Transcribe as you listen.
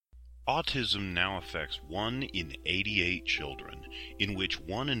Autism now affects 1 in 88 children, in which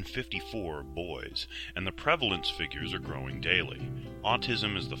 1 in 54 are boys, and the prevalence figures are growing daily.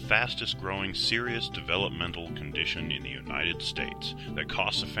 Autism is the fastest growing serious developmental condition in the United States that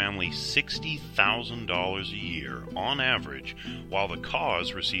costs a family $60,000 a year on average, while the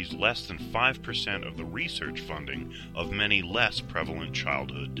cause receives less than 5% of the research funding of many less prevalent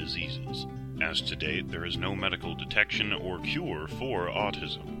childhood diseases. As to date, there is no medical detection or cure for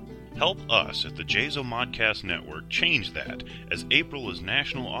autism. Help us at the JZO Modcast Network change that, as April is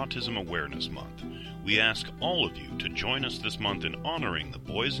National Autism Awareness Month. We ask all of you to join us this month in honoring the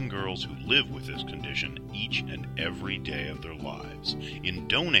boys and girls who live with this condition each and every day of their lives, in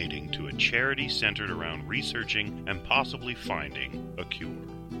donating to a charity centered around researching and possibly finding a cure.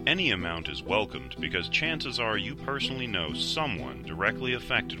 Any amount is welcomed because chances are you personally know someone directly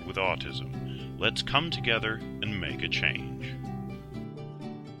affected with autism. Let's come together and make a change.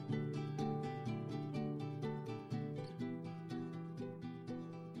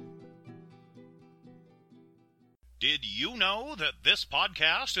 Did you know that this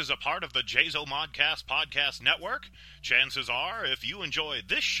podcast is a part of the JZO Modcast Podcast Network? Chances are, if you enjoy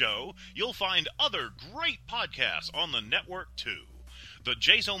this show, you'll find other great podcasts on the network too. The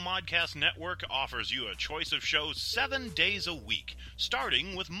JZO Modcast Network offers you a choice of shows 7 days a week,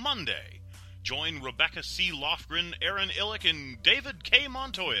 starting with Monday. Join Rebecca C. Lofgren, Aaron Illick, and David K.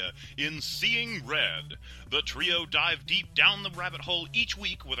 Montoya in Seeing Red. The trio dive deep down the rabbit hole each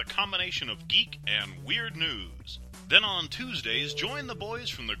week with a combination of geek and weird news. Then on Tuesdays, join the boys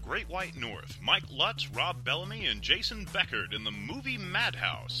from the Great White North, Mike Lutz, Rob Bellamy, and Jason Beckert in the movie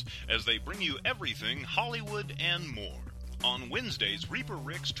Madhouse, as they bring you everything Hollywood and more. On Wednesdays, Reaper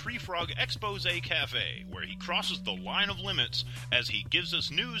Rick's Tree Frog Expose Cafe, where he crosses the line of limits as he gives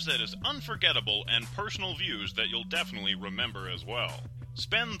us news that is unforgettable and personal views that you'll definitely remember as well.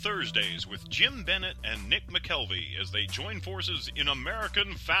 Spend Thursdays with Jim Bennett and Nick McKelvey as they join forces in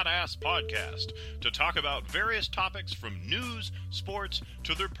American Fat Ass Podcast to talk about various topics from news, sports,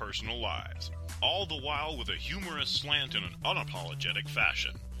 to their personal lives, all the while with a humorous slant in an unapologetic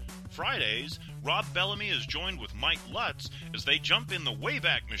fashion. Fridays, Rob Bellamy is joined with Mike Lutz as they jump in the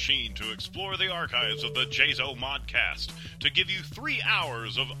Wayback Machine to explore the archives of the JZO Modcast to give you 3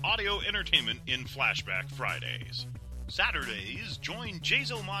 hours of audio entertainment in Flashback Fridays. Saturdays, join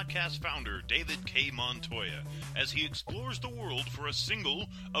JZO Modcast founder David K. Montoya as he explores the world for a single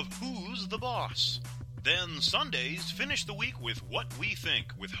of Who's the Boss? Then Sundays, finish the week with What We Think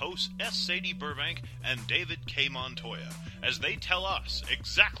with hosts S. Sadie Burbank and David K. Montoya as they tell us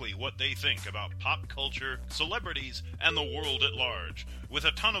exactly what they think about pop culture, celebrities, and the world at large, with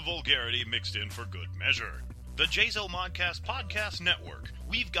a ton of vulgarity mixed in for good measure. The JZO Modcast Podcast Network.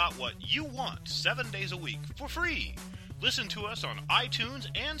 We've got what you want 7 days a week for free. Listen to us on iTunes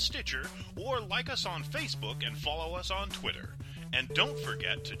and Stitcher, or like us on Facebook and follow us on Twitter. And don't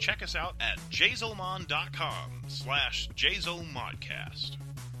forget to check us out at jzomon.com/JZOModcast.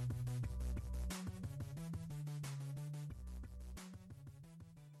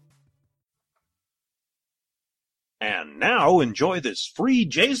 And now enjoy this free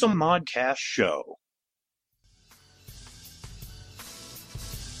JZO Modcast show.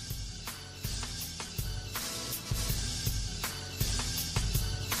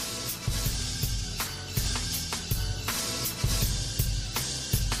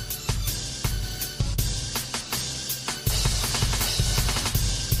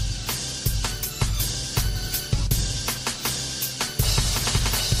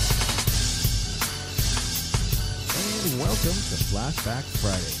 Welcome to Flashback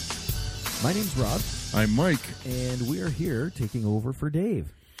Friday. My name's Rob. I'm Mike. And we are here taking over for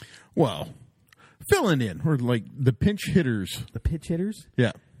Dave. Well, filling in. We're like the pinch hitters. The pinch hitters?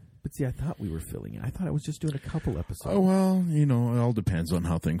 Yeah. But see, I thought we were filling in. I thought I was just doing a couple episodes. Oh, well, you know, it all depends on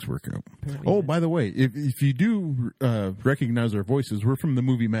how things work out. Apparently by the way, if you do recognize our voices, we're from the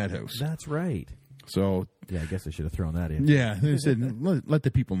movie Madhouse. That's right. So, yeah, I guess I should have thrown that in. Yeah, they said, let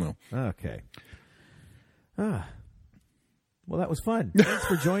the people know. Okay. Well, that was fun. Thanks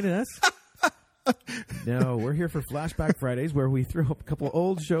for joining us. No, we're here for Flashback Fridays, where we throw up a couple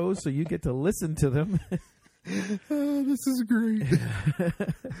old shows so you get to listen to them. This is great.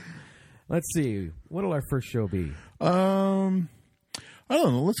 Let's see. What will our first show be? I don't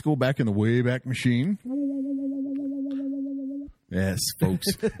know. Let's go back in the Wayback Machine. Yes, folks.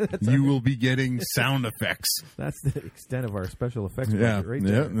 You will be getting sound effects. That's the extent of our special effects budget right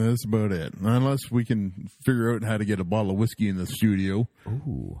there. Yeah, that's about it. Unless we can figure out how to get a bottle of whiskey in the studio.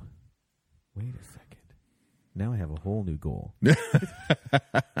 Ooh. Wait a second. Now I have a whole new goal.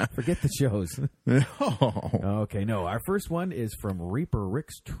 Forget the shows. Oh. Okay, no. Our first one is from Reaper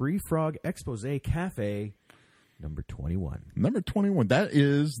Rick's Tree Frog Expose Cafe, number 21. Number 21. That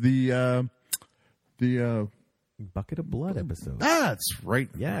is the Bucket of Blood episode. That's right.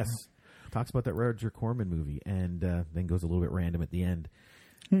 Yes. Talks about that Roger Corman movie and then goes a little bit random at the end.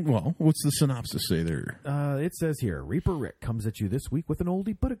 Well, what's the synopsis say there? It says here, Reaper Rick comes at you this week with an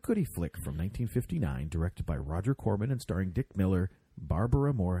oldie but a goodie flick from 1959, directed by Roger Corman and starring Dick Miller,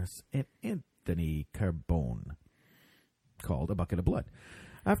 Barbara Morris, and Anthony Carbone, called A Bucket of Blood.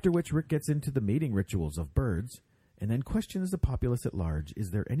 After which Rick gets into the mating rituals of birds and then questions the populace at large.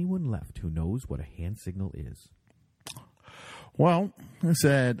 Is there anyone left who knows what a hand signal is? Well, I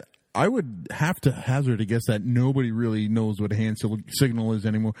said I would have to hazard a guess that nobody really knows what a hand signal is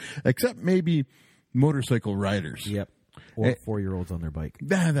anymore, except maybe motorcycle riders. Yep. Or 4-year-olds on their bike.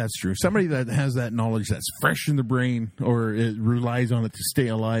 That's true. Somebody that has that knowledge that's fresh in the brain, or it relies on it to stay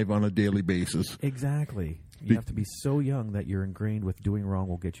alive on a daily basis. Exactly. You have to be so young that you're ingrained with doing wrong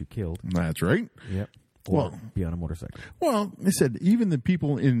will get you killed. That's right. Yep. Or be on a motorcycle. Well, I said even the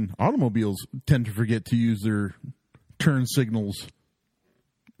people in automobiles tend to forget to use their turn signals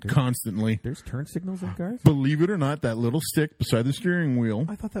constantly. There's turn signals in cars? Believe it or not, that little stick beside the steering wheel.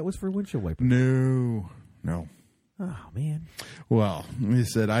 I thought that was for windshield wipers. No. Oh, man. Well, he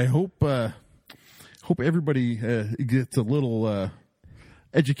said, I hope everybody gets a little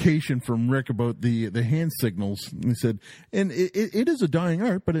education from Rick about the hand signals. And he said, and it is a dying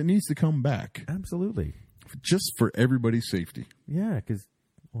art, but it needs to come back. Absolutely. Just for everybody's safety. Yeah, because,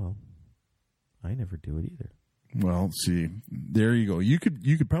 well, I never do it either. Well, see, there you go. You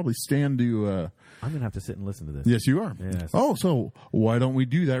could probably stand to. I'm going to have to sit and listen to this. Yes, you are. Yes. Oh, so why don't we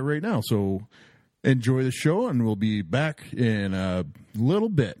do that right now? So enjoy the show, and we'll be back in a little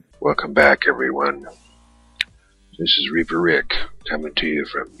bit. Welcome back, everyone. This is Reaper Rick coming to you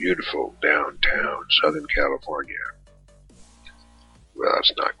from beautiful downtown Southern California. Well,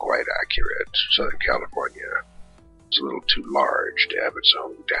 it's not quite accurate. Southern California is a little too large to have its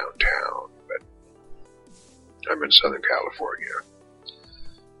own downtown, but I'm in Southern California,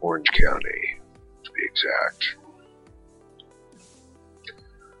 Orange County, to be exact.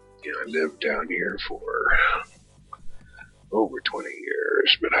 I lived down here for over 20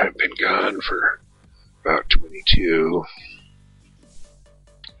 years, but I've been gone for about 22.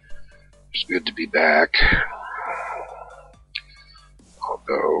 It's good to be back,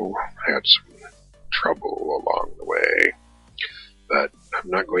 although I had some trouble along the way. But I'm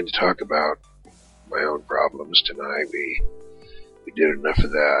not going to talk about my own problems tonight. We did enough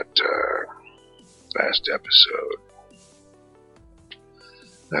of that last episode.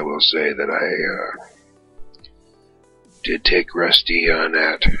 I will say that I did take Rusty on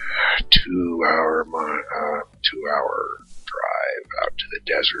that 2-hour drive out to the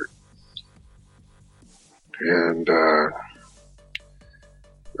desert, and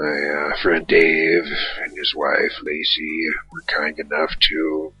my friend Dave and his wife Lacey were kind enough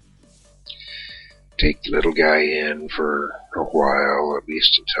to take the little guy in for a while, at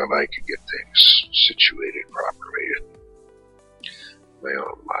least until I could get things situated properly in my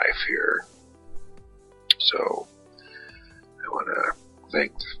own life here. So I want to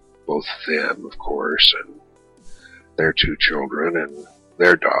thank both of them, of course, and their 2 children and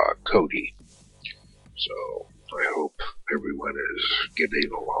their dog, Cody. So I hope everyone is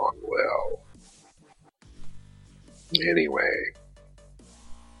getting along well. Anyway,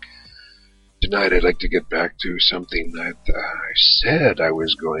 tonight I'd like to get back to something that I said I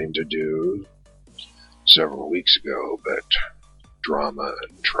was going to do several weeks ago, but drama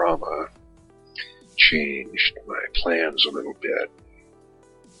and trauma changed my plans a little bit.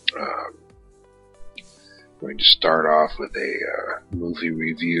 I'm going to start off with a movie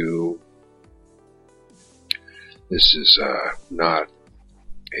review. This is not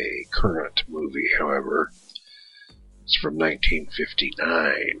a current movie, however. It's from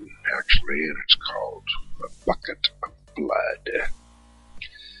 1959, actually, and it's called A Bucket of Blood.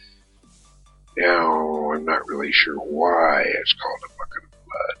 Now, I'm not really sure why it's called A Bucket of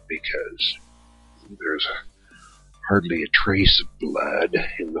Blood, because there's hardly a trace of blood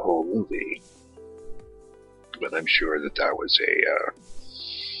in the whole movie. But I'm sure that was a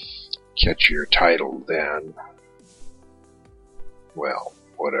catchier title than, well,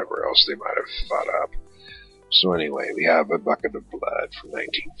 whatever else they might have thought up. So anyway, we have A Bucket of Blood from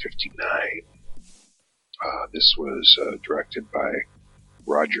 1959. This was directed by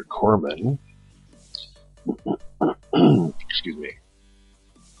Roger Corman. Excuse me.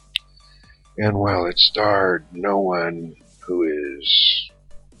 And while it starred no one who is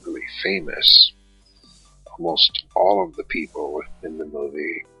really famous, almost all of the people in the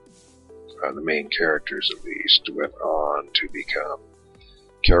movie, the main characters at least, went on to become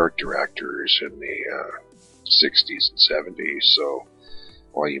character actors in the 60s and 70s. So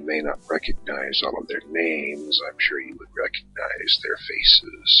while you may not recognize all of their names, I'm sure you would recognize their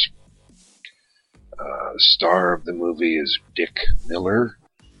faces. The star of the movie is Dick Miller.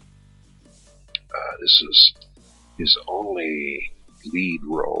 This is his only lead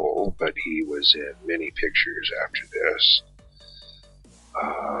role, but he was in many pictures after this,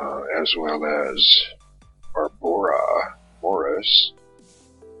 as well as Barbara Morris,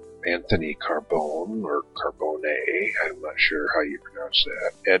 Anthony Carbone, or Carbone, I'm not sure how you pronounce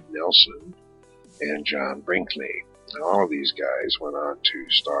that, Ed Nelson, and John Brinkley. And all of these guys went on to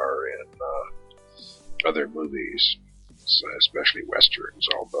star in other movies, especially westerns,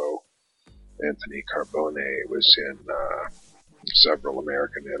 although Anthony Carbone was in several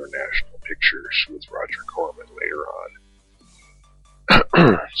American International pictures with Roger Corman later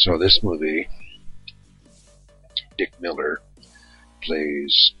on. So this movie, Dick Miller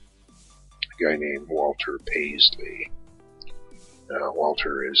plays a guy named Walter Paisley. Now,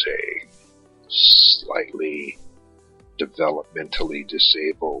 Walter is a slightly developmentally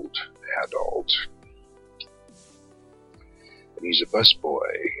disabled adult. And he's a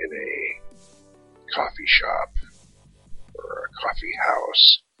busboy in a coffee shop or a coffee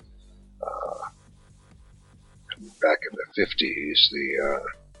house. Back in the 50s, the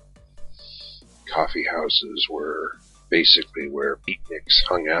coffee houses were basically where beatniks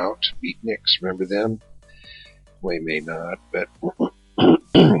hung out. Beatniks, remember them? Well, you may not, but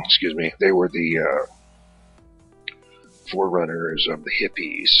excuse me, they were the forerunners of the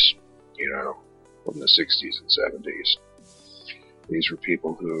hippies, from the 60s and 70s. These were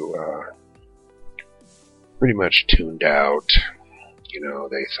people who pretty much tuned out.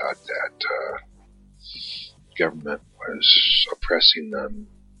 They thought that government was oppressing them,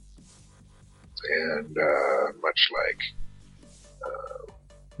 and much like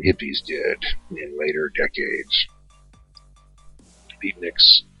hippies did in later decades.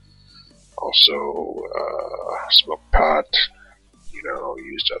 Beatniks also smoked pot,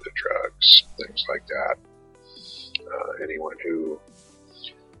 used other drugs, things like that. Anyone who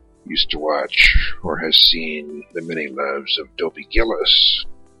used to watch or has seen The Many Loves of Dobie Gillis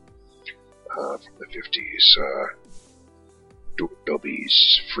from the 50s,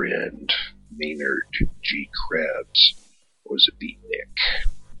 Dobie's friend Maynard G. Krebs was a beatnik,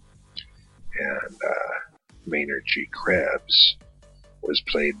 and Maynard G. Krebs was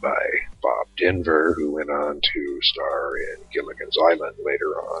played by Bob Denver, who went on to star in Gilligan's Island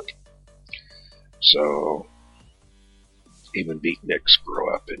later on. So even beatniks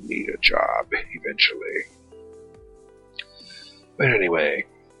grow up and need a job eventually. But anyway,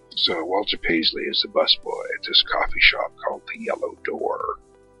 so Walter Paisley is the busboy at this coffee shop called the Yellow Door.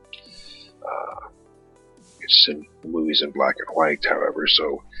 The movie's in black and white, however,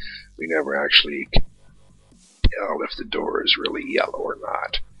 so we never actually can tell if the door is really yellow or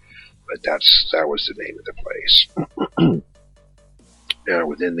not. But that was the name of the place. Now,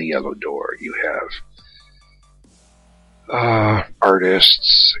 within the Yellow Door, you have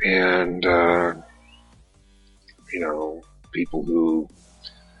artists and people who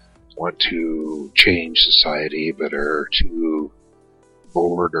want to change society but are too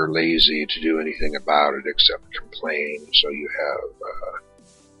bored or lazy to do anything about it except complain. So you have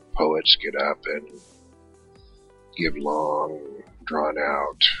poets get up and give long,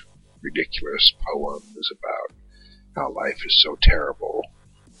 drawn-out, ridiculous poems about how life is so terrible.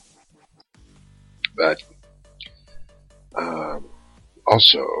 But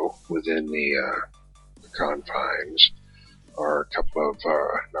also within the confines are a couple of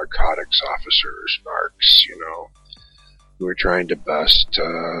narcotics officers, narcs, who are trying to bust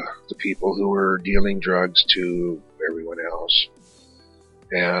the people who are dealing drugs to everyone else.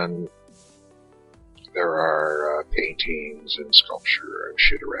 And there are paintings and sculpture and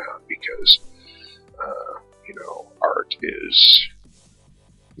shit around because, art is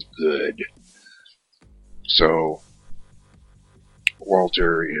good. So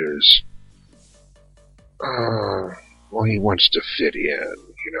Walter is, he wants to fit in.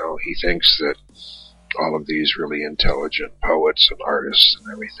 He thinks that all of these really intelligent poets and artists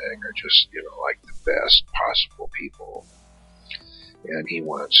and everything are just, like the best possible people. And he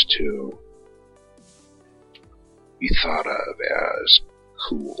wants to be thought of as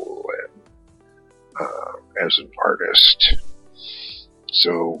cool and as an artist.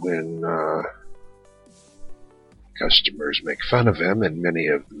 So when customers make fun of him, and many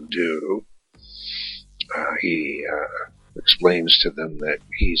of them do, he explains to them that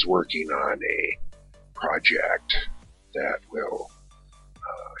he's working on a project that will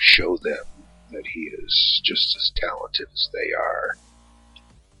show them that he is just as talented as they are.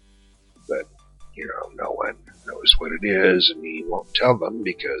 But, no one knows what it is, and he won't tell them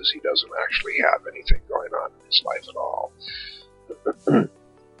because he doesn't actually have anything going on in his life at all.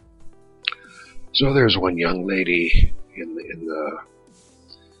 So there's one young lady in the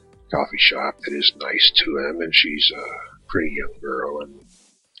coffee shop that is nice to him, and she's a pretty young girl, and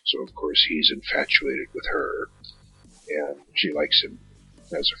so of course he's infatuated with her, and she likes him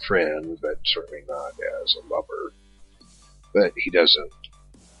as a friend, but certainly not as a lover. But he doesn't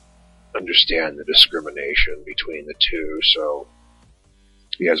understand the discrimination between the two, so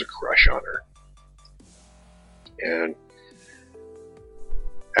he has a crush on her. And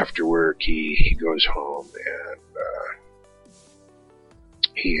after work, he goes home, and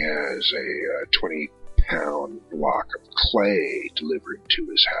he has a 20-pound block of clay delivered to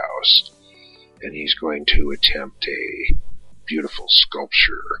his house, and he's going to attempt a beautiful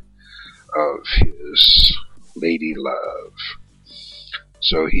sculpture of his lady love.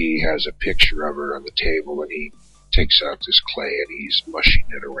 So he has a picture of her on the table, and he takes out this clay and he's mushing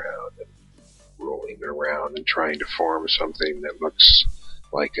it around and rolling it around and trying to form something that looks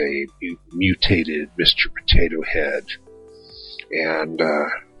like a mutated Mr. Potato Head. And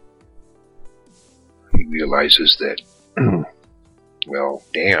he realizes that, well,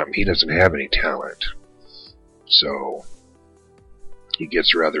 damn, he doesn't have any talent. So he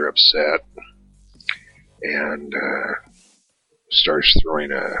gets rather upset and starts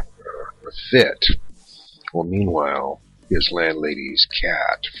throwing a fit. Well, meanwhile, his landlady's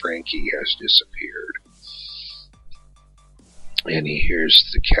cat, Frankie, has disappeared. And he hears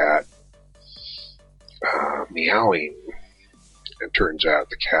the cat meowing. It turns out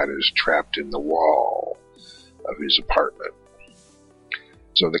the cat is trapped in the wall of his apartment.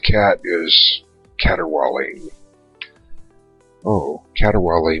 So the cat is caterwauling. Oh,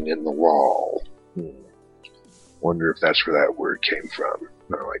 caterwauling in the wall. Wonder if that's where that word came from.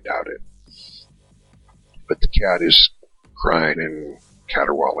 No, I doubt it. But the cat is crying and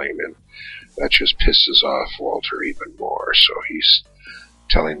caterwauling, and that just pisses off Walter even more. So he's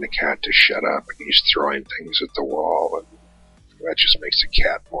telling the cat to shut up, and he's throwing things at the wall, and that just makes the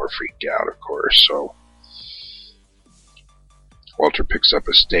cat more freaked out, of course. So Walter picks up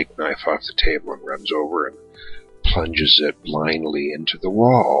a steak knife off the table and runs over and plunges it blindly into the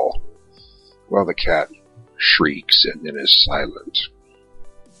wall, while the cat shrieks and then is silent.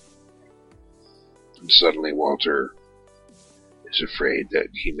 And suddenly Walter is afraid that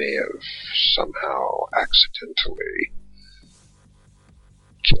he may have somehow accidentally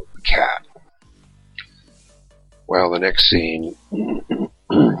killed the cat. Well, the next scene,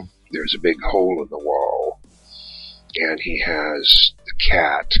 there's a big hole in the wall, and he has the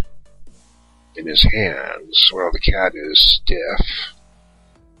cat in his hands. Well, the cat is stiff,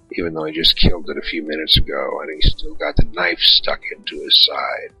 even though he just killed it a few minutes ago, and he's still got the knife stuck into his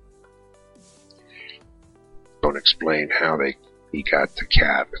side. Don't explain how he got the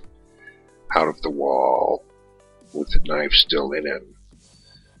cat out of the wall with the knife still in him.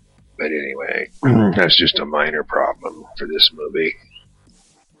 But anyway, that's just a minor problem for this movie.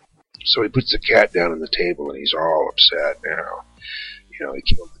 So he puts the cat down on the table, and he's all upset now.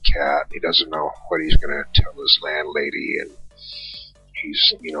 He killed the cat. He doesn't know what he's going to tell his landlady, and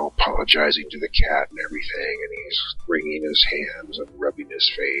he's, apologizing to the cat and everything, and he's wringing his hands and rubbing his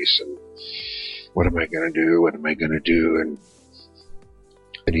face, and what am I going to do? What am I going to do?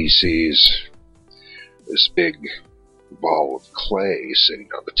 And he sees this big ball of clay sitting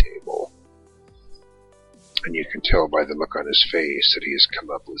on the table, and you can tell by the look on his face that he has come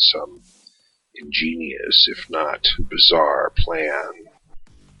up with some ingenious, if not bizarre, plan.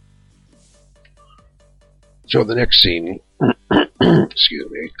 So the next scene, excuse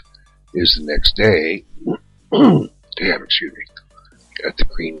me, is the next day. Excuse me, at the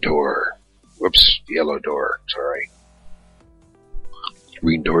green door. Whoops, yellow door, sorry.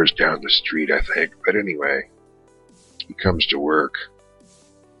 Green door's down the street, I think. But anyway, he comes to work,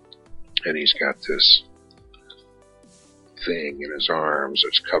 and he's got this thing in his arms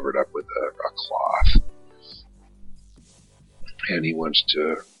that's covered up with a cloth. And he wants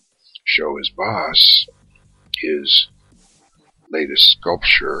to show his boss his latest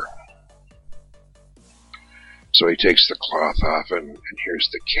sculpture. So he takes the cloth off, and here's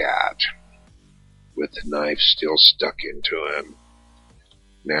the cat with the knife still stuck into him,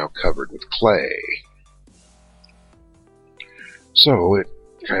 now covered with clay. So it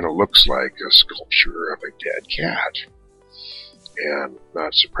kind of looks like a sculpture of a dead cat. And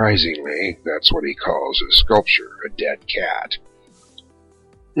not surprisingly, that's what he calls a sculpture, a dead cat.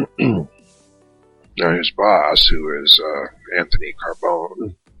 Now his boss, who is Anthony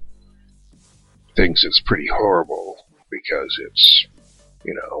Carbone, thinks it's pretty horrible because it's,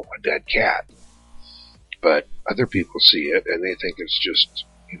 a dead cat. But other people see it and they think it's just,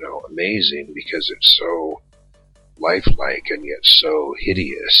 amazing because it's so lifelike and yet so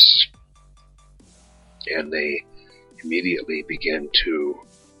hideous. And they immediately begin to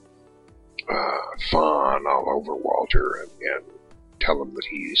fawn all over Walter and tell him that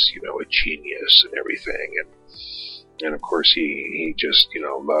he's, a genius and everything. And of course he just,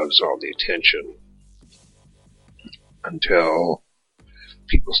 loves all the attention until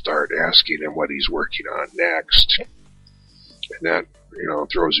people start asking him what he's working on next. And that,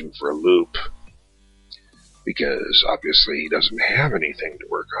 throws him for a loop because obviously he doesn't have anything to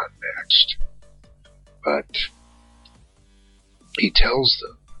work on next. But he tells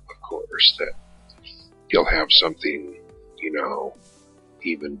them, of course, that he'll have something,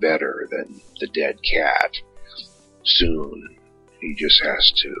 even better than the dead cat soon. He just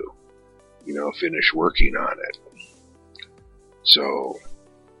has to, finish working on it. So,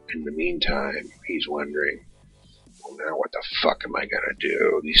 in the meantime, he's wondering, well, now what the fuck am I gonna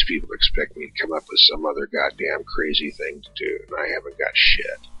do? These people expect me to come up with some other goddamn crazy thing to do, and I haven't got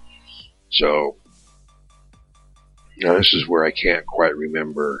shit. So, now this is where I can't quite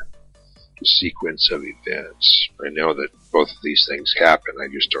remember the sequence of events. I know that both of these things happen, I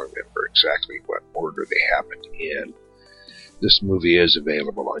just don't remember exactly what order they happened in. This movie is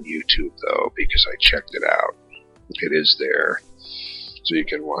available on YouTube, though, because I checked it out. It is there. So you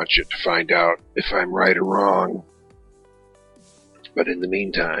can watch it to find out if I'm right or wrong. But in the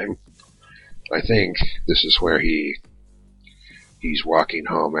meantime, I think this is where he's walking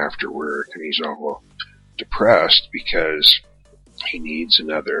home after work and he's all depressed because he needs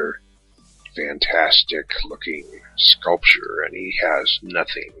another fantastic looking sculpture and he has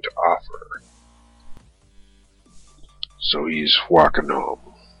nothing to offer. So he's walking home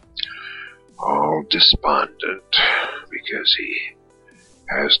all despondent because he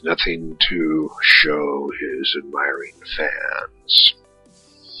has nothing to show his admiring fans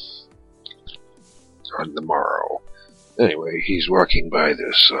on the morrow. Anyway, he's walking by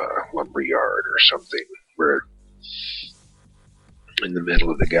this lumberyard or something where in the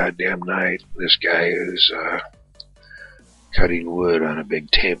middle of the goddamn night, this guy is cutting wood on a big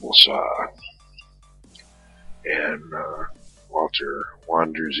table saw. And Walter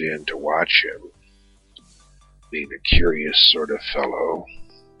wanders in to watch him, being a curious sort of fellow.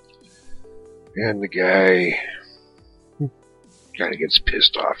 And the guy kind of gets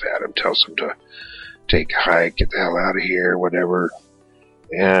pissed off at him, tells him to take a hike, get the hell out of here, whatever.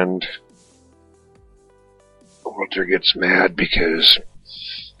 And Walter gets mad because,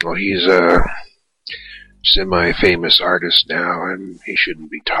 well, he's a semi-famous artist now and he shouldn't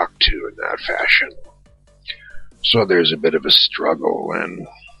be talked to in that fashion. So there's a bit of a struggle and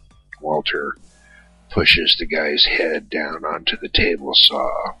Walter pushes the guy's head down onto the table saw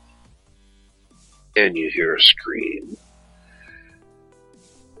and you hear a scream.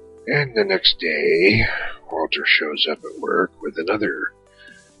 And the next day, Walter shows up at work with another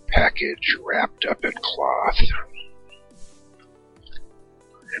package wrapped up in cloth.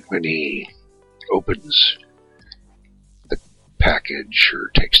 And when he opens the package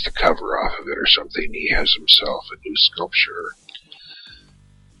or takes the cover off of it or something, he has himself a new sculpture.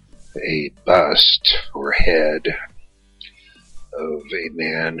 A bust or head of a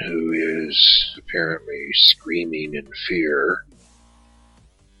man who is apparently screaming in fear.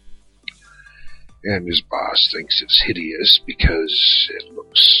 And his boss thinks it's hideous because it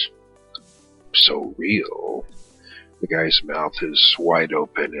looks so real. The guy's mouth is wide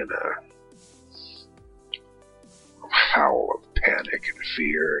open in a howl of panic and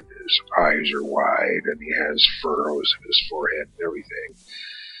fear, and his eyes are wide, and he has furrows in his forehead and everything.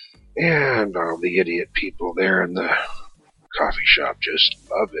 And all the idiot people there in the coffee shop just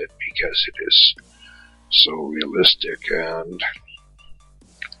love it because it is so realistic, and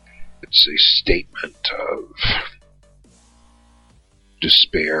it's a statement of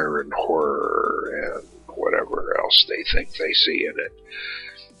despair and horror and whatever else they think they see in it.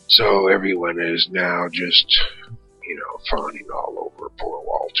 So everyone is now just, fawning all over poor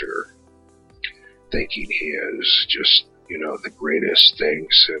Walter, thinking he is just, the greatest thing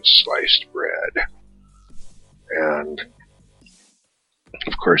since sliced bread. And,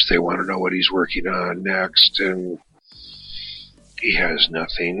 of course, they want to know what he's working on next, and he has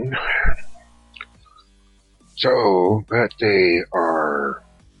nothing. So, but they are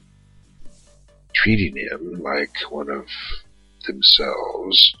treating him like one of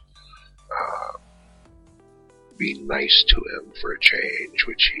themselves, being nice to him for a change,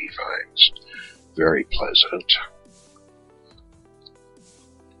 which he finds very pleasant.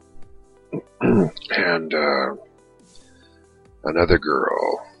 And another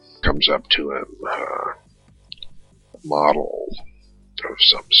girl comes up to him, a model of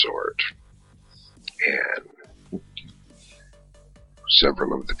some sort, and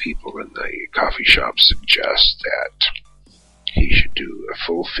several of the people in the coffee shop suggest that he should do a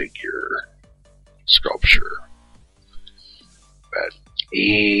full figure sculpture. But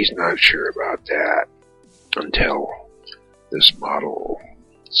he's not sure about that until this model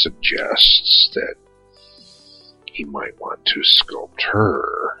suggests that he might want to sculpt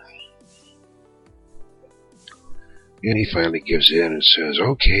her. And he finally gives in and says,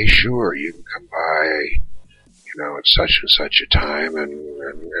 okay, sure, you can come by, at such and such a time, and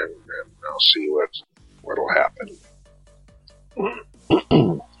I'll see what'll happen.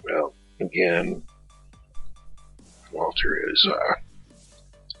 Well, again, Walter is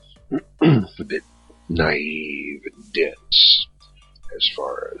a bit naive and dense as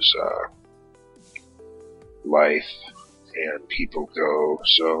far as life and people go,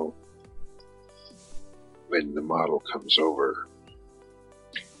 so when the model comes over,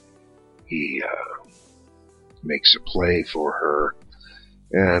 he makes a play for her,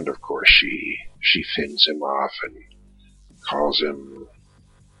 and of course she fends him off and calls him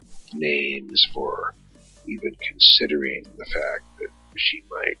names for even considering the fact that she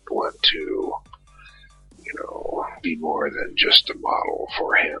might want to, be more than just a model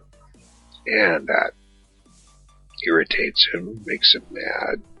for him. And that irritates him, makes him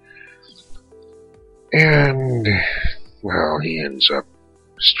mad. And, well, he ends up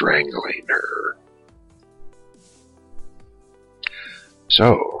strangling her.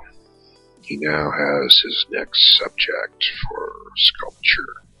 So, he now has his next subject for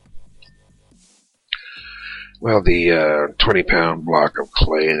sculpture. Well, the 20-pound block of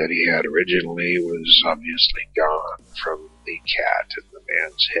clay that he had originally was obviously gone from the cat in the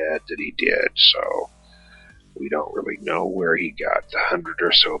man's head that he did, so we don't really know where he got the 100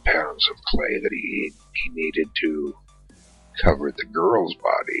 or so pounds of clay that he needed to cover the girl's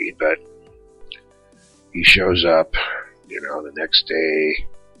body, but he shows up, the next day.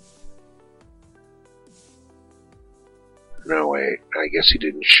 No, wait, I guess he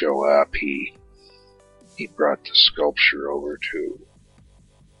didn't show up. He brought the sculpture over to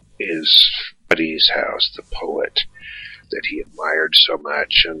his buddy's house, the poet that he admired so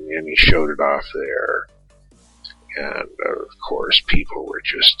much, and he showed it off there. And, of course, people were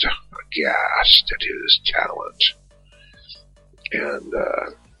just aghast at his talent. And,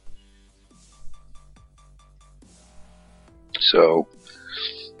 so,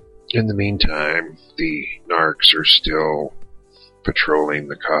 in the meantime, the narcs are still patrolling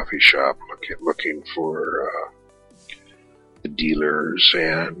the coffee shop, looking for the dealers,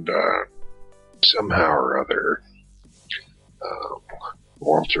 and somehow or other,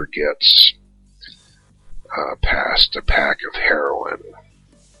 Walter gets past a pack of heroin,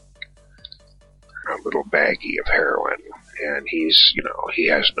 a little baggie of heroin, and he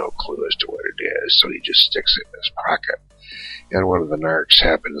has no clue as to what it is, so he just sticks it in his pocket. And one of the narcs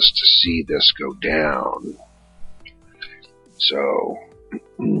happens to see this go down, so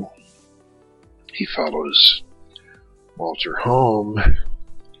he follows Walter home,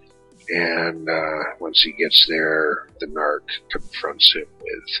 and once he gets there, the narc confronts him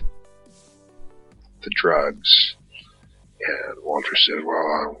with the drugs. And Walter said,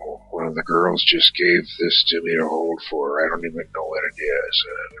 well, one of the girls just gave this to me to hold for her. I don't even know what it is.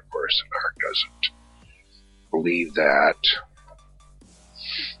 And of course the narc doesn't believe that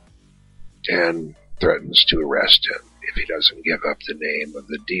and threatens to arrest him if he doesn't give up the name of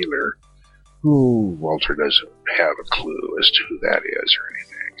the dealer, who Walter doesn't have a clue as to who that is or anything.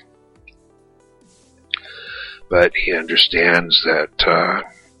 But he understands that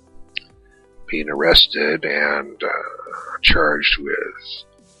being arrested and charged with,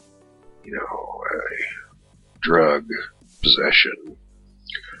 a drug possession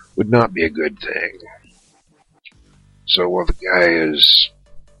would not be a good thing. So while the guy is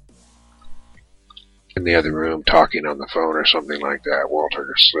in the other room talking on the phone or something like that,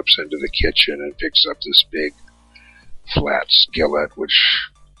 Walter slips into the kitchen and picks up this big flat skillet, which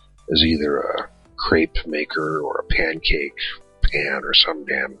is either a crepe maker or a pancake pan or some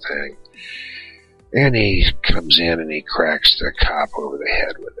damn thing. And he comes in and he cracks the cop over the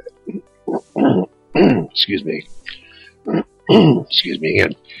head with it. Excuse me. Excuse me.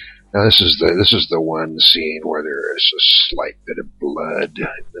 And now this is the one scene where there is a slight bit of blood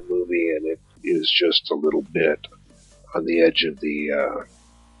in the movie, and it is just a little bit on the edge of the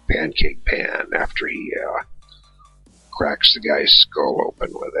pancake pan after he cracks the guy's skull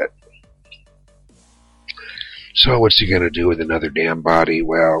open with it. So what's he going to do with another damn body?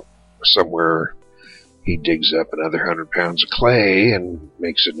 Well, somewhere he digs up another 100 pounds of clay and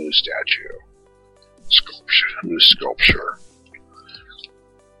makes a new statue. A new sculpture.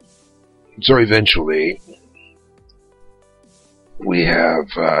 So eventually, we have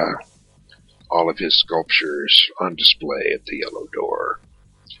all of his sculptures on display at the Yellow Door.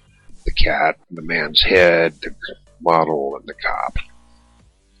 The cat, the man's head, the model, and the cop.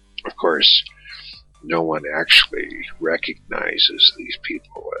 Of course, no one actually recognizes these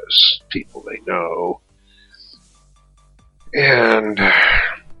people as people they know. And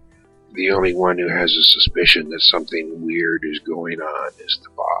the only one who has a suspicion that something weird is going on is the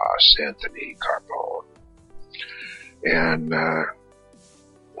boss, Anthony Carbone. And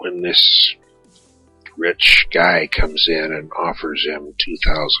when this rich guy comes in and offers him $2,000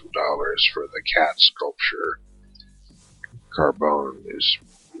 for the cat sculpture, Carbone is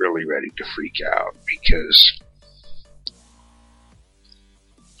really ready to freak out because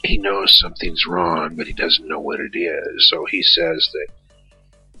he knows something's wrong, but he doesn't know what it is. So he says that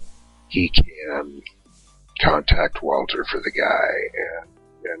he can contact Walter for the guy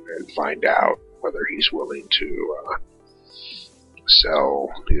and find out whether he's willing to sell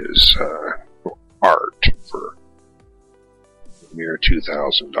his art for a mere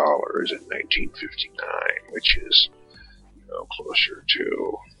 $2,000 in 1959, which is, closer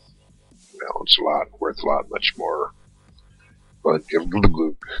to, it's worth a lot much more. But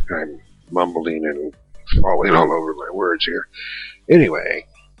I'm mumbling and falling all over my words here. Anyway,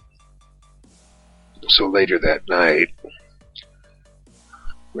 so later that night,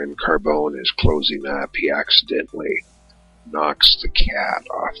 when Carbone is closing up, he accidentally knocks the cat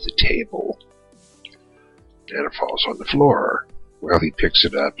off the table and it falls on the floor. Well, he picks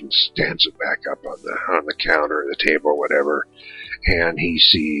it up and stands it back up on the counter, the table, whatever, and he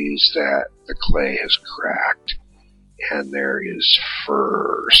sees that the clay has cracked and there is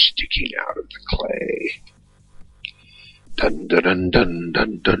fur sticking out of the clay. Dun dun dun dun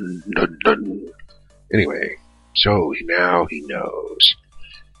dun dun dun dun. Anyway, so now he knows,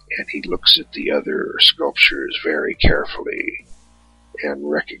 and he looks at the other sculptures very carefully and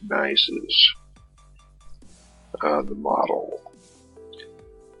recognizes the model.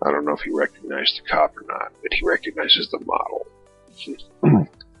 I don't know if he recognized the cop or not, but he recognizes the model.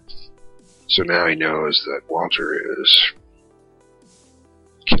 So now he knows that Walter is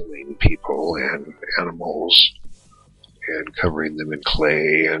killing people and animals and covering them in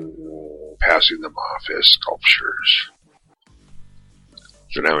clay and passing them off as sculptures.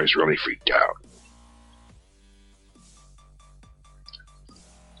 So now he's really freaked out.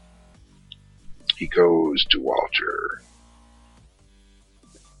 He goes to Walter.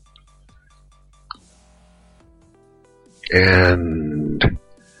 And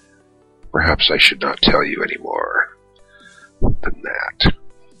perhaps I should not tell you any more than that.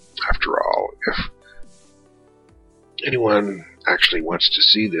 After all, if anyone actually wants to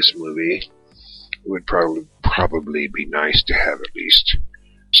see this movie, it would probably be nice to have at least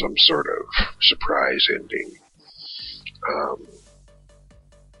some sort of surprise ending.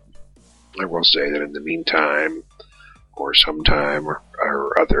 I will say that in the meantime, or sometime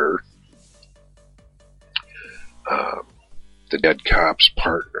or other, the dead cop's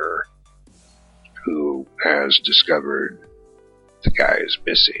partner, who has discovered the guy is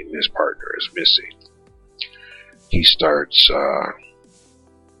missing, his partner is missing, he starts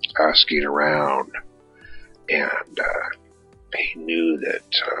asking around, and he knew that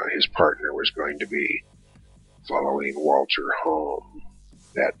his partner was going to be following Walter home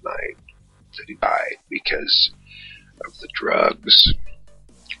that night that he died because of the drugs.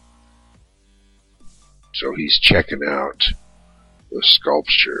 So he's checking out the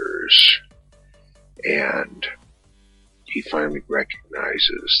sculptures, and he finally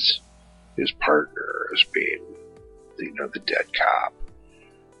recognizes his partner as being, the dead cop.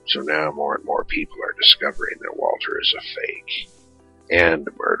 So now more and more people are discovering that Walter is a fake and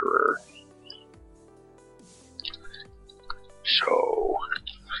a murderer. So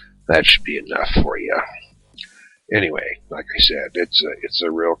that should be enough for you. Anyway, like I said, it's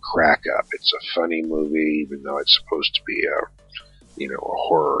a real crack up. It's a funny movie, even though it's supposed to be a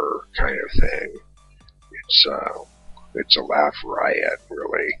horror kind of thing. It's a laugh riot,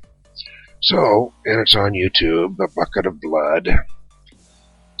 really. So, and it's on YouTube, A Bucket of Blood.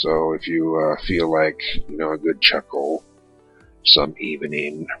 So if you feel like, a good chuckle some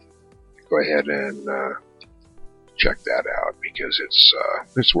evening, go ahead and check that out, because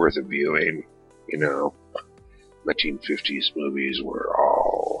it's worth a viewing. 1950s movies were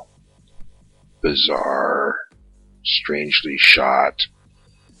all bizarre, strangely shot,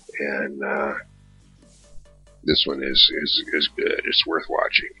 and This one is good. It's worth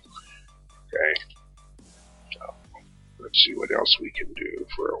watching. Okay. So, let's see what else we can do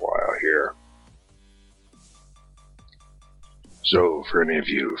for a while here. So, for any of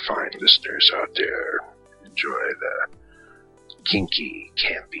you fine listeners out there, enjoy the kinky,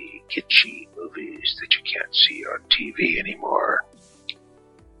 campy, kitschy movies that you can't see on TV anymore.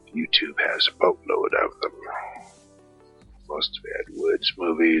 YouTube has a boatload of them. Most of Ed Wood's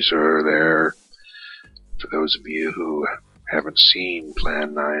movies are there. For those of you who haven't seen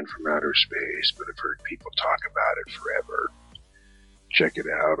Plan 9 from Outer Space, but have heard people talk about it forever, check it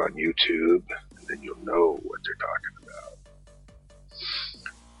out on YouTube, and then you'll know what they're talking about.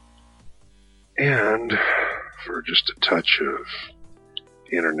 And for just a touch of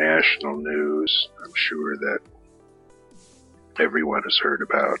international news, I'm sure that everyone has heard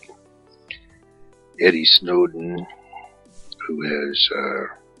about Eddie Snowden, who has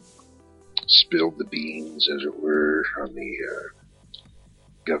spilled the beans, as it were, on the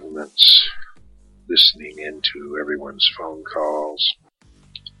government's listening into everyone's phone calls.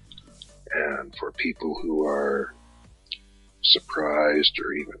 And for people who are surprised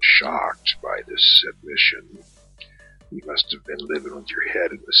or even shocked by this admission, you must have been living with your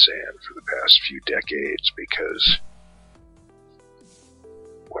head in the sand for the past few decades, because,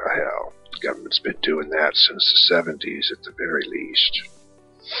 well, hell, the government's been doing that since the 70s at the very least.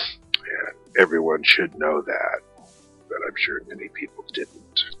 And everyone should know that, but I'm sure many people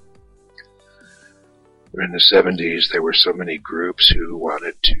didn't. In the 70s, there were so many groups who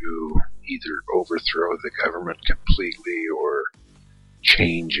wanted to either overthrow the government completely or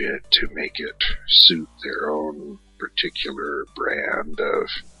change it to make it suit their own particular brand of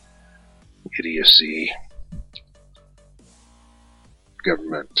idiocy.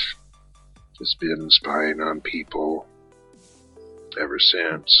 Government has been spying on people ever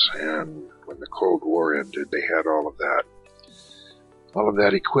since, and when the Cold War ended, they had all of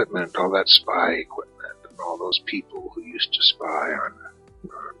that equipment, all that spy equipment, and all those people who used to spy on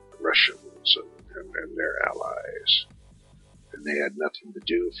Russians and their allies. And they had nothing to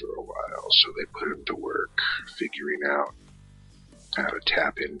do for a while, so they put them to work figuring out how to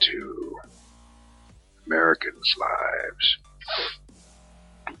tap into Americans' lives.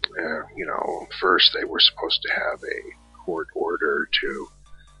 First they were supposed to have a court order to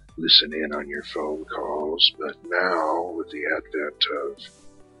listen in on your phone calls, but now, with the advent of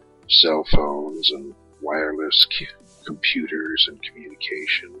cell phones and wireless computers and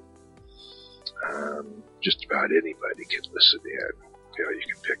communication, just about anybody can listen in.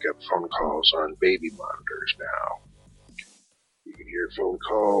 You can pick up phone calls on baby monitors now. You can hear phone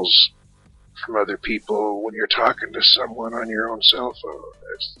calls from other people when you're talking to someone on your own cell phone.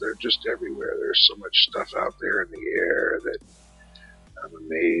 They're just everywhere. There's so much stuff out there in the air that I'm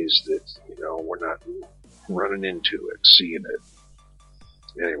amazed that, we're not running into it, seeing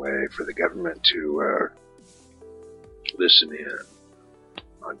it. Anyway, for the government to listen in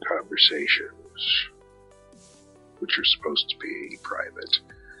on conversations, which are supposed to be private,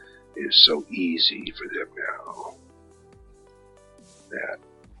 is so easy for them now that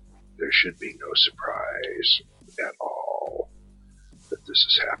there should be no surprise at all that this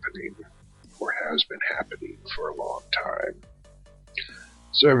is happening, or has been happening for a long time.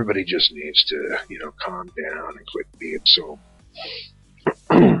 So everybody just needs to, calm down and quit being so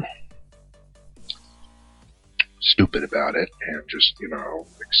stupid about it, and just,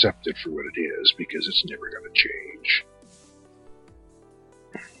 accept it for what it is, because it's never going to change.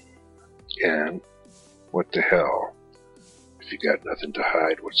 And what the hell? If you got nothing to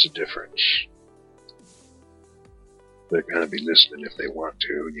hide, what's the difference? They're going to be listening if they want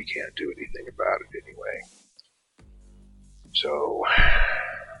to, and you can't do anything about it anyway. So,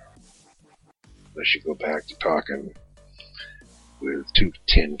 unless you go back to talking with 2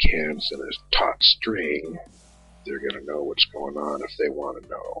 tin cans and a taut string, they're going to know what's going on if they want to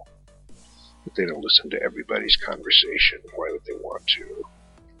know. But they don't listen to everybody's conversation. Why would they want to?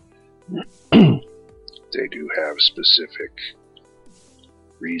 They do have specific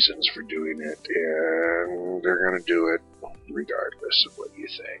reasons for doing it, and they're going to do it regardless of what you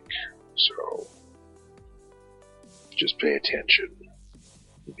think. So, just pay attention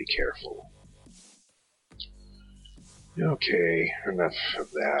and be careful. Okay, enough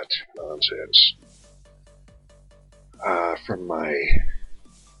of that nonsense. From my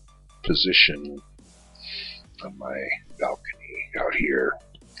position on my balcony out here,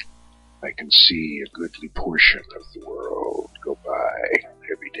 I can see a goodly portion of the world go by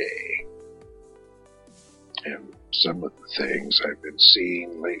every day. And some of the things I've been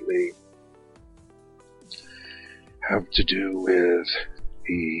seeing lately have to do with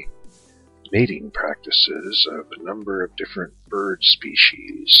the mating practices of a number of different bird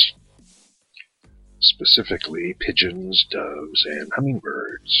species, specifically pigeons, doves, and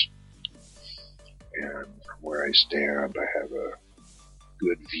hummingbirds. And from where I stand, I have a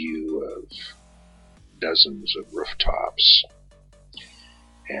good view of dozens of rooftops.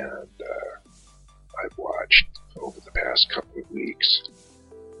 And I've watched over the past couple of weeks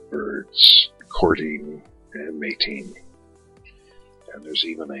birds courting and mating. And there's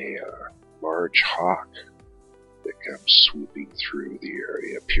even a large hawk that comes swooping through the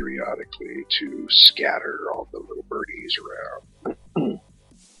area periodically to scatter all the little birdies around.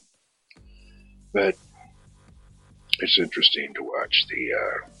 But it's interesting to watch the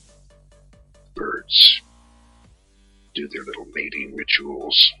birds do their little mating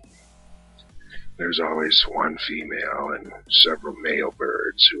rituals. There's always one female and several male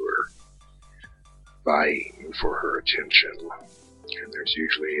birds who are vying for her attention. And there's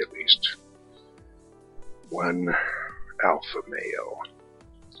usually at least one alpha male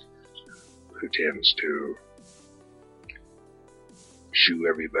who tends to shoo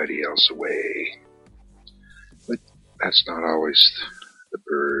everybody else away. But that's not always the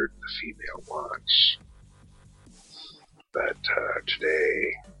bird the female wants. But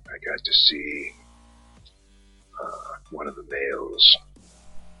today I got to see one of the males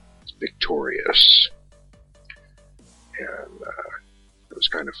victorious. And it was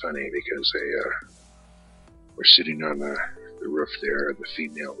kind of funny because they were sitting on the roof there, and the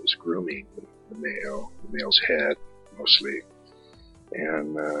female was grooming the male's head mostly.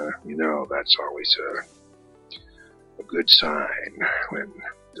 And, that's always a good sign when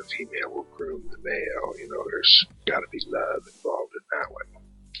the female will groom the male. There's got to be love involved in that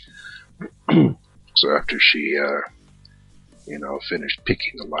one. So after she, finished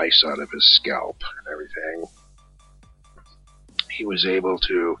picking the lice out of his scalp and everything, he was able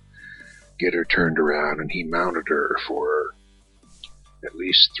to get her turned around, and he mounted her for at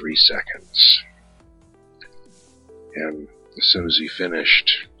least 3 seconds. And as soon as he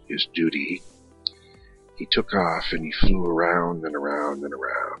finished his duty, he took off and he flew around and around and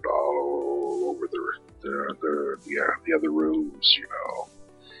around all over the other rooms,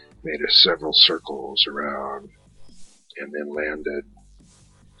 made several circles around and then landed.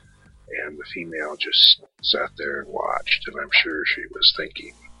 And the female just sat there and watched, and I'm sure she was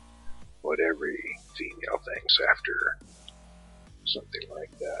thinking what every female thinks after something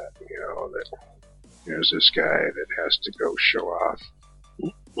like that, that there's this guy that has to go show off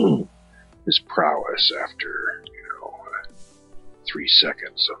his prowess after, 3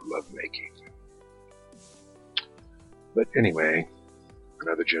 seconds of lovemaking. But anyway,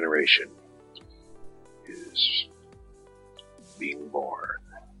 another generation is being born.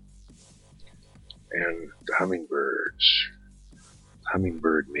 And the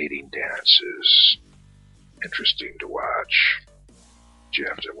hummingbird mating dance is interesting to watch. But you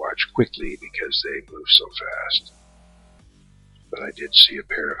have to watch quickly because they move so fast. But I did see a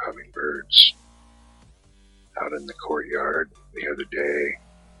pair of hummingbirds out in the courtyard the other day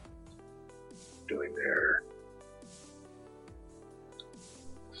doing their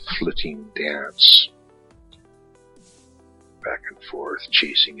flitting dance, back and forth,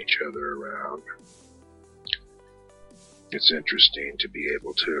 chasing each other around. It's interesting to be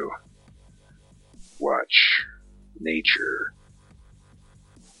able to watch nature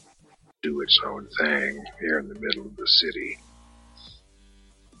do its own thing here in the middle of the city.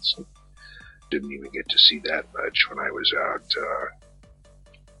 Didn't even get to see that much when I was out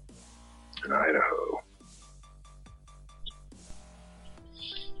in Idaho.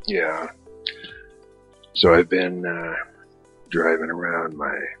 Yeah. So I've been driving around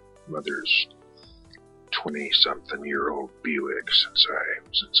my mother's 20-something-year-old Buick since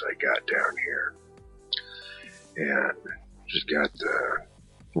I got down here, and just got the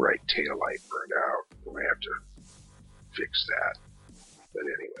right tail light burned out. I have to fix that. But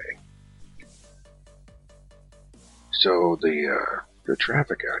anyway, so the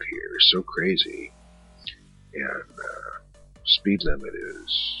traffic out here is so crazy, and speed limit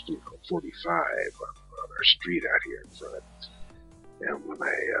is 45 on our street out here in front. And when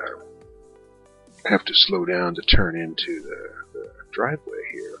I have to slow down to turn into the driveway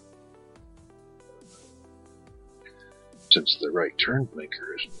here, since the right turn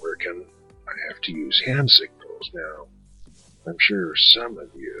blinker isn't working, I have to use hand signals now. I'm sure some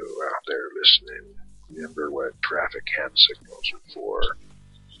of you out there listening remember what traffic hand signals are for.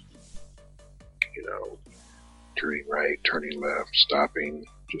 Turning right, turning left, stopping,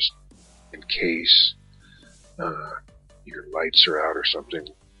 just in case your lights are out or something.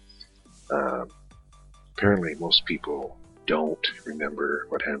 Apparently most people don't remember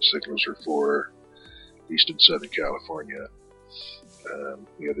what hand signals are for, at least in Southern California.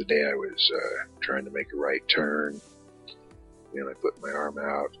 The other day I was trying to make a right turn, and I put my arm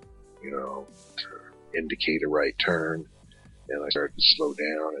out, to indicate a right turn, and I started to slow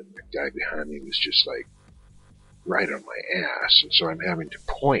down, and the guy behind me was just like right on my ass, and so I'm having to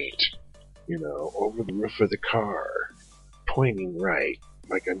point, over the roof of the car, pointing right,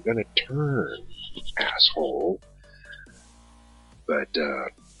 like I'm gonna turn, asshole. But I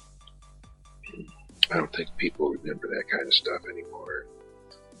don't think people remember that kind of stuff anymore.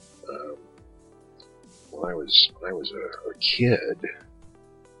 When I was a kid,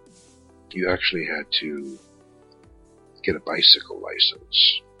 you actually had to get a bicycle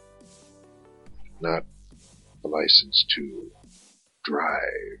license, not a license to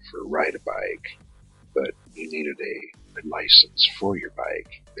drive or ride a bike, but you needed a license for your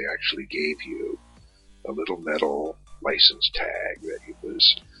bike. They actually gave you a little metal license tag that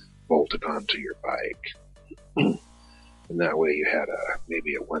was bolted onto your bike. And that way you had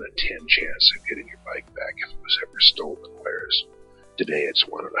maybe a 1 in 10 chance of getting your bike back if it was ever stolen, whereas today it's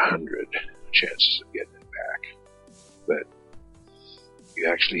 1 in 100 chances of getting it back. But you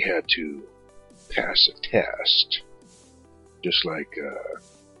actually had to pass a test, just like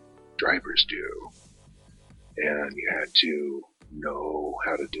drivers do. And you had to know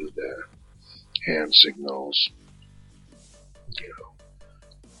how to do the hand signals,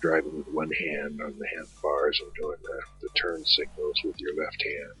 driving with one hand on the handlebars and doing the turn signals with your left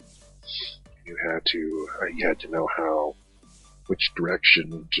hand. You had to know which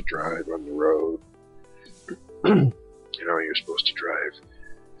direction to drive on the road. You're supposed to drive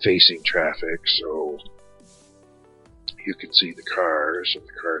facing traffic so you can see the cars and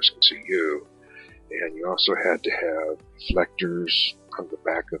the cars can see you. And you also had to have reflectors on the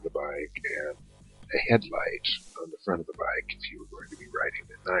back of the bike and a headlight on the front of the bike if you were going to be riding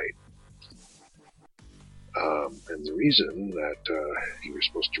at night. And the reason that you were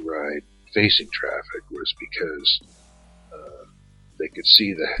supposed to ride facing traffic was because they could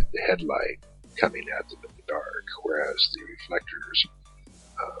see the headlight coming at them in the dark, whereas the reflectors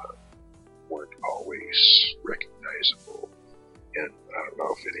weren't always recognizable. And I don't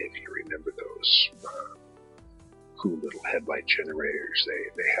know if any of you remember those cool little headlight generators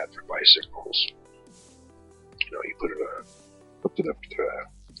they had for bicycles. You hooked it up to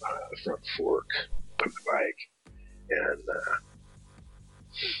the front fork of the bike, and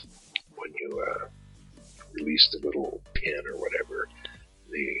when you released the little pin or whatever,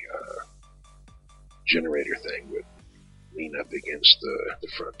 the generator thing would lean up against the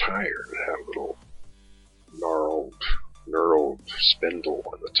front tire. It had a little knurled spindle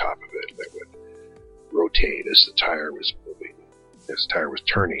on the top of it that would rotate as the tire was moving, as the tire was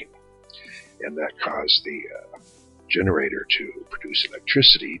turning, and that caused the generator to produce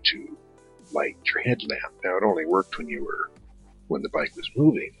electricity to light your headlamp. Now, it only worked when the bike was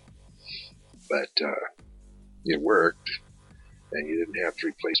moving, but it worked, and you didn't have to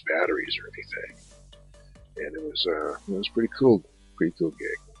replace batteries or anything. And it was pretty cool gig.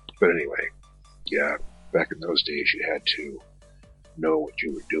 But anyway, yeah, back in those days, you had to know what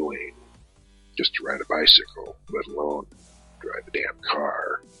you were doing just to ride a bicycle, let alone drive a damn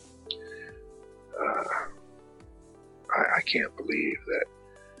car. I can't believe that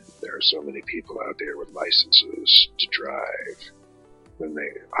there are so many people out there with licenses to drive when they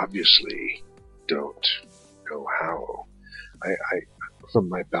obviously don't know how. From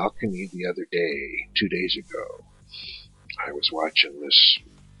my balcony the other day, 2 days ago, I was watching this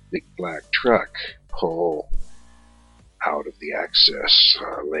big black truck pull out of the access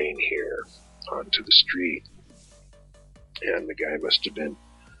lane here onto the street. And the guy must have been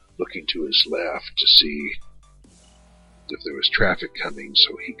looking to his left to see if there was traffic coming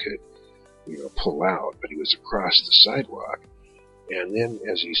so he could, pull out. But he was across the sidewalk. And then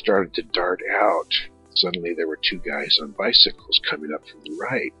as he started to dart out, suddenly there were two guys on bicycles coming up from the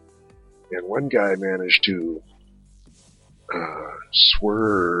right. And one guy managed to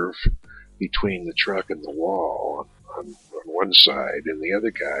swerve between the truck and the wall on one side, and the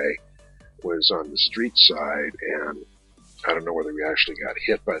other guy was on the street side, and I don't know whether he actually got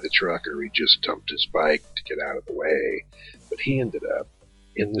hit by the truck or he just dumped his bike to get out of the way, but he ended up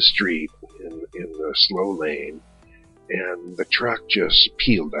in the street, in the slow lane, and the truck just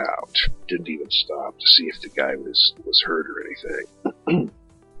peeled out, didn't even stop to see if the guy was hurt or anything.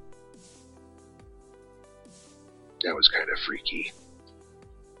 That was kind of freaky.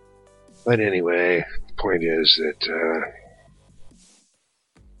 But anyway, the point is that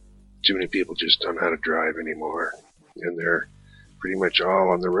too many people just don't know how to drive anymore, and they're pretty much all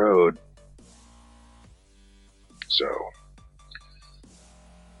on the road. So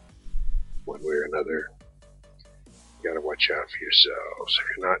another. You gotta watch out for yourselves. If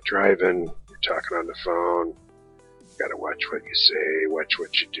you're not driving, you're talking on the phone, you gotta watch what you say, watch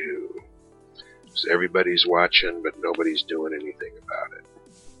what you do. So everybody's watching, but nobody's doing anything about it.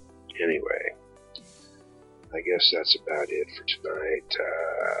 Anyway, I guess that's about it for tonight.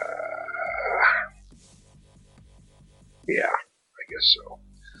 Yeah, I guess so.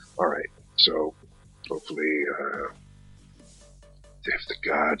 Alright, so hopefully, if the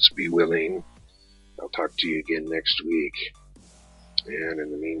gods be willing, I'll talk to you again next week. And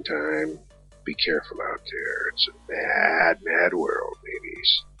in the meantime, be careful out there. It's a mad, mad world,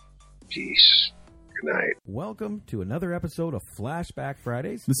 babies. Peace. Good night. Welcome to another episode of Flashback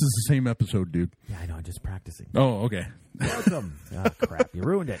Fridays. This is the same episode, dude. Yeah, I know. I'm just practicing. Oh, okay. Welcome. Oh, crap. You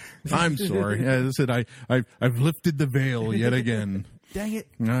ruined it. I'm sorry. As I said, I've lifted the veil yet again. Dang it.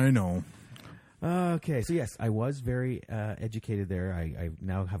 I know. Okay, so yes, I was very educated there. I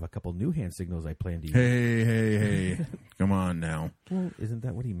now have a couple new hand signals I plan to use. Hey. Come on now. Well, isn't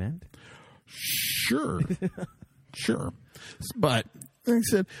that what he meant? Sure. But, like I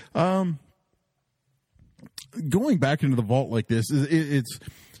said, going back into the vault like this,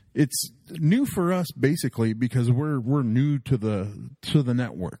 it's new for us basically because we're new to the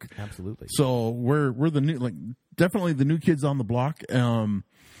network. Absolutely. So we're the new, like, definitely the new kids on the block.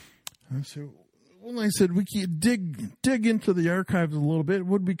 So, well, I said we could dig into the archives a little bit.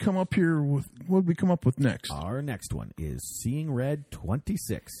 What we come up with next? Our next one is Seeing Red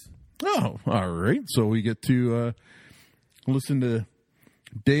 26. Oh, all right. So we get to listen to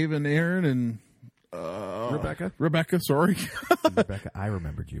Dave and Aaron and Rebecca, sorry. Rebecca, I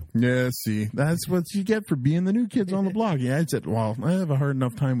remembered you. Yeah, see, that's what you get for being the new kids on the block. Yeah, I said, well, I have a hard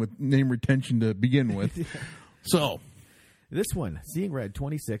enough time with name retention to begin with. Yeah. So, this one, Seeing Red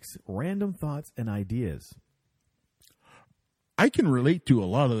 26, Random Thoughts and Ideas. I can relate to a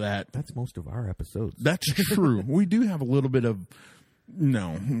lot of that. That's most of our episodes. That's true. We do have a little bit of,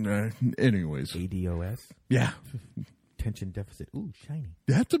 anyways. ADOS? Yeah. Attention deficit. Ooh, shiny.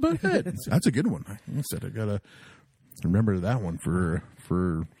 That's about it. That's a good one. I said I gotta remember that one for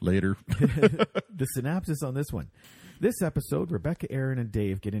later. The synopsis on this one. This episode, Rebecca, Aaron, and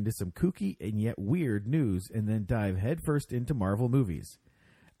Dave get into some kooky and yet weird news and then dive headfirst into Marvel movies.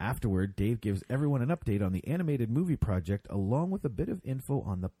 Afterward, Dave gives everyone an update on the animated movie project along with a bit of info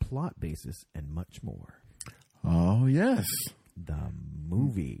on the plot basis and much more. Oh, yes. The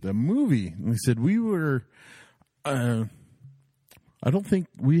movie. We said we were... I don't think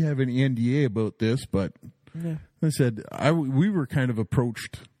we have any NDA about this, but I said we were kind of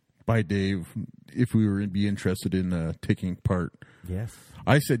approached by Dave if we were be interested in taking part. Yes.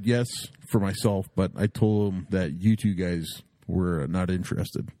 I said yes for myself, but I told him that you two guys were not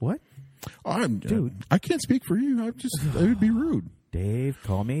interested. What? Dude, I can't speak for you. It would be rude. Dave,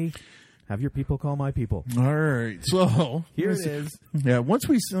 call me. Have your people call my people. All right, so here it is. Yeah, once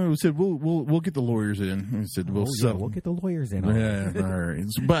we said we'll get the lawyers in. We said we'll get the lawyers in. Yeah, all right.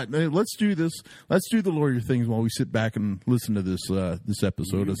 But let's do this. Let's do the lawyer things while we sit back and listen to this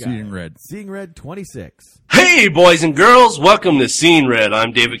episode of Seeing Red. Seeing Red 26. Hey, boys and girls, welcome to Seeing Red.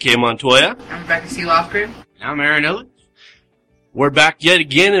 I'm David K. Montoya. I'm Rebecca C. Lofgren. I'm Aaron Illich. We're back yet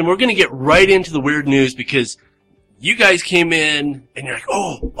again, and we're going to get right into the weird news because you guys came in and you're like,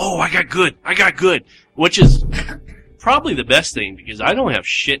 oh, I got good, which is probably the best thing because I don't have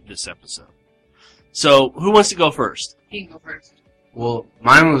shit this episode. So, who wants to go first? You can go first. Well,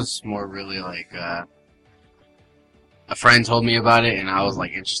 mine was more really like, a friend told me about it and I was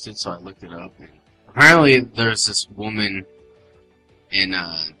like interested, so I looked it up. And apparently there's this woman in,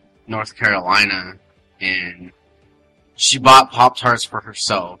 North Carolina and she bought Pop-Tarts for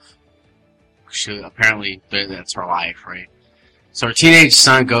herself. Apparently that's her life, right? So her teenage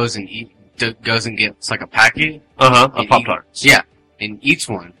son goes and gets like a packet. Of Pop-Tarts. Yeah, and eats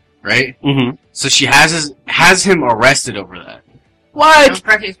one, right? Mm-hmm. So she has him arrested over that. What?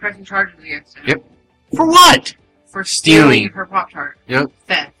 He's pressing charges against him. Yep. For what? For stealing Stealing. her Pop-Tart. Yep.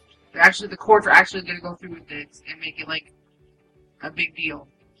 Theft. Actually, the courts are actually going to go through with this and make it like a big deal.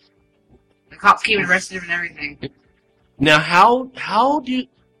 The cops came and arrested him and everything. Now, how?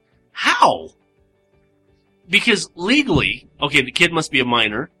 Because legally, okay, the kid must be a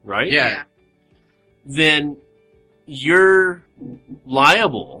minor, right? Yeah. Then you're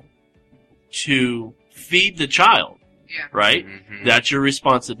liable to feed the child, Yeah. right? Mm-hmm. That's your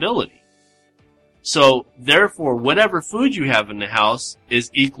responsibility. So, therefore, whatever food you have in the house is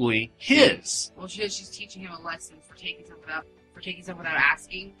equally his. Well, she's teaching him a lesson for taking stuff without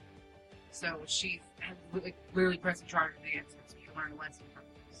asking. So she's literally pressing charges against him so he can learn a lesson from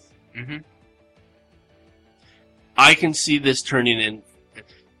this. Mm-hmm. I can see this turning in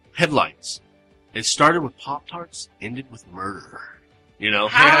headlines. It started with Pop-Tarts, ended with murder. You know?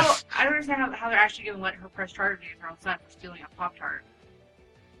 How I don't understand how they're actually going to let her press charges against her own son for stealing a Pop-Tart.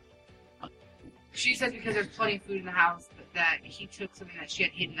 She says because there's plenty of food in the house that he took something that she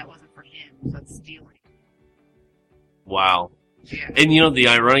had hidden that wasn't for him, so that's stealing. Wow. Yeah. And you know, the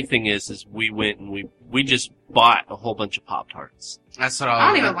ironic thing is we went and we just bought a whole bunch of Pop-Tarts. That's what I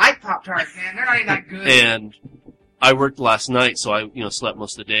don't even like Pop-Tarts, man. They're not even that good. And I worked last night, so I, slept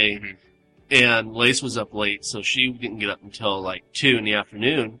most of the day. Mhm. And Lace was up late, so she didn't get up until like 2 in the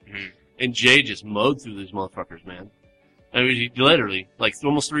afternoon. Mhm. And Jay just mowed through these motherfuckers, man. I mean, he literally, like,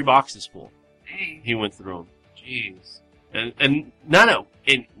 almost 3 boxes full. Dang. He went through them. Jeez. And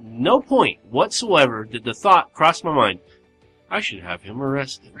in no point whatsoever did the thought cross my mind, I should have him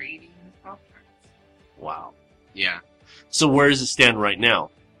arrested. For eating his Pop-Tarts. Wow. Yeah. So where does it stand right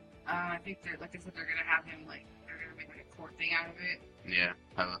now? I think they're, like I said, they're going to have him, like, they're going to make like a court thing out of it. Yeah.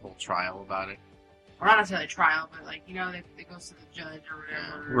 Have a whole trial about it. Or not necessarily a trial, but like, it goes to the judge or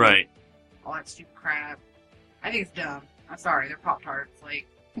whatever. Right. All that stupid crap. I think it's dumb. I'm sorry, they're Pop-Tarts. Like,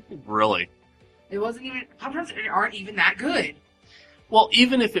 Really? it wasn't even, Pop-Tarts aren't even that good. Well,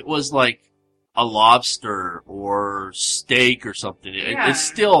 even if it was like a lobster or steak or something, Yeah. it's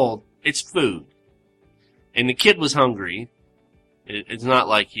still, it's food. And the kid was hungry. It's not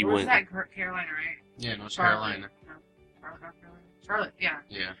like he Where's went. that? Carolina, right? Yeah, North Charlotte. Carolina. No, Charlotte, North Carolina. Charlotte, yeah.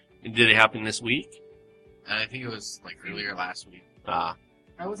 Yeah. Did it happen this week? I think it was like earlier last week. Ah.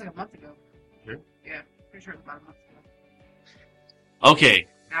 That was like a month ago. Sure. Yeah, pretty sure it was about a month ago. Okay.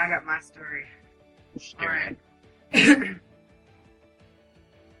 Now I got my story. Alright. Alright.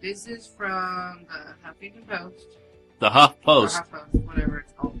 This is from the Huffington Post. The Huff Or Post. HuffPost, whatever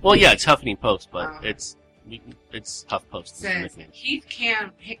it's called. Well, yeah, it's Huffington Post, but Oh. it's Huff Post. It's the Says nickname. Keith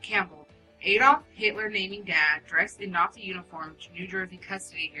Campbell, Adolf Hitler naming dad dressed in Nazi uniform to New Jersey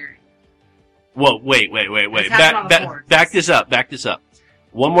custody hearing. Whoa, wait. It's happened on the board. Back this up.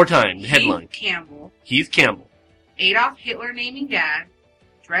 One more time. The headline. Keith Campbell, Keith Campbell. Adolf Hitler naming dad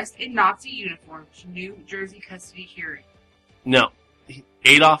dressed in Nazi uniform to New Jersey custody hearing. No.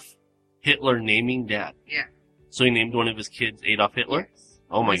 Adolf Hitler naming dad. Yeah. So he named one of his kids Adolf Hitler? Yes.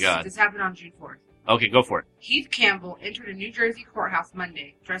 Oh my God. This happened on June 4th. Okay, go for it. Keith Campbell entered a New Jersey courthouse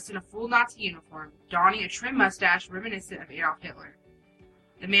Monday, dressed in a full Nazi uniform, donning a trim mustache reminiscent of Adolf Hitler,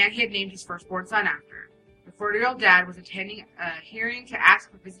 the man he had named his firstborn son after. The 40-year-old dad was attending a hearing to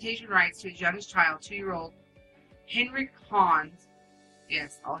ask for visitation rights to his youngest child, 2-year-old Henrik Hans.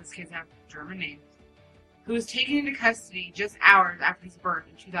 Yes, all his kids have German names. Who was taken into custody just hours after his birth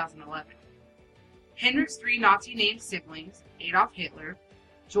in 2011. Henrik's 3 Nazi-named siblings, Adolf Hitler,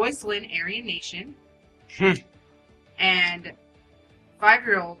 Joyce Lynn Aryan Nation, and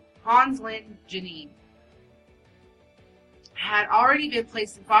 5-year-old Hans Lynn Janine, had already been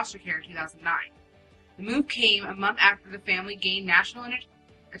placed in foster care in 2009. The move came a month after the family gained national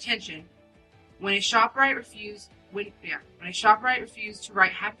attention when a ShopRite refused to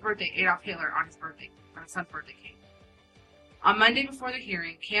write "Happy Birthday Adolf Hitler" on his son's birthday cake. On Monday before the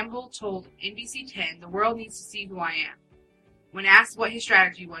hearing, Campbell told NBC 10, "The world needs to see who I am." When asked what his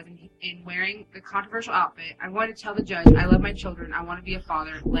strategy was in wearing the controversial outfit, "I wanted to tell the judge, I love my children, I want to be a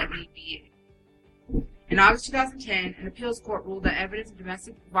father, let me be it." In August 2010, an appeals court ruled that evidence of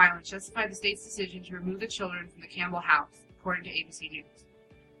domestic violence justified the state's decision to remove the children from the Campbell house, according to ABC News.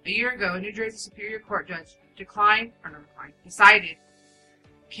 A year ago, a New Jersey Superior Court judge decided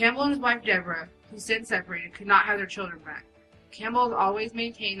Campbell and his wife Deborah, who since separated, could not have their children back. Campbell has always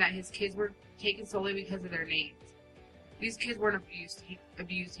maintained that his kids were taken solely because of their names. These kids weren't abused,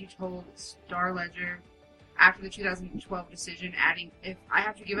 he told Star Ledger after the 2012 decision, adding, "If I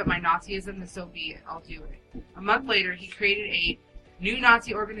have to give up my Nazism, then so be it. I'll do it." A month later, he created a new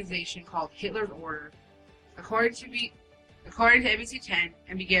Nazi organization called Hitler's Order, according to NBC 10,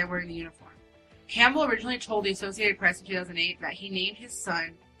 and began wearing the uniform. Campbell originally told the Associated Press in 2008 that he named his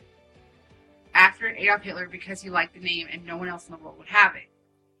son after Adolf Hitler because he liked the name and no one else in the world would have it.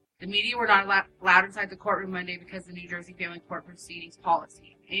 The media were not allowed inside the courtroom Monday because of the New Jersey Family Court Proceedings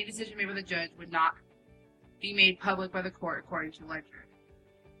policy. Any decision made by the judge would not be made public by the court, according to Ledger.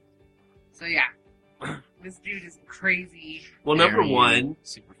 So yeah, this dude is crazy. Well, number one,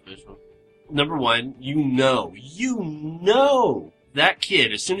 Superficial. you know that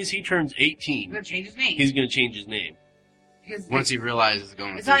kid, as soon as he turns He's 18, gonna change his name. he's going to change his name. Because Once he realizes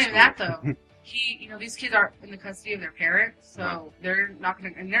going it's to not even school. that though. These kids are in the custody of their parents, so Right. they're not gonna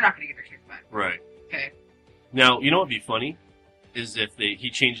get their kids back. Right. Okay. Now, you know what would be funny? Is if he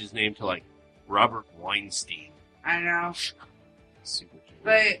changed his name to, like, Robert Weinstein. I know. Super cute.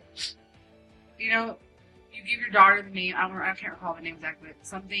 But, you you give your daughter the name, I can't recall the name exactly, but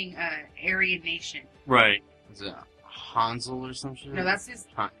something, Aryan Nation. Right. Is it Hansel or some shit? No, that's his.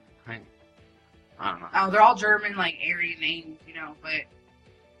 I don't know. Oh, they're all German, like, Aryan names, you know, but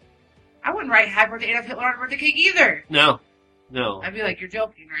I wouldn't write Happy Birthday Adolf Hitler on a birthday cake either. No. I'd be like, you're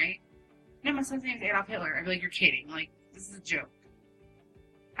joking, right? No, my son's name is Adolf Hitler. I'd be like, you're kidding. Like, this is a joke.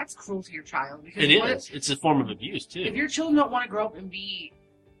 That's cruel to your child. Because It is. It's a form of abuse, too. If your children don't want to grow up and be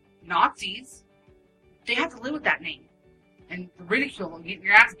Nazis, they have to live with that name. And the ridicule and getting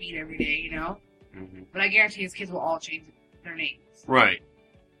your ass beat every day, you know? Mm-hmm. But I guarantee his kids will all change their names. Right.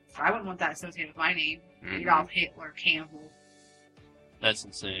 I wouldn't want that associated with my name. Mhm. Adolf Hitler, Campbell. That's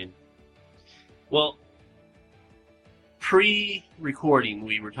insane. Well, pre-recording,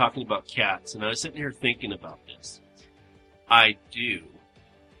 we were talking about cats, and I was sitting here thinking about this. I do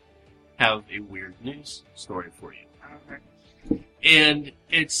have a weird news story for you. Okay. And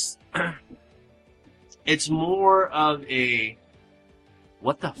it's more of a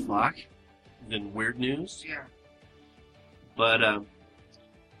what the fuck than weird news. Yeah. But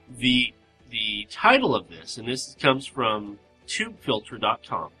the title of this, and this comes from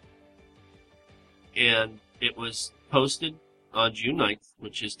tubefilter.com, and it was posted on June 9th,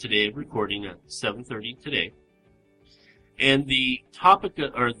 which is today of recording at 7:30 today. And the topic,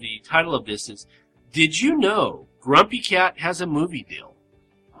 or the title of this is, "Did you know Grumpy Cat has a movie deal?"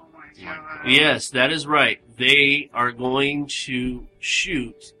 Oh my god. Yes, that is right. They are going to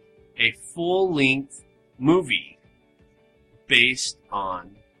shoot a full-length movie based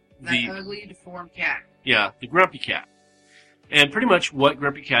on That ugly, deformed cat. the Grumpy Cat. And pretty much what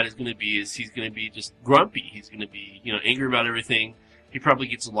Grumpy Cat is going to be is he's going to be just grumpy. He's going to be, angry about everything. He probably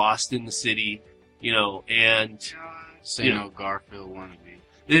gets lost in the city, and God. Say no Garfield wannabe.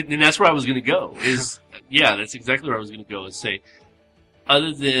 and that's where I was going to go. That's exactly where I was going to go and say,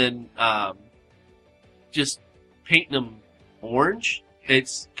 other than just painting them orange,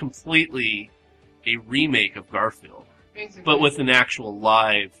 it's completely a remake of Garfield, Basically, but with an actual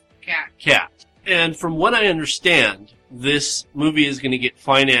live cat. And from what I understand, this movie is going to get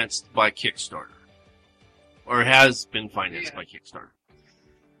financed by Kickstarter. Or has been financed by Kickstarter.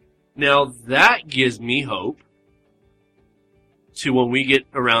 Now, that gives me hope to when we get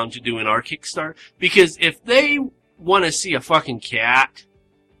around to doing our Kickstarter. Because if they want to see a fucking cat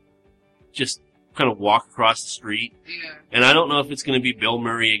just kind of walk across the street, and I don't know if it's going to be Bill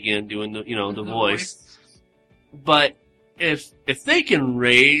Murray again doing the voice, but if they can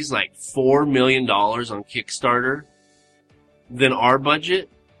raise like $4 million on Kickstarter, then our budget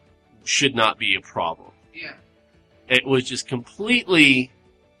should not be a problem. Yeah. It was just completely,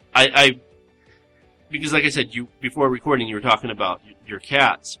 because like I said, before recording, you were talking about your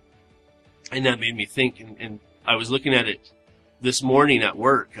cats, and that made me think, and I was looking at it this morning at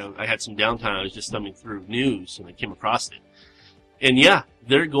work. I had some downtime. I was just thumbing through news, and I came across it. And yeah,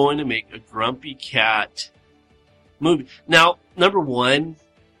 they're going to make a Grumpy Cat movie. Now, number one,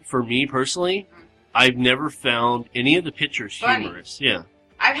 for me personally, I've never found any of the pictures humorous. Yeah.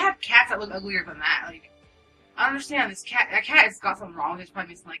 I've had cats that look uglier than that. Like, I don't understand this cat. That cat has got something wrong. It's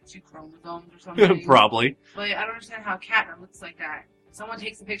probably missing like 2 chromosomes or something. Probably. But I don't understand how a cat that looks like that. Someone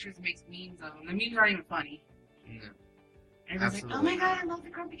takes the pictures and makes memes of them. The memes aren't even funny. No. Everyone's like, oh my god, I love the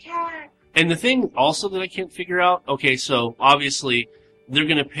Grumpy Cat. And the thing also that I can't figure out, okay, so obviously they're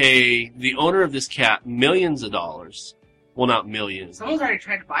going to pay the owner of this cat millions of dollars. Well, not millions. Someone's already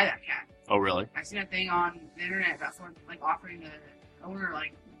tried to buy that cat. Oh, really? I've seen a thing on the internet about someone like offering the owner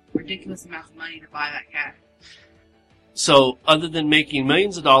like ridiculous amounts of money to buy that cat. So, other than making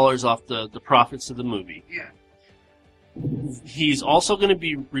millions of dollars off the profits of the movie, he's also going to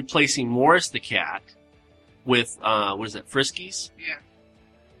be replacing Morris the cat with, what is that, Friskies? Yeah.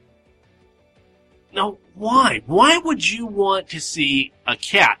 Now, why? Why would you want to see a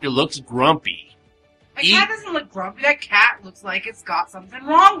cat that looks grumpy? That cat doesn't look grumpy. That cat looks like it's got something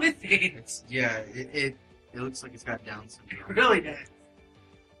wrong with it. It looks like it's got Down It syndrome. really does.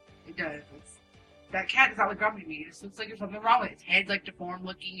 It does. That cat does not look grumpy to me. It just looks like there's something wrong with it. Its head's like deformed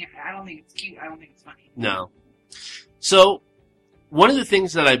looking. I don't think it's cute. I don't think it's funny. No. So, one of the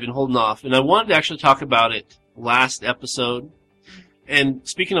things that I've been holding off, and I wanted to actually talk about it last episode, and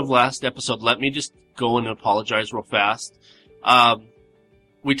speaking of last episode, let me just go and apologize real fast.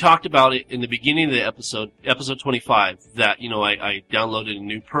 We talked about it in the beginning of the episode 25, that, I downloaded a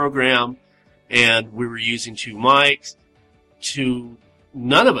new program, and we were using 2 mics.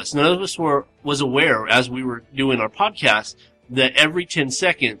 None of us was aware, as we were doing our podcast, that every 10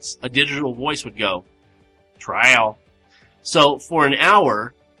 seconds, a digital voice would go, trial. So, for an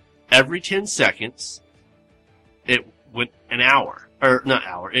hour, every 10 seconds, it went an hour. Or, not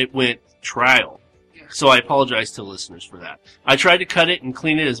hour, it went trial. Yeah. Yeah. So I apologize to listeners for that. I tried to cut it and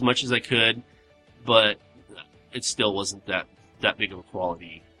clean it as much as I could, but it still wasn't that big of a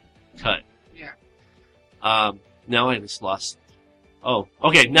quality cut. Yeah. Now I just lost. Oh,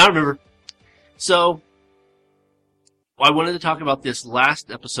 okay. Now I remember. So I wanted to talk about this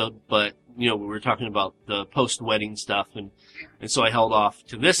last episode, but we were talking about the post-wedding stuff, and so I held off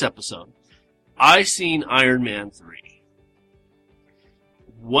to this episode. I seen Iron Man 3.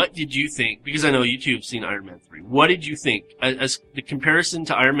 What did you think? Because I know you two have seen Iron Man 3. What did you think? As the comparison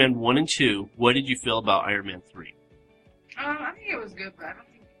to Iron Man 1 and 2, what did you feel about Iron Man 3? I think it was good, but I don't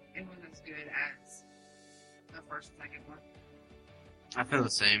think it was as good as the first and second one. I feel the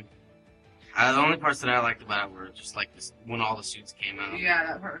same. The only parts that I liked about it were just like this when all the suits came out. Yeah,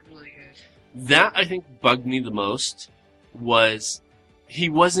 that part was really good. That, I think, bugged me the most was he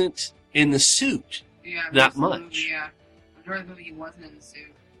wasn't in the suit Yeah, that most of the much. movie, yeah. Majority of the movie he wasn't in the suit.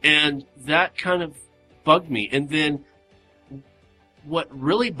 And that kind of bugged me. And then what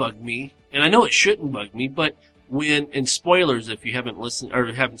really bugged me, and I know it shouldn't bug me, but and spoilers if you haven't listened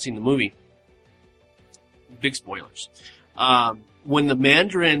or haven't seen the movie, big spoilers, when the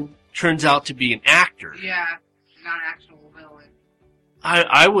Mandarin turns out to be an actor, Yeah, not an actual villain.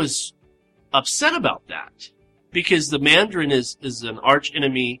 I was upset about that because the Mandarin is an arch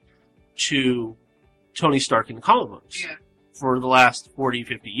enemy to Tony Stark in the comic books Yeah, for the last 40,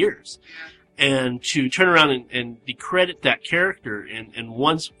 50 years. yeah. And to turn around and decredit that character in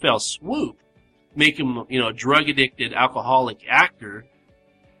one fell swoop, make him, a drug-addicted, alcoholic actor,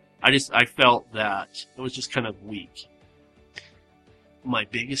 I felt that it was just kind of weak. My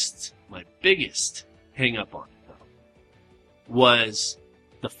biggest hang up on it, though, was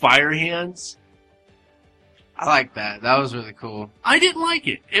the fire hands. I like that. That was really cool. I didn't like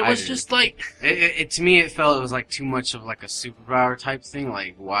it. It I was did. just like, To me, it felt it was like too much of like a superpower type thing.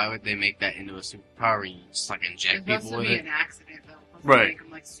 Like, why would they make that into a superpower and you just like It's inject supposed people to with be it? an accident, though. It's supposed Right. to make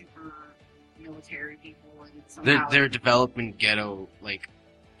them like super military people, and somehow They're developing ghetto like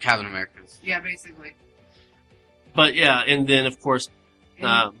Captain Americas. yeah, basically. but yeah, and then of course,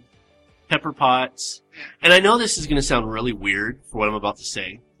 And- Pepper Potts. Yeah. And I know this is going to sound really weird for what I'm about to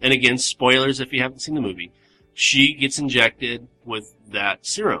say. And again, spoilers if you haven't seen the movie. She gets injected with that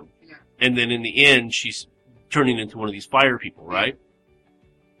serum. Yeah. And then in the end, she's turning into one of these fire people, right?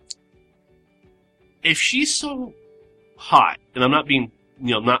 If she's so hot, and I'm not being,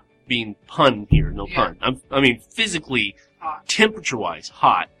 not being pun here, no Yeah. pun. I mean, physically, Hot. temperature-wise,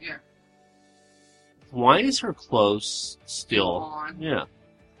 hot. Yeah. Why is her clothes still? on. Yeah.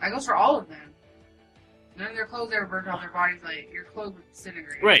 That goes for all of them. None of their clothes ever burnt off their bodies. Like, your clothes would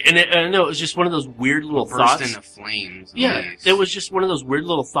disintegrate. Right, and I know it was just one of those weird little Burst thoughts. into flames. Yeah, Jeez. it was just one of those weird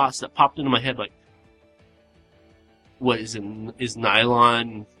little thoughts that popped into my head. Like, what is it? Is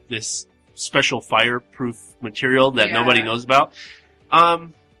nylon this special fireproof material that Yeah. nobody knows about? I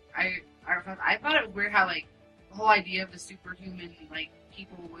thought it was weird how, like, the whole idea of the superhuman, like,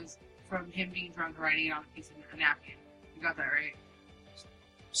 people was from him being drunk and writing it on a piece of a napkin. You got that right?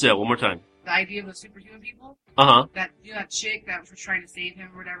 Say it one more time. The idea of the superhuman people, Uh huh. that chick that was trying to save him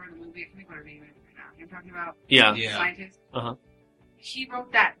or whatever in the movie, I can't think what her name is right now. You know what I'm talking about? Yeah. The scientist. Uh-huh. He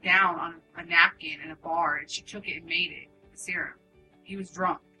wrote that down on a napkin in a bar, and she took it and made it the serum. He was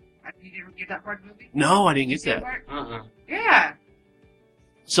drunk. You didn't get that part of the movie? No, I didn't You get see that. part? Uh-uh.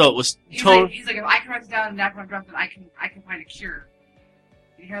 So it was He's tone. like, if I can write this down in a napkin when I'm drunk, then I can find a cure.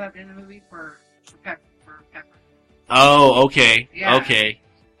 Did you hear that in the movie for Pepper? Oh, okay. Yeah. Okay.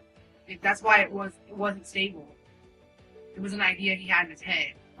 That's why it wasn't stable. It was an idea he had in his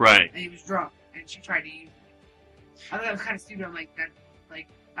head, Right. and he was drunk, and she tried to use it. I thought that was kind of stupid. I'm like that. Like,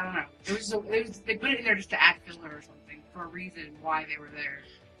 I don't know. They put it in there just to add filler or something for a reason why they were there.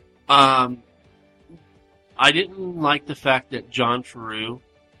 I didn't like the fact that John Farreau,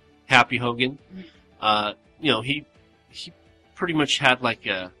 Happy Hogan, he pretty much had like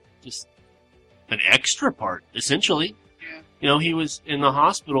just an extra part, essentially. Yeah. He was in the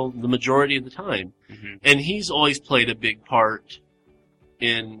hospital the majority of the time. Mhm. And he's always played a big part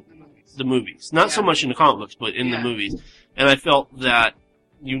in The movies. the movies. Not so Yeah. much in the comic books, but in the Yeah. movies. And I felt that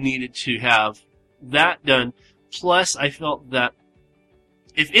you needed to have that done. Plus, I felt that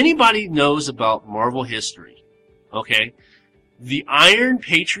if anybody knows about Marvel history, okay, the Iron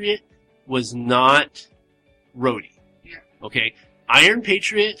Patriot was not Rhodey. Yeah. Okay? Iron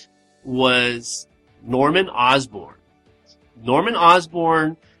Patriot was Norman Osborn. Norman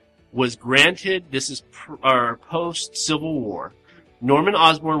Osborn was granted, this is post-Civil War, Norman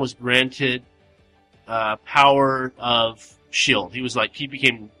Osborn was granted power of S.H.I.E.L.D. He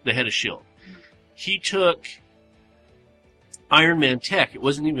became the head of S.H.I.E.L.D. He took Iron Man Tech. It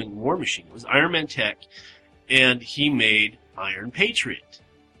wasn't even War Machine. It was Iron Man Tech, and he made Iron Patriot.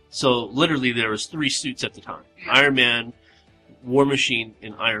 So literally, there was 3 suits at the time: Yeah. Iron Man, War Machine,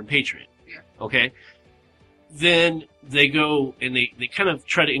 and Iron Patriot. Yeah. Okay. Then they go and they kind of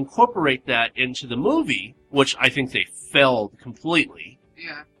try to incorporate that into the movie, which I think they failed completely.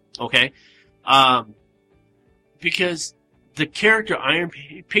 Yeah. Okay. Because the character Iron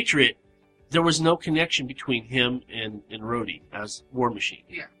Patriot, there was no connection between him and Rhodey as War Machine.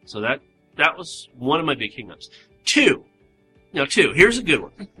 Yeah. So that was one of my big hangups. 2. Here's a good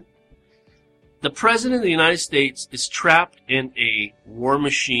one. The President of the United States is trapped in a War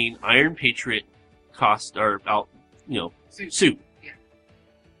Machine Iron Patriot suit. Yeah.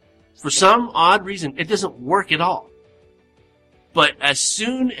 For some odd reason, it doesn't work at all. But as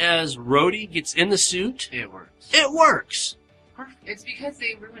soon as Rhodey gets in the suit, It works. it works. Perfect. It's because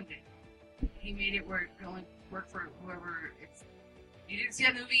they ruined it. He made it where it could only work for whoever it's. You didn't see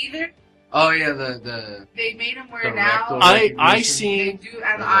that movie either? Oh yeah, the They made him wear The now. rectal- I recognition? They seen. do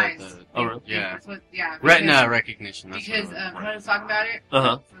out of the the- eyes. the- Oh, really? yeah. That's what, yeah. retina recognition. That's Because what it was. when I was talking about it,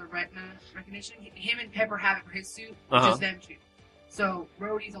 Uh-huh. for the retina recognition, him and Pepper have it for his suit, Uh-huh. just them two. So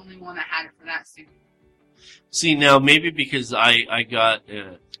Rhodey's the only one that had it for that suit. See, now maybe because I got.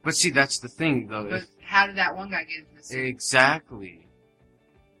 But see, that's the thing, though. But how did that one guy get into the suit? Exactly.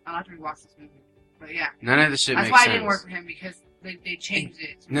 I'll have to rewatch this movie. But yeah, None of the shit that's makes why sense. it didn't work for him because they changed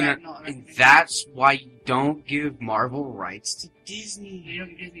it to No, retinal and recognition. that's why you don't give Marvel rights to Disney. You don't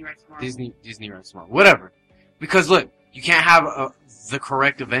give Disney rights to Marvel. Disney rights to Marvel. Whatever. Because look, you can't have the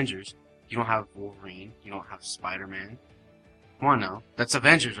correct Avengers. You don't have Wolverine. You don't have Spider-Man. Come on now. That's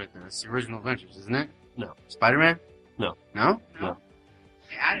Avengers right there. That's the original Avengers, isn't it? No. Spider-Man? No. No? No.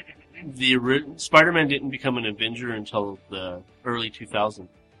 They added him. didn't The Spider-Man didn't become an Avenger until the early 2000s.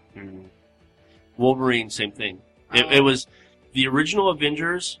 Mm. Wolverine, same thing. they? It was the original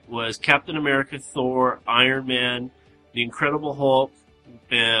Avengers was Captain America, Thor, Iron Man, the Incredible Hulk,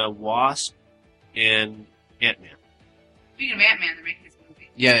 Wasp, and Ant-Man. Speaking of Ant-Man, they're making this movie.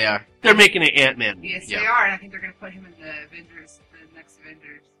 Yeah, they are. They're making an Ant-Man movie. Yes, Yeah. they are, and I think they're going to put him in the Avengers, the next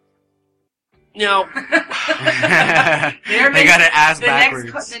Avengers. Now, They're they got it ass the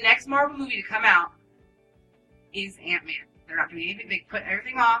backwards. the next Marvel movie to come out is Ant-Man. They're not doing anything. They put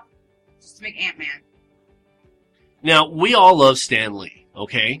everything off just to make Ant-Man. now we all love Stan Lee,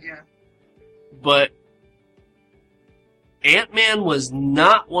 okay? Yeah. But Ant-Man was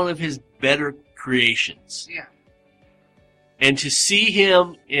not one of his better creations. Yeah. And to see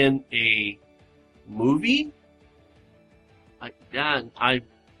him in a movie, I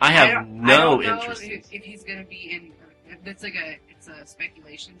have no I don't know interest. in if he's going to be in. It's a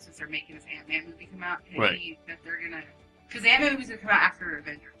speculation since they're making this Ant-Man movie come out. Right. That they're gonna, because the Ant-Man movie's gonna come out after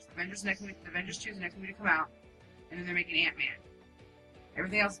Avengers. Avengers 2 is the next movie to come out, and then they're making Ant-Man.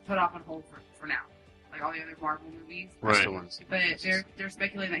 Everything else is put off on hold for now, like all the other Marvel movies. I still want to see But Avengers. they're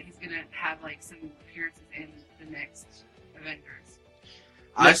speculating that he's gonna have like some appearances in the next Avengers.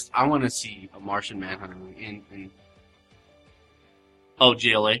 I want to see a Martian Manhunter movie in Oh,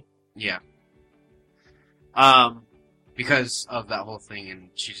 JLA. yeah, Um, because of that whole thing, and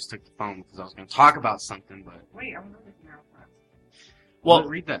she just took the phone because I was going to talk about something, but Wait, I'm looking now. well,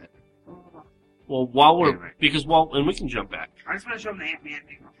 read that. while we're Anyway. and we can jump back. I just want to show them the Ant-Man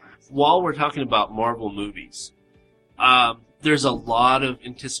thing real fast. While we're talking about Marvel movies, there's a lot of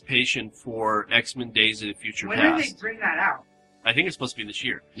anticipation for X-Men: Days of the Future When did they Past. bring that out? I think it's supposed to be this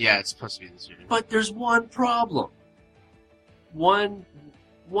year. Yeah, it's supposed to be this year. But there's one problem. One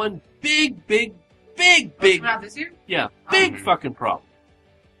big, Coming out this year? yeah, big Mhm. fucking problem.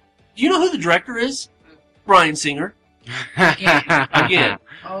 Do you know who the director is? Brian Singer. Again.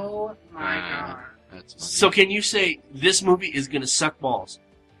 Oh my Uh, god. That's funny. So can you say this movie is going to suck balls?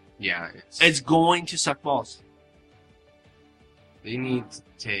 yeah, It's going to suck balls. they need to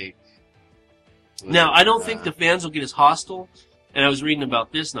take. Now, I don't think the fans will get as hostile, and I was reading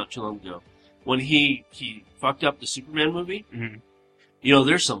about this not too long ago. When he fucked up the Superman movie, Mhm. you know,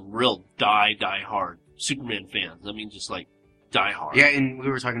 there's some real die hard Superman fans. I mean, just like die hard. Yeah, and we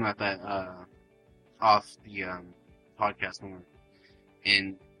were talking about that off the podcast more,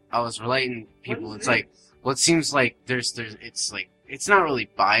 and I was relating people. What is It's like, well, it seems like there's it's like it's not really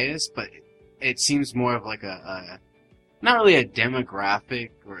biased, but it seems more of like a not really a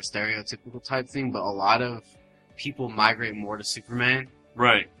demographic or a stereotypical type thing, but a lot of people migrate more to Superman,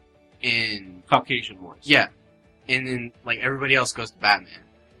 Right. and Caucasian ones. yeah, and then like everybody else goes to Batman.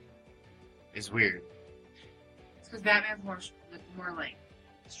 It's weird. It's because Batman's more like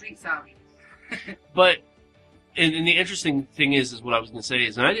street savvy. But, and the interesting thing is what I was going to say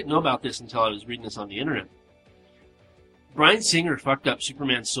is, and I didn't know about this until I was reading this on the internet. Bryan Singer fucked up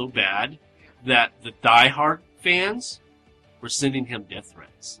Superman so bad that the diehard fans were sending him death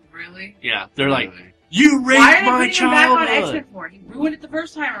threats. Really? Yeah, they're like, Really? "You raped Why my did they put him back on childhood." X-Men for? He ruined it the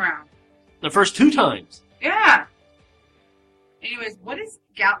first time around. The first 2 times. Yeah. Anyways, what is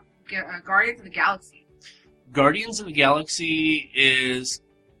Guardians of the Galaxy? Guardians of the Galaxy is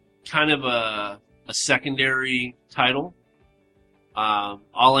kind of a secondary title.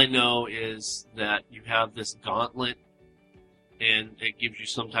 All I know is that you have this gauntlet, and it gives you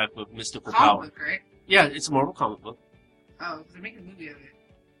some type of mystical power. Comic book, right? Yeah, it's a Marvel comic book. Oh, because they're making a movie of it.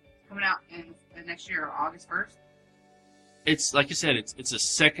 Coming out in next year, August 1st. It's like I said, it's a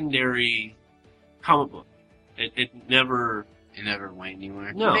secondary comic book. It never. It never went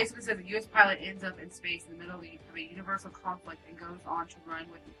anywhere. No. It basically says a U.S. pilot ends up in space in the middle of a universal conflict and goes on to run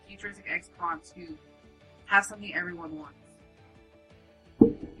with futuristic ex-cons who have something everyone wants.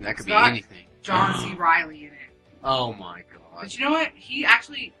 That could be Scott- anything. John C. Reilly in it. Oh my god. But you know what? He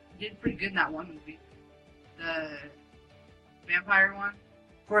actually did pretty good in that one movie. The vampire one.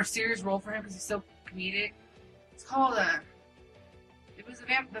 For a serious role for him because he's so comedic. It's called it was the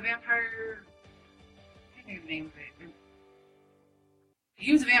vampire... I can't think of the name of it.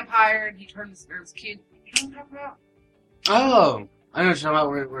 He was a vampire and he turned his kid... You know what I'm talking about? Oh! I know what you're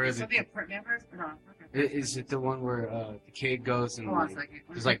talking about. Where is it? Something about vampires? No. Okay. Is it the one where the kid goes and Hold on a second.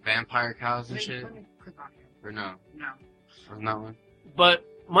 there's like vampire cows and Let shit? me click on it. Or no? No. Wasn't that one? But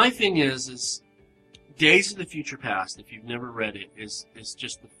my thing is Days of the Future Past, if you've never read it, is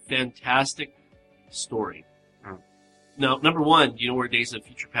just a fantastic story. Oh. Now, number one, you know where Days of the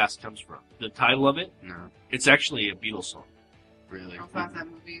Future Past comes from? The title of it? No. It's actually a Beatles song. Really? How fast that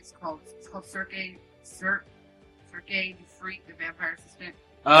movie? It's called Sergei the Freak, the vampire assistant.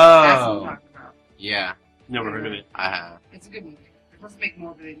 That's what I'm Oh! talking about. Yeah. Never heard of it. I have. It's a good movie. They're supposed to make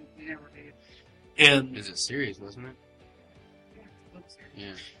more, but they never did. And Is it serious, wasn't it? Yeah, it's a book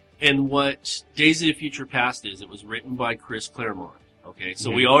series. Yeah. And what Days of the Future Past is, it was written by Chris Claremont. Okay, so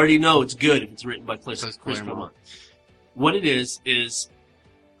we already know it's good if it's written by Chris Claremont. What it is,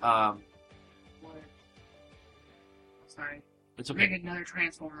 What? Sorry. it's They're okay. making another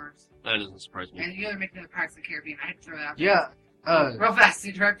Transformers. That doesn't surprise me. And you know they're making another Pirates of the Caribbean. I had to throw that out. Yeah. Real fast to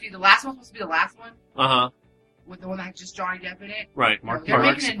interrupt you. The last one's supposed to be the last one, Uh-huh, with the one that had just Johnny Depp in it. right. Mark They're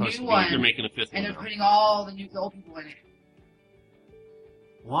Mark's making a supposed new to be one. They're making a 5th And one they're now. putting all the old people in it.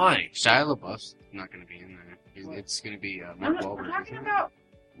 Why? Shia LaBeouf's not going to be in there. What? It's going to be I'm Mark Wahlberg. talking isn't it? about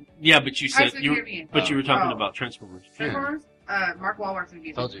Yeah, but you said Pirates of the you were, Caribbean. but you were talking Oh. about Transformers. Transformers. Mark Wahlberg's gonna be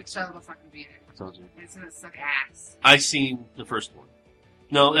in it. Told you. Shia LaBeouf's not gonna be in it. I told you. It's gonna suck ass. I seen the first one.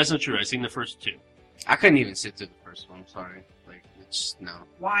 No, that's not true. I seen the first 2. I couldn't even sit through the first one. I'm sorry. Like, it's no.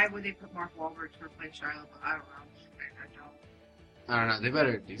 Why would they put Mark Wahlberg to replace Shia LaBeouf? I don't know. I don't know. They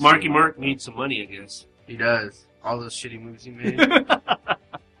better do Marky something. Mark needs some money, I guess. He does. All those shitty movies he made.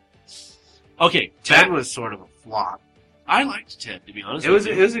 Okay, Ted back- was sort of a flop. I liked Ted, to be honest. It was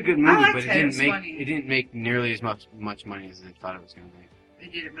with it you. was a good movie, like but Ted. It was funny. it didn't make nearly as much money as they thought it was going to make. They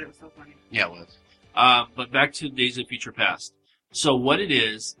did it, but it was so funny. Yeah, it was. But back to Days of Future Past. So what it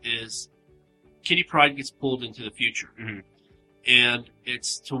is Kitty Pryde gets pulled into the future. Mhm. And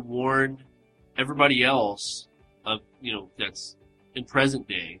it's to warn everybody else of, that's in present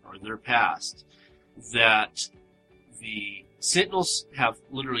day or their past, that the Sentinels have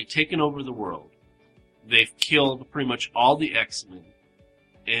literally taken over the world. They've killed pretty much all the X-Men,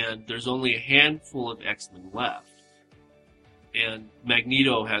 and there's only a handful of X-Men left. And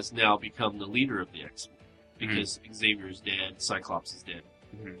Magneto has now become the leader of the X-Men because Xavier's dead, Cyclops is dead.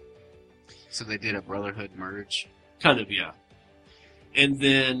 So they did a Brotherhood merge. Kind of, yeah. And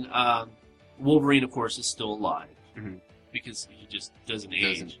then Wolverine, of course, is still alive because he just doesn't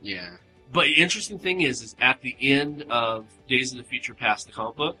age. Yeah. But the interesting thing is at the end of Days of the Future Past, the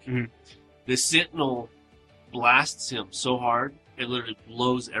comic book, the Sentinel blasts him so hard it literally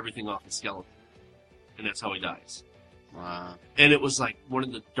blows everything off his skeleton, and that's how he dies. Wow. And it was like one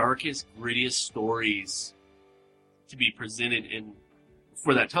of the darkest, grittiest stories to be presented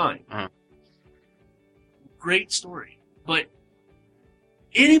for that time. Great story, but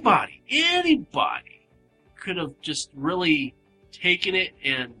anybody could have just really taken it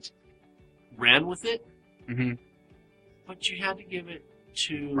and ran with it. But you had to give it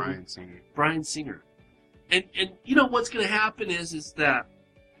to Bryan Singer. And you know what's going to happen is that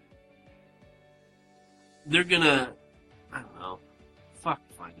they're going to, I don't know, fuck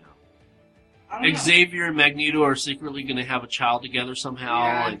if I know. I don't know. Xavier and Magneto are secretly going to have a child together somehow.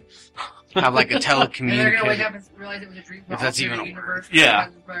 Yeah. And Have like a And they're gonna wake telecommunicator. up and realize it was a dream. If that's even a universe. Yeah.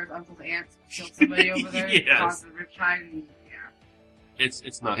 Cousins, brothers, uncles, aunts killed somebody over there. Yes. Caused the riptide and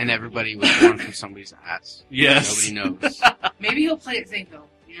It's not. And everybody was born from somebody's ass. Yes. Nobody knows. Maybe he'll play it safe though.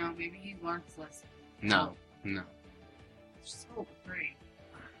 You know, maybe he learned his lesson. No. Just hope, pray.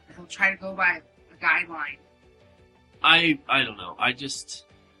 He'll try to go by a guideline. I don't know. I just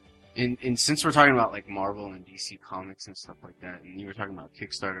And since we're talking about like Marvel and DC comics and stuff like that, and you were talking about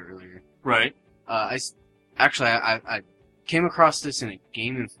Kickstarter earlier, right. I came across this in a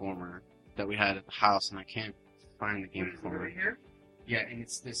Game Informer that we had at the house, and I can't find the Game Informer. Right here. Yeah, and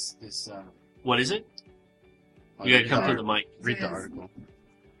it's this. What is it? Oh, You gotta read come the to the mic. Read the It is- article.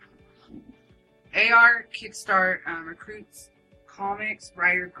 AR Kickstart recruits comics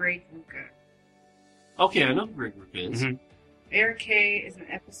writer Greg Rucka. Okay, I know who Greg Rook is. Mhm. ARK is an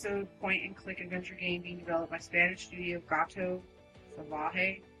episode point-and-click adventure game being developed by Spanish studio Gato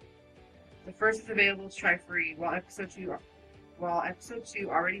Salvaje. The first is available to try free, while episode two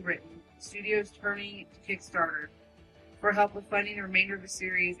already written. The studio is turning to Kickstarter for help with funding the remainder of the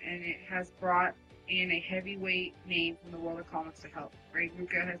series, and it has brought in a heavyweight name from the world of comics to help. Greg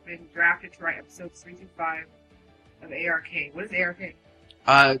Rucka has been drafted to write episodes 3 through 5 of ARK. What is ARK?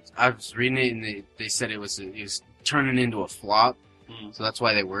 I was reading it, and they said it was turning into a flop, Mhm. so that's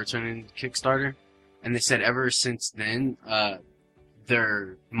why they were turning into Kickstarter. And they said ever since then,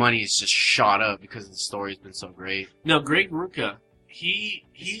 their money's just shot up because the story's been so great. Now, Greg Rucka,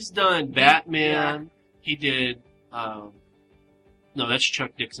 he's done Batman. He did. No, that's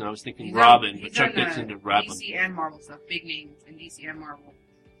Chuck Dixon. I was thinking He's Robin, done- but he's Chuck done, Dixon did Robin. DC and Marvel stuff, big names in DC and Marvel.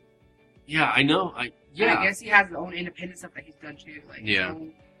 Yeah, I know. And Yeah, I guess he has his own independent stuff that he's done too. Like his Yeah.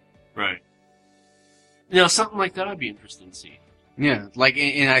 own- right. Now, something like that I'd be interested in seeing. Yeah, like,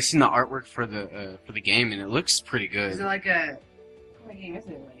 and I seen the artwork for the game, and it looks pretty Is good. it like a what kind of game is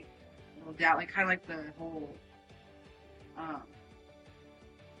it? Like a little doubt, like kind of like the whole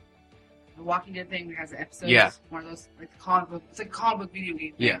the Walking Dead thing. Where it has the episodes. Yeah. One of those like the comic book. It's like a comic book video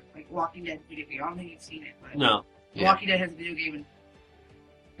game. Thing, Yeah. Like Walking Dead video game. I don't think you've seen it, but No. Yeah. Walking Dead has a video game, and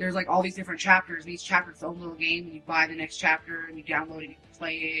there's like all these different chapters. And each chapter's its own little game, and you buy the next chapter, and you download it, and you can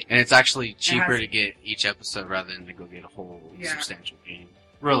play it. And it's actually cheaper has- to get each episode rather than to go get a whole Yeah. substantial game.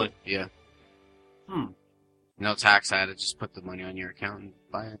 Really? Yeah. Hmm. No tax added, just put the money on your account and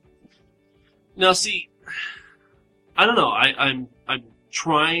buy it. Now, see, I don't know. I'm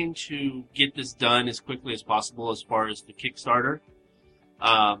trying to get this done as quickly as possible as far as the Kickstarter,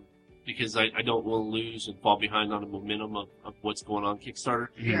 because I don't want to lose and fall behind on the momentum of what's going on Kickstarter.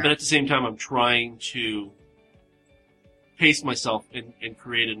 Yeah. But at the same time, I'm trying to pace myself and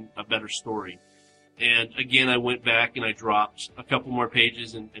create a better story. And again, I went back and I dropped a couple more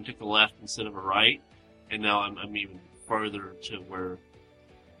pages and took a left instead of a right. And now I'm even further to where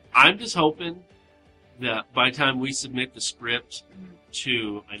I'm just hoping that by the time we submit the script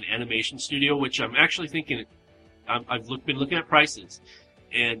to an animation studio, which I'm actually thinking, been looking at prices,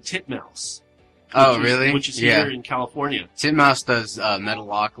 and Titmouse. Oh, which is- really? Which is Yeah. here in California. Titmouse does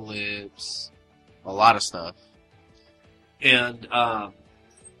Metalocalypse, a lot of stuff. And I'm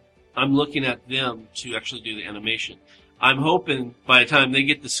looking at them to actually do the animation. I'm hoping by the time they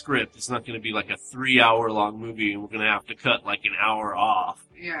get the script, it's not going to be like a 3-hour-long movie, and we're going to have to cut like an hour off.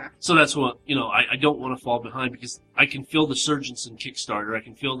 Yeah. So that's what, I don't want to fall behind because I can feel the surgence in Kickstarter. I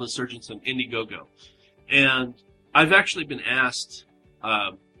can feel the surgence in Indiegogo. And I've actually been asked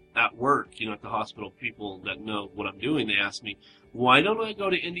at work, at the hospital, people that know what I'm doing, they ask me, why don't I go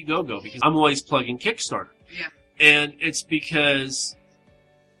to Indiegogo? Because I'm always plugging Kickstarter. Yeah. And it's because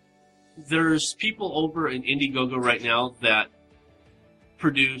there's people over in Indiegogo right now that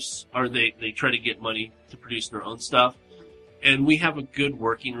produce, or they try to get money to produce their own stuff. And we have a good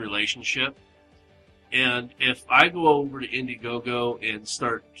working relationship. And if I go over to Indiegogo and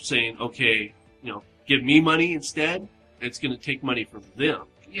start saying, okay, give me money instead, it's going to take money from them.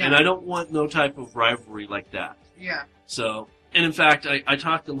 Yeah. And I don't want no type of rivalry like that. Yeah. So, and in fact, I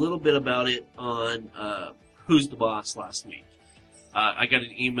talked a little bit about it on Who's the Boss last week. I got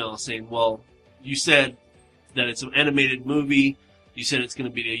an email saying, well, you said that it's an animated movie. You said it's going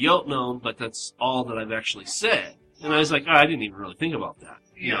to be a Yelp but that's all that I've actually said. And I was like, I didn't even really think about that.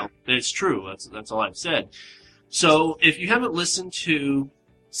 Yeah. It's true. That's all I've said. So if you haven't listened to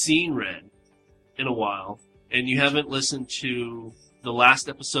Seeing Red in a while, and you haven't listened to the last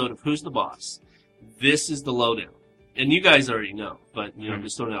episode of Who's the Boss, this is the lowdown. And you guys already know, but I'm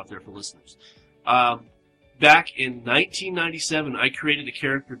just throwing it out there for listeners. Back in 1997, I created a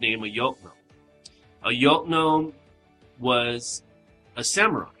character named a Yolk Gnome. A Yolk Gnome was a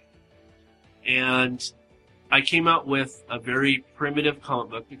samurai. And I came out with a very primitive comic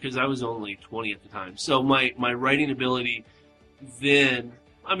book because I was only 20 at the time. So my writing ability then,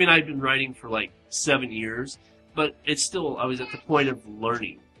 I'd been writing for like 7 years, but it's still, I was at the point of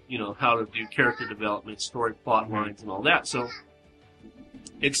learning, how to do character development, story, plot lines, and all that. So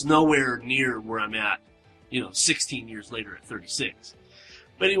it's nowhere near where I'm at, 16 years later at 36.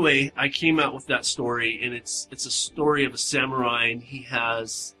 But anyway, I came out with that story, and it's a story of a samurai, and he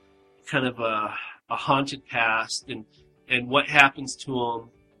has kind of a haunted past, and what happens to him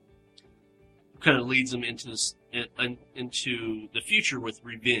kind of leads him into the future with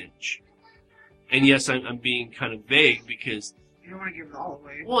revenge. And yes, I'm being kind of vague because You don't want to give it all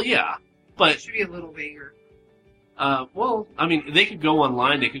away. well, yeah, It but should be a little vaguer. well, I mean, they could go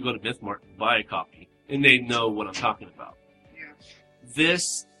online, they could go to MythMart and buy a copy, and they know what I'm talking about. Yeah.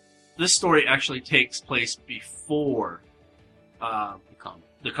 This story actually takes place before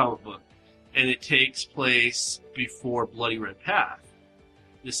the comic book, and it takes place before Bloody Red Path.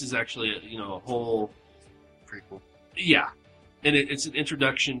 This is actually a whole Prequel. yeah, and it's an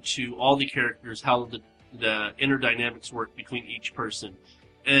introduction to all the characters, how the inner dynamics work between each person,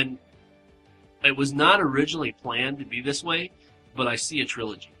 and it was not originally planned to be this way, but I see a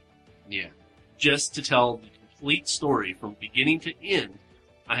trilogy. Yeah. Just to tell the complete story from beginning to end,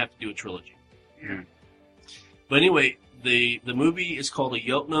 I have to do a trilogy. Yeah. But anyway, the movie is called A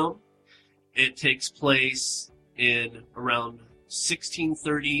Yotnome. It takes place in around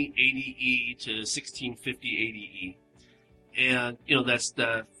 1630 ADE to 1650 ADE. And, that's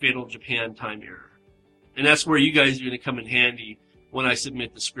the feudal Japan time era. And that's where you guys are going to come in handy when I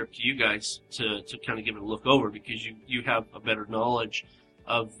submit the script to you guys to kind of give it a look over, because you have a better knowledge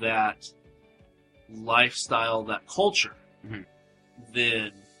of that lifestyle, that culture,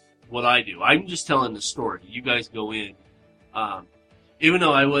 than what I do. I'm just telling the story. You guys go in. Even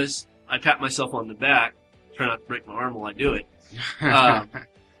though I pat myself on the back, try not to break my arm while I do it.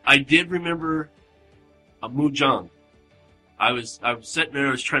 I did remember a Mujang. I was sitting there,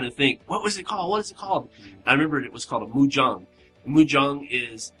 I was trying to think, what was it called? What is it called? I remembered it was called a Mujang. A Mujang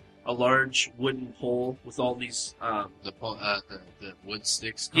is a large wooden pole with all these, The wood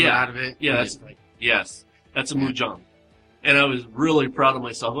sticks coming out of it. yeah, yes, that's a Mujang. And I was really proud of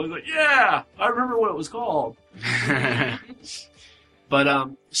myself. I was like, yeah, I remember what it was called. But,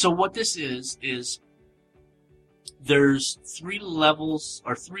 so what this is there's 3 levels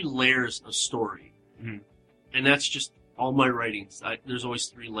or 3 layers of story. Mhm. And that's just all my writings. There's always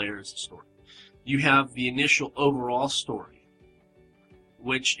 3 layers of story. You have the initial overall story,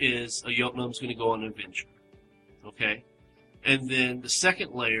 which is a Yotnome's going to go on an adventure. Okay? And then the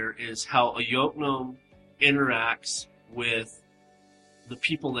second layer is how a Yotnome interacts with the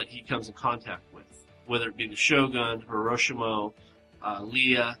people that he comes in contact with, whether it be the Shogun, Hiroshima,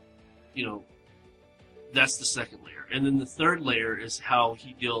 Leah, that's the second layer. And then the third layer is how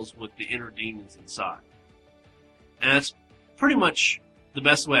he deals with the inner demons inside. And that's pretty much the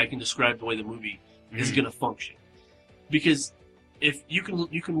best way I can describe the way the movie is going to function. Because if you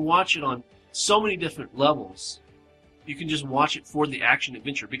can watch it on so many different levels, you can just watch it for the action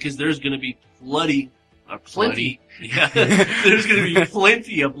adventure, because there's going to be plenty. Yeah, there's going to be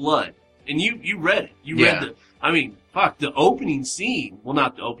plenty of blood. And you read it. You read the opening scene. Well,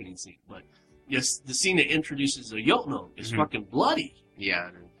 not the opening scene, but yes, the scene that introduces a Yotnome is fucking bloody. Yeah.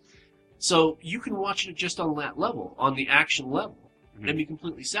 So you can watch it just on that level, on the action level, and be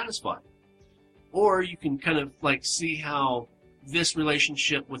completely satisfied. Or you can kind of see how this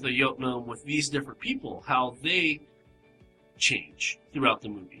relationship with a Yotnome, with these different people, how they change throughout the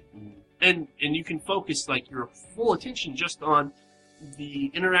movie. And you can focus your full attention just on the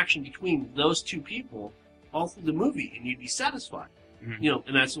interaction between those 2 people all through the movie, and you'd be satisfied.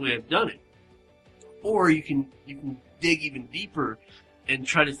 And that's the way I've done it. Or you can dig even deeper and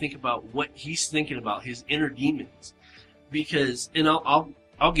try to think about what he's thinking about, his inner demons. Because, and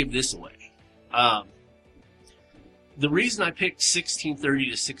I'll give this away. The reason I picked 1630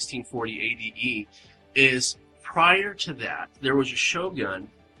 to 1640 ADE is prior to that, there was a shogun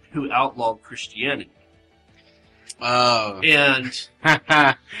who outlawed Christianity. Oh. And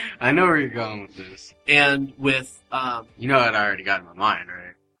I know where you're going with this. And with you know what I already got in my mind,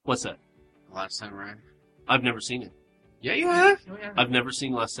 right? What's that? Last Samurai. I've never seen it. Yeah, you have. Oh, yeah. I've never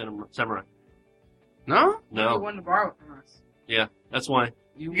seen Last Samurai. No? You No. wanted to borrow it from us. Yeah, that's why.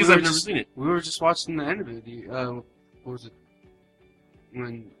 You Because were I've never just- seen it. We were just watching the end of it. What was it?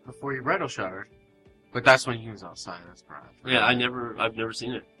 Before your bridal shower. But that's when he was outside. That's right. Yeah, I've never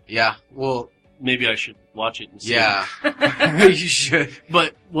seen it. Yeah. Well. Maybe I should watch it and see. Yeah. You should.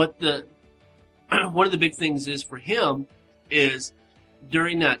 But what one of the big things is for him is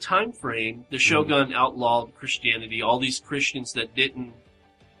during that time frame, the Shogun outlawed Christianity. All these Christians that didn't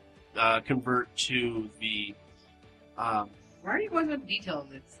convert to the Why are you going into detail of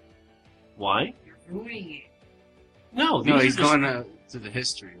this? why? You're ruining it. No, No, these he's are just- going to the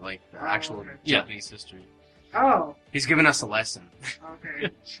history, like the actual okay. Yeah. Japanese history. Oh, He's giving us a lesson. okay.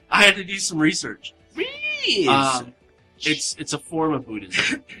 I had to do some research. It's a form of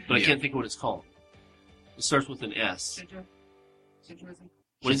Buddhism, but I Yeah. can't think of what it's called. It starts with an S. Shinto? Shintoism?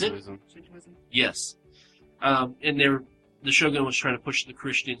 What is it? Shintoism. Shintoism? Yes. And the shogun was trying to push the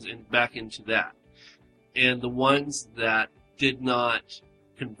Christians back into that. And the ones that did not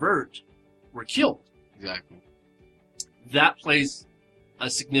convert were killed. Exactly. That plays a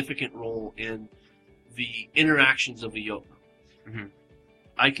significant role in the interactions of a yoke. Mhm.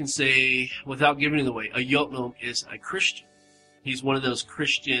 I can say, without giving it away, a yoke is a Christian. He's one of those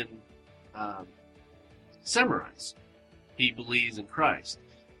Christian samurais. He believes in Christ.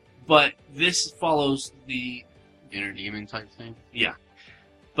 But this follows the Inner demon type thing.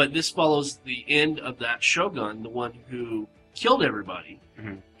 But this follows the end of that shogun, the one who killed everybody,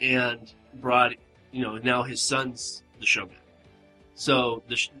 Mhm. and brought, now his son's the shogun. So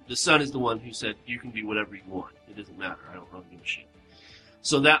the son is the one who said, you can be whatever you want. It doesn't matter. I don't run the machine.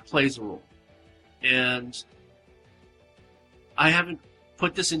 So that plays a role. And I haven't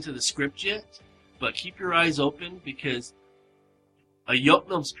put this into the script yet, but keep your eyes open because a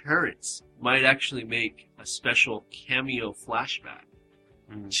Yopnom's parents might actually make a special cameo flashback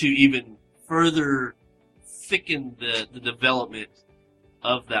to even further thicken the development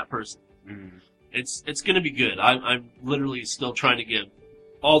of that person. Mm. It's going to be good. I'm literally still trying to get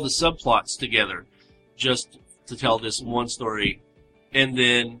all the subplots together just to tell this one story. And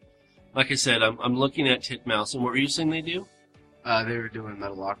then, like I said, I'm looking at Titmouse. And what were you saying they do? They were doing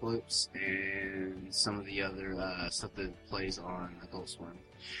Metalocalypse and some of the other stuff that plays on Adult Swim.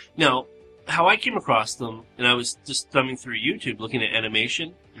 Now, how I came across them, and I was just thumbing through YouTube looking at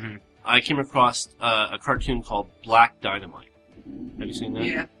animation, Mhm. I came across a cartoon called Black Dynamite. Have you seen that?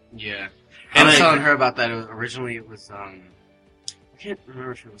 Yeah. Yeah. And I was I- telling her about that. Originally, it was I can't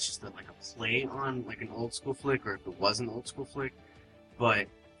remember if it was just like a play on like an old school flick or if it was an old school flick, but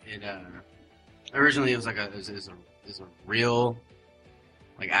it originally it was like it was a real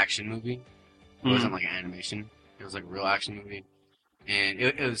like action movie. It wasn't like an animation. It was like a real action movie, and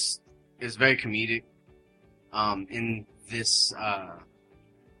it was very comedic. In this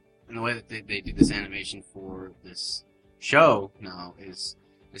in the way that they do this animation for this show now is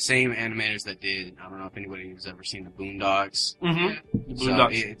the same animators that did. I don't know if anybody has ever seen the Boondocks. Mm-hmm. The So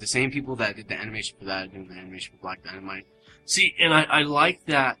Boondocks. the same people that did the animation for that are doing the animation for Black Dynamite. See, and I like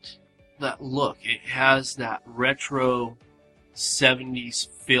that look. It has that retro 70s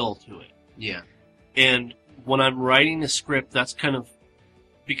feel to it. Yeah. And when I'm writing the script, that's kind of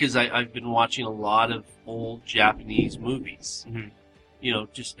because I've been watching a lot of old Japanese movies. Mhm.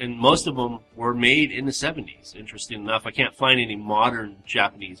 And most of them were made in the 70s. Interesting enough, I can't find any modern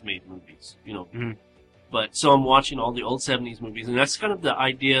Japanese made movies. Mhm. But so I'm watching all the old 70s movies, and that's kind of the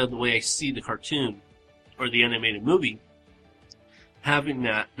idea, the way I see the cartoon or the animated movie, having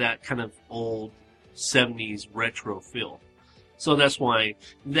that kind of old 70s retro feel. So that's why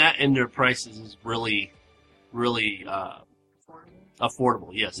that and their prices is really, really affordable.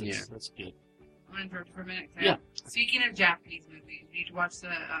 Yes, that's good. I'm going to interrupt for a minute. Yeah. Speaking of Japanese movies, you need to watch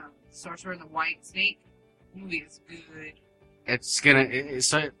the Sorcerer and the White Snake. The movie is good. It's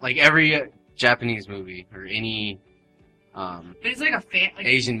so, like every Japanese movie or any But it's like a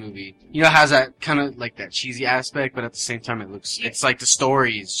Asian movie, has that kind of like that cheesy aspect, but at the same time it's like the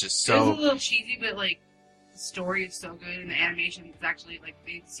story is just It's so. a little cheesy, but like the story is so good, and the animation is actually like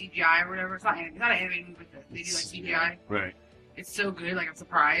they CGI or whatever. It's not an animated movie, but they do like CGI. Right. It's so good. Like I'm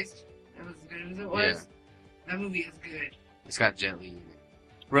surprised it was as good as it was. That movie is good. It's got Jet Li in it.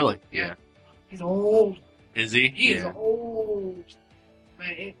 Really? Yeah. He's old. Is he? He is Yeah. old. But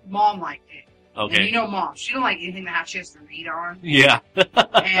Mom liked it. Okay. And Mom, she don't like anything that she has to read on. Yeah.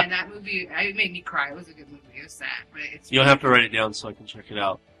 And that movie, it made me cry. It was a good movie. It was sad, but it's. You'll have to write it down so I can check it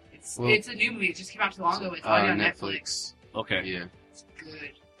out. It's Well- it's a new movie. It just came out too long ago. It's on Netflix. Okay. Yeah. It's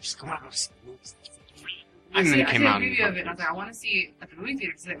good. Just come on, go see the movies. I And see, then it I came see a out in preview of it, and I was like, I want to see it at the movie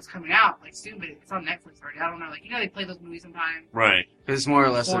theater because it was coming out like soon, but it's on Netflix already. I don't know, like they play those movies sometimes. Right. Because it's more or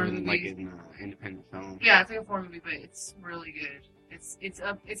less of Foreign an, like movies. an independent film. Yeah, it's like a foreign movie, but it's really good. It's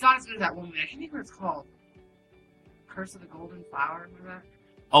not as good as that one movie. I can't think what it's called. Curse of the Golden Flower, remember that?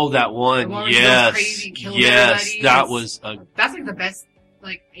 Oh, that one. The one where he goes Yes. crazy and kills Yes. everybody. That It's- was That's like the best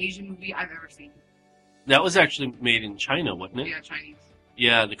like Asian movie I've ever seen. that was actually made in China, wasn't it? Yeah, Chinese.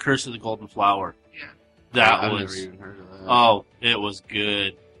 Yeah, The Curse of the Golden Flower. Yeah. That I've was. never even heard of that. Oh, it was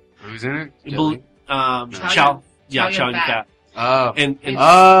good. Who's in it? Jet Bel- Li? Chow Yun Yun-fat. Fat. Oh. And It's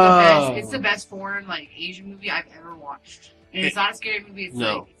Oh. it's the best foreign like Asian movie I've ever watched. And it's not a scary movie. It's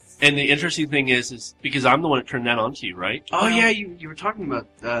No. like... And the interesting thing is because I'm the one that turned that on to you, right? Oh yeah, you were talking about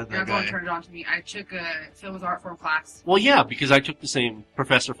that You're the one guy. turned it on to me. I took a film as art form class. Well, yeah, because I took the same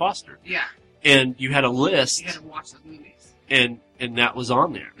Professor Foster, Yeah, and you had a list, you had to watch those movies. and that was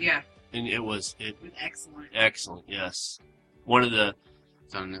on there, Yeah, and it was it was excellent. excellent. Yes, one of the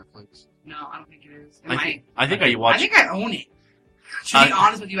It's on Netflix. No, I don't think it is. It might. I think I I watched. think I own it. To be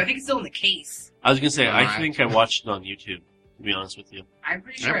honest with you, I think it's still in the case. I was gonna say I Alright. think I watched it on YouTube. To be honest with you, I'm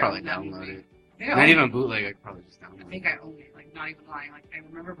pretty I sure probably own that download movie. it. I think I Not own even it. bootleg. I could probably just I download think it. I own it. Like, not even lying. Like, I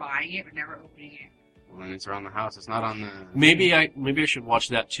remember buying it, but never opening it. When it's around the house, it's not on the. maybe I should watch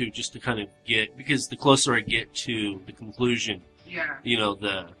that too, just to kind of get because the closer I get to the conclusion, Yeah. you know,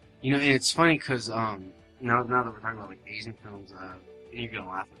 the You know, and it's funny because now that we're talking about like Asian films, you're gonna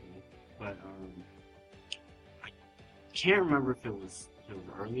laugh at me, but I can't remember if it was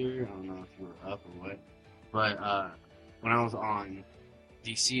earlier. I don't know if you were up or what, but when I was on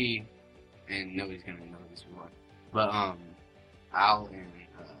DC, and nobody's gonna know this before, but Al and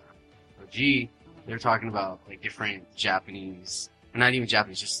OG, they were talking about like different Japanese, or not even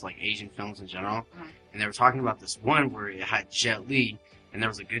Japanese, just like Asian films in general, and they were talking about this one where it had Jet Li. And there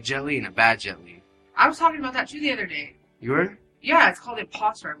was a good Jet Li and a bad Jet Li. I was talking about that too the other day. You were? Yeah, it's called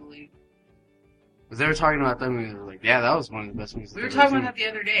Imposter, I believe. Because they were talking about them and they were like, yeah, that was one of the best movies. We were I've talking ever about that the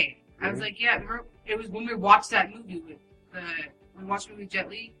other day. I was Really? like, yeah, remember, it was when we watched that movie with we watched the movie Jet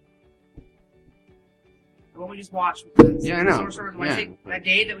Li. The one we just watched with the Yeah, I know. Sorcerer of the Wednesday. Yeah, but- That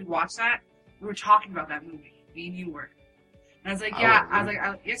day that we watched that, we were talking about that movie. Me and you were. And I was like, yeah. I was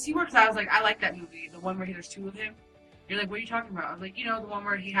like, yes, you were. Because I was like, I like that movie. The one where there's two of him. You're like, what are you talking about? I was like, you know, the one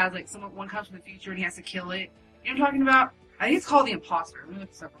where he has like one comes from the future and he has to kill it. You know what I'm talking about? I think it's called The Imposter. Let me look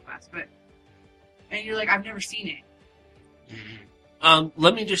this up real fast. But and you're like, I've never seen it.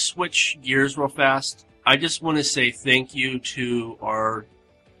 Let me just switch gears real fast. I just want to say thank you to our.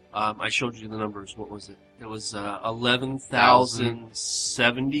 I showed you the numbers. What was it? It was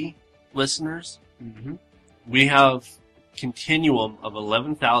 11,070 listeners. Mm-hmm. We have continuum of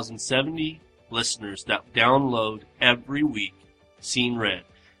 11,070 listeners that download every week Seeing Red,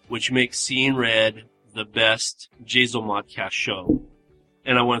 which makes Seeing Red the best Jazo Modcast show.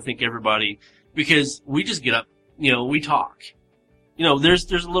 And I want to thank everybody because we just get up, you know, we talk. You know, there's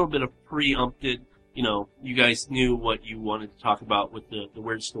a little bit of preempted, you know, you guys knew what you wanted to talk about with the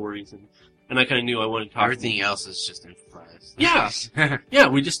weird stories and I kind of knew I wanted to talk. Everything else is just improvised. Yeah. Yeah,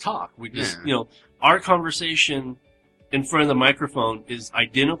 we just talk. We just, Yeah. you know, our conversation in front of the microphone is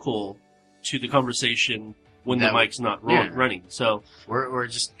identical to the conversation when the That- mic's not yeah. running. So, We're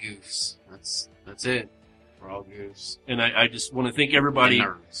just goofs. That's it. We're all goofs. and I just want to thank everybody. And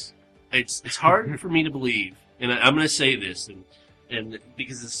nerds. It's hard for me to believe, and I'm going to say this, and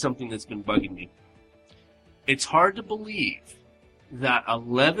because it's something that's been bugging me. It's hard to believe that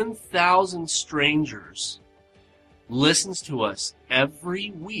 11,000 strangers listens to us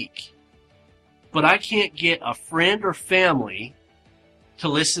every week, but I can't get a friend or family to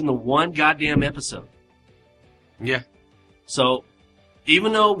listen to one goddamn episode. Yeah. So,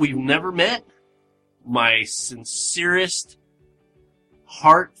 even though we've never met, my sincerest,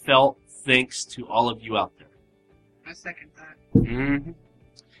 heartfelt thanks to all of you out there. I second that. Mm-hmm.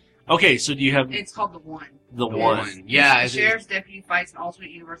 Okay, so do you have It's called The One. the The one? one. Yeah. The it's- sheriff's deputy fights an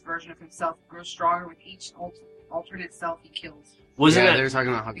alternate universe version of himself, grows stronger with each alternate self he kills. Wasn't yeah, it? they were talking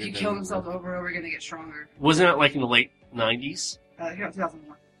about how If good you that kill movie themselves was. over and over again, they get stronger. Wasn't it like in the late 90s? Here,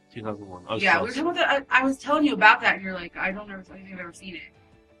 2001. 2001. I was Yeah, we close. were talking about that. I was telling you about that, and you're like, I think I've ever seen it.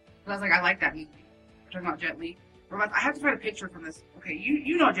 But I was like, I like that movie. We're talking about Jet Li. I have to find a picture from this. Okay,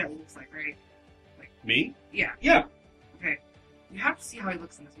 you know what Jet Li looks like, right? Me? Yeah. Yeah. Okay. You have to see how he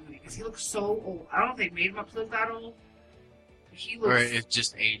looks in this movie because he looks so old. I don't know if they made him up to look that old. But he looks. Or if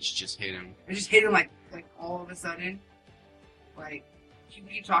just age just hit him. It just hit him like all of a sudden. Like you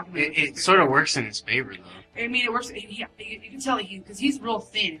keep talking. about It sort of works in his favor though. I mean, it works. You can tell because he's real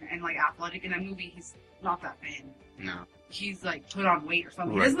thin and like athletic in that movie. He's not that thin. No. He's like put on weight or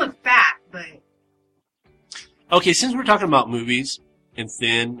something. Right. He doesn't look fat, but Okay, since we're talking about movies and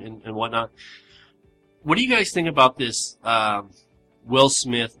thin and whatnot, what do you guys think about this Will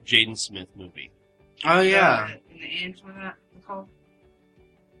Smith, Jaden Smith movie? Oh yeah. In the end, what that called?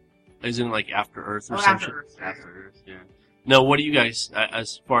 Isn't it like After Earth or Oh, something? After Earth. After Earth, yeah. No, what do you guys,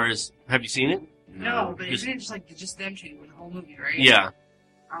 as far as, have you seen it? No, but Just- isn't it just them two in the whole movie, right? Yeah.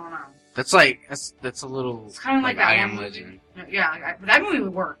 I don't know. That's like that's a little. It's kind of like that I one Am movie. Legend. Yeah, but that movie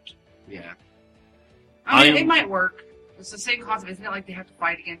worked. Yeah. I mean, I Am- it might work. It's the same concept. Isn't it like they have to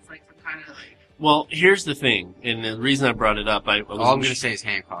fight against like some kind of like? Well, here's the thing, and the reason I brought it up, I All I'm wasn't gonna say is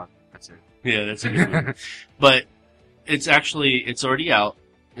Hancock. That's it. Yeah, that's a good one. But It's already out.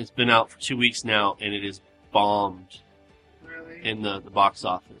 It's been out for 2 weeks now, and it is bombed Really? in the box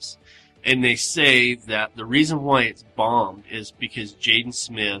office. And they say that the reason why it's bombed is because Jaden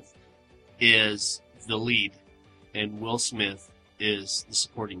Smith is the lead, and Will Smith is the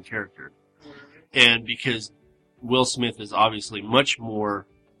supporting character. And because Will Smith is obviously much more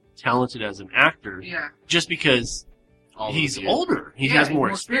talented as an actor, Yeah. just because All he's those years. older, he Yeah, has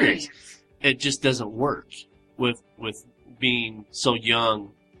more experience. experience. It just doesn't work with being so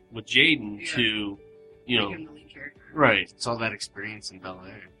young with Jaden Yeah. to, you Make know, him the lead character. right. It's all that experience in Bel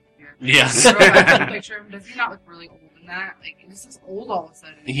Air. Yes. Bro, I see a picture of him. Does he not look really old in that? Like, he just looks old all of a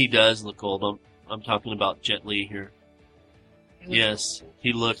sudden. He does look old. I'm talking about Jet Li here. He looks Yes, old.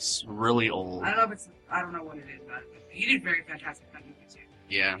 he looks really old. I don't know what it is, but he did very fantastic in that movie too.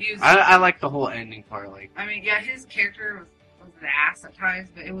 Yeah. He was- I like the whole ending part. Like, I mean, yeah, his character was an ass at times,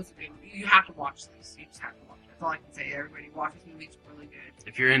 but it was a good movie. You have to watch this. You just have to watch it. That's all I can say. Everybody watch this movie. It's really good.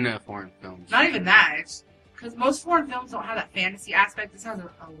 if you're into foreign films. Not even that. It's because most foreign films don't have that fantasy aspect. This has a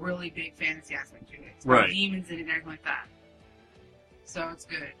really big fantasy aspect to it. It's got Right. demons in it and everything like that. So it's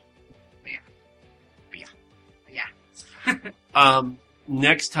good. But yeah.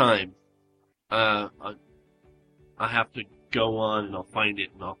 Next time, I have to go on and I'll find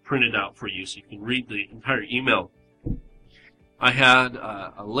it and I'll print it out for you so you can read the entire email. I had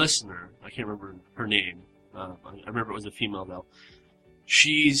a listener. I can't remember her name. I remember it was a female though.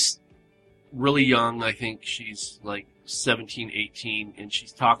 She's really young. I think she's like 17, 18, and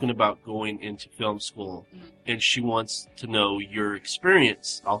she's talking about going into film school, and she wants to know your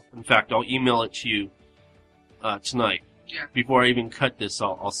experience. In fact, I'll email it to you tonight. Yeah. Before I even cut this,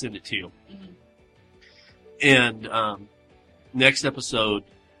 I'll send it to you. Mhm. And next episode,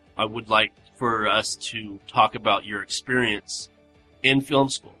 I would like for us to talk about your experience in film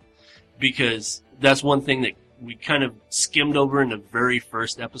school, because that's one thing that we kind of skimmed over in the very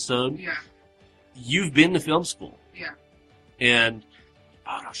first episode. Yeah. You've been to film school. Yeah. And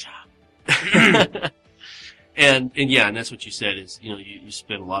Photoshop. and yeah, and that's what you said is, you know, you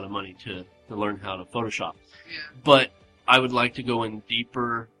spend a lot of money to learn how to Photoshop. Yeah. But I would like to go in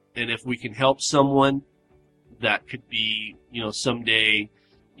deeper, and if we can help someone, that could be, you know, someday,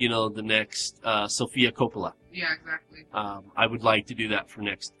 you know, the next Sofia Coppola. Yeah. Exactly. I would like to do that for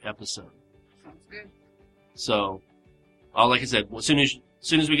next episode. Sounds good. So, like I said, as soon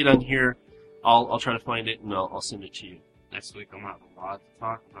as we get done here, I'll try to find it and I'll send it to you. Next week, I'm gonna have a lot to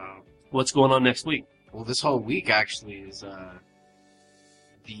talk about. What's going on next week? Well, this whole week actually is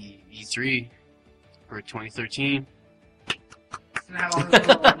the E3 for 2013. Gonna have all this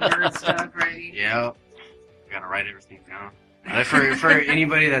little nerd stuff ready. Yeah, I gotta write everything down. For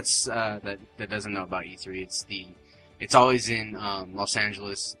anybody that's that doesn't know about E3, it's always in Los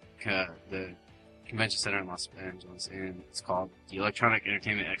Angeles, the convention center in Los Angeles, and it's called the Electronic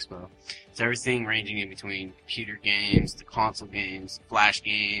Entertainment Expo. It's everything ranging in between computer games, the console games, flash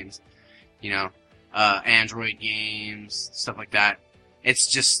games, you know, Android games, stuff like that.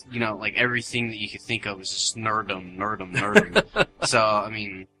 It's just, you know, like everything that you could think of is just nerdum. So, I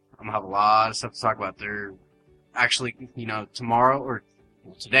mean, I'm gonna have a lot of stuff to talk about there. Actually, you know, tomorrow, or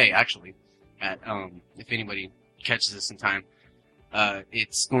well, today, actually, at, if anybody catches this in time,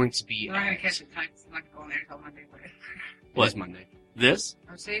 it's going to be I'm not gonna catch it tonight. I'm not gonna go in there until Monday. But What? It's Monday. This?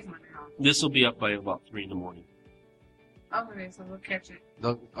 oh, today's Monday. Huh? This will be up by about 3 in the morning. Oh, okay, so we'll catch it.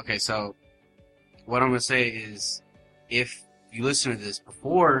 Okay, so what I'm gonna say is, if you listen to this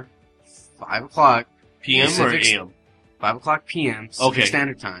before 5 o'clock PM Pacific- or AM? 5 o'clock PM Pacific Okay.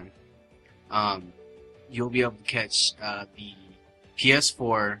 Standard Time, you'll be able to catch the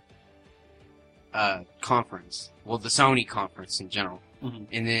PS4 conference. Well, the Sony conference in general. Mhm.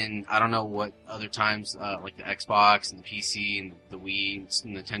 And then I don't know what other times, like the Xbox and the PC and the Wii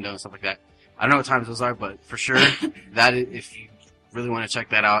and Nintendo and stuff like that. I don't know what times those are, but for sure, if you really want to check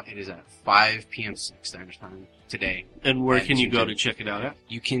that out, it is at 5 p.m. Pacific Standard Time today. And where At can you go 2:10. to check it out at?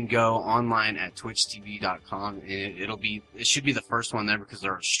 You can go online at twitchtv.com, and it should be the first one there because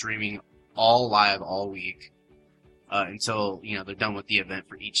they're streaming all live all week until, you know, they're done with the event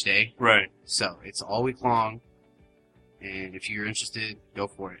for each day. Right. So it's all week long, and if you're interested, go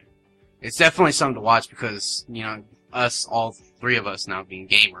for it. It's definitely something to watch because, you know, all three of us now being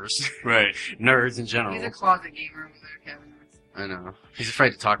gamers, Right. nerds in general. He's a closet gamer over there, Kevin. I know. He's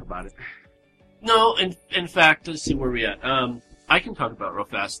afraid to talk about it. No, in fact, let's see where we at. I can talk about it real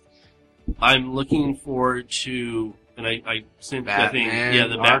fast. I'm looking forward to, and I sent that thing. Batman, Yeah,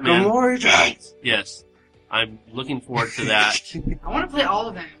 the Arkham Batman. Origins. Yes. I'm looking forward to that. I want to play all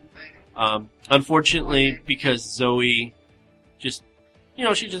of them. But Unfortunately, because Zoe just, you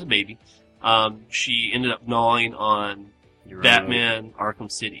know, she's just a baby. She ended up gnawing on Batman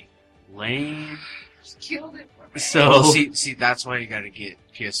Arkham City. Lame. Just killed it. So Well, see, that's why you gotta get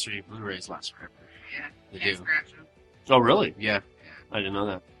PS3 Blu-rays last forever. Yeah. They Can't do. scratch them. Oh, really? Yeah, I didn't know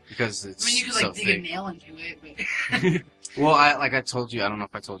that. because it's I mean, you could so like dig thick. a nail into it, but Well, I told you, I don't know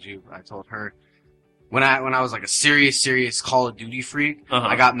if I told you, I told her, when I was like a serious Call of Duty freak, Uh-huh.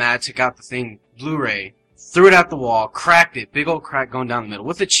 I got mad, took out the thing, Blu-ray, threw it out the wall, cracked it, big old crack going down the middle,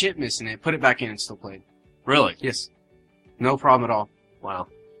 with the chip missing it, put it back in and still played. Really? Yes. No problem at all. Wow.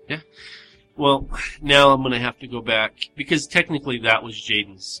 Yeah. Well, now I'm going to have to go back, because technically that was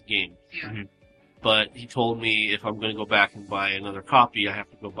Jaden's game. yeah. Mhm. But he told me if I'm going to go back and buy another copy, I have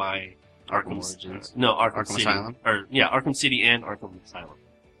to go buy Arkham Origins. Origins. No, Arkham Arkham City. Asylum? Or, yeah, Arkham City and Arkham Asylum.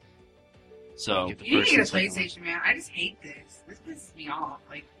 So, Get the You need to get a first and second PlayStation, man. I just hate this. This pisses me off.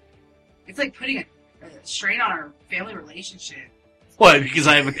 Like, it's like putting a strain on our family relationship. what, because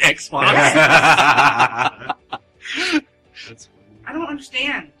I have an Xbox? one. That's I don't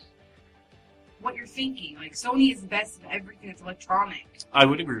understand what you're thinking. Like, Sony is the best of everything that's electronic. I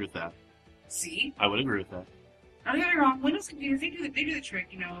would agree with that. See? I would agree with that. Don't get me wrong. Windows computers, they do the trick,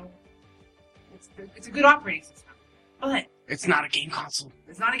 you know. It's a good operating system. But It's not a game console.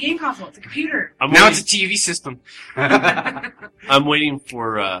 it's not a game console. It's a computer. Now it's a TV system. I'm waiting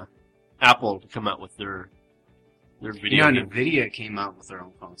for Apple to come out with their You video know, game. NVIDIA came out with their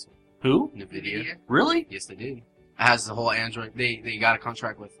own console. Who? NVIDIA. Really? Yes, they did. It has the whole Android. They got a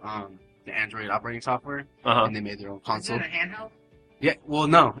contract with the Android operating software, Uh-huh. and they made their own Is console. it a handheld? Yeah, well,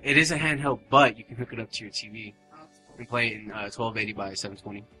 no, it is a handheld, but you can hook it up to your TV Oh, it's cool. and play it in 1280 by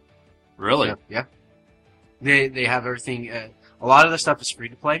 720. Really? So, yeah. They have everything. A lot of the stuff is free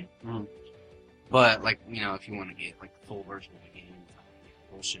to play, Mhm. but like if you want to get like the full version of the game,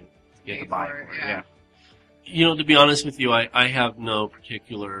 bullshit, you have Pay to buy for it. it, Yeah. yeah. You know, to be honest with you, I have no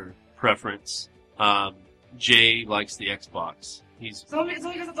particular preference. Jay likes the Xbox. He's It's only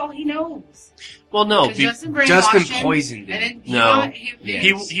because that's all he knows. well, no, 'Cause Justin brainwashed Justin him, poisoned and it. then he No. got-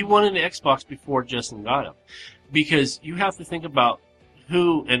 Yes. he wanted an Xbox before Justin got him, because you have to think about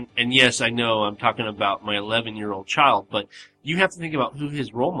who and yes, I know I'm talking about my 11-year-old child, but you have to think about who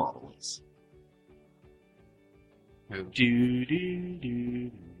his role model is. Who?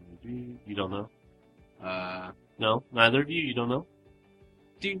 You don't know? Uh, No, neither of you. You don't know?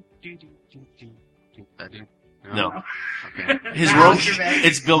 that dude. No. Okay. His That role was your best.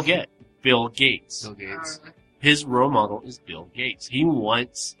 it's Bill Gates. Bill Gates. Bill Gates. His role model is Bill Gates. He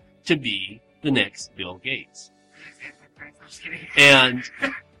wants to be the next Bill Gates. I'm just kidding.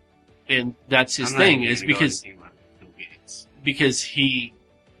 And that's his I'm not thing even is gonna go because anything about Bill Gates.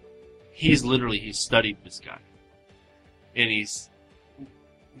 he's studied this guy. And he's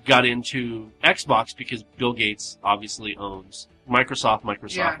got into Xbox because Bill Gates obviously owns Microsoft.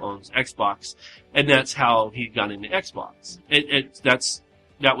 Microsoft Yeah. owns Xbox, and that's how he got into Xbox.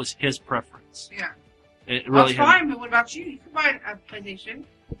 That was his preference. Yeah. It Well, really that's had, fine, but what about you? You can buy a PlayStation.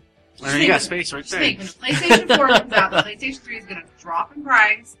 I mean, you got space right Just there. think, when the PlayStation 4 comes out, the PlayStation 3 is going to drop in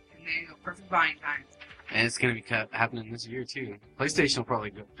price, and then go perfect buying time. And it's gonna be happening this year too. PlayStation 3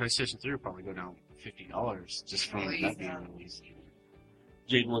 will probably go down $50 just from Please, that being no. released.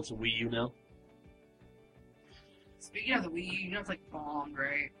 Jaden wants a Wii U now. Speaking of the Wii U, you know it's like bombed,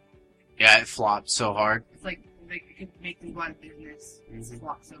 right? Yeah, it flopped so hard. It's like they could make them go out of business. It's Mhm.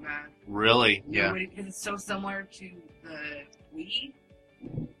 flopped so bad. Really? Yeah. Because it's so similar to the Wii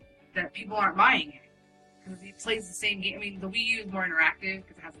that people aren't buying it. Because it plays the same game. I mean, the Wii U is more interactive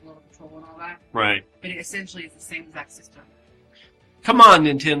because it has a little control and all that. Right. But it essentially is the same exact system. Come on,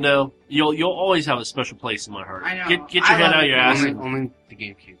 Nintendo. You'll always have a special place in my heart. I know. Get your I head love out of it. your ass. Only the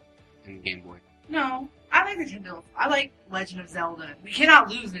GameCube and the Game Boy. No, I like Nintendo. I like Legend of Zelda. We cannot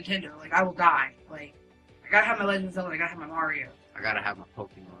lose Nintendo. Like, I will die. Like, I gotta have my Legend of Zelda. I gotta have my Mario. I gotta have my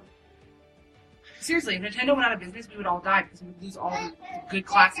Pokemon. Seriously, if Nintendo went out of business, we would all die because we would lose all the good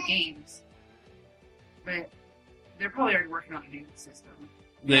classic games. But they're probably already working on a new system.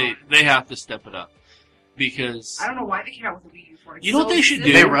 They have to step it up because I don't know why they came out with a Wii U for it. You know what they should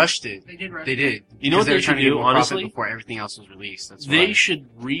do? They simple. rushed it. They did rush They it. did. You know what Because they were they trying should to get do, more profit honestly? before everything else was released. That's they why. should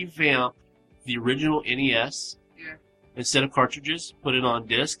revamp the original NES Yeah. instead of cartridges, put it on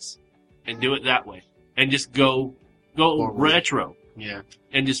discs, and do it that way, and just go Forward. retro Yeah.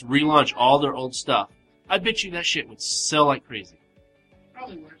 and just relaunch all their old stuff. I bet you that shit would sell like crazy.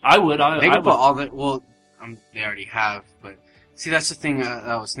 Probably would. I would. They I could would. put all the they already have, but see, that's the thing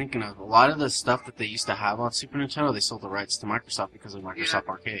I was thinking of. A lot of the stuff that they used to have on Super Nintendo, they sold the rights to Microsoft because of Microsoft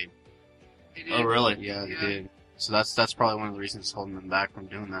Arcade. They did. Oh, really? Yeah, they Yeah. did. So that's probably one of the reasons holding them back from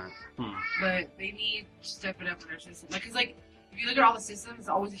doing that. But they need to step it up in their system. Like, 'cause, like, if you look at all the systems, it's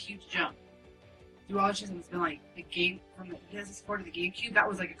always a huge jump. through all this, it's been like the game from the PS4 to the GameCube. That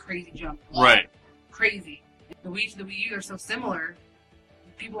was like a crazy jump. Right. Crazy. The Wii to the Wii U are so similar.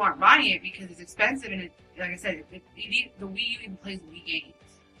 People aren't buying it because it's expensive, and like I said, the Wii U even plays Wii games.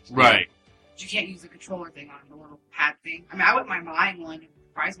 Right. But you can't use the controller thing on the little pad thing. I mean, I wouldn't mind buying one if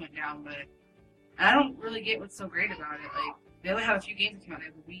the price went down, but I don't really get what's so great about it. Like, they only have a few games that came out. They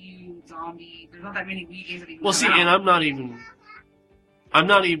have the Wii U, Zombie. There's not that many Wii games that even Well, come see, out. and I'm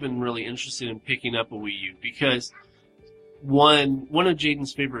not even really interested in picking up a Wii U because one of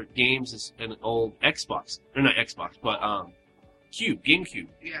Jaden's favorite games is an old Xbox, or not Xbox, but GameCube,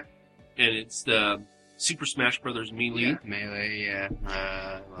 Yeah. and it's the Super Smash Brothers Melee. Yeah. Melee,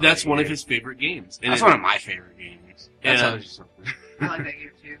 yeah. That's one of his favorite games. And That's one of my favorite games. That's And- how I like that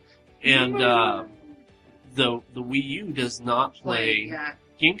game too. And the Wii U does not play Yeah,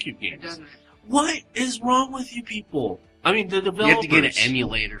 GameCube it games. doesn't. What is wrong with you people? I mean, the you developers. have to get an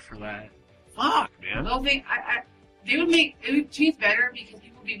emulator for that. Fuck, The man. whole thing, they would make it to me better because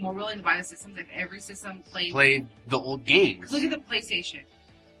people would be more willing to buy the systems if every system played. Play the old games. 'Cause look at the PlayStation.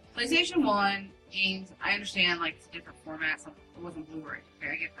 PlayStation 1 games, I understand, like, it's a different format, so it wasn't Blu-ray.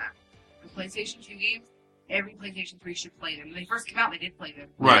 Okay, I get that. The PlayStation 2 games, every PlayStation 3 should play them. When they first came out, they did play them.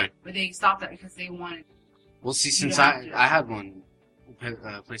 Right. But they stopped that because they wanted... Well, see, You since don't have to. I had one,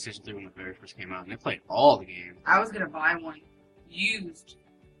 PlayStation 3 when the very first came out, and they played all the games. I was going to buy one used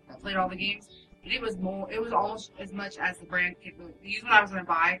that played all the games, but it was almost as much as the brand. The used one I was going to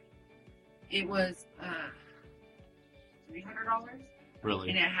buy, it was $300. And Really.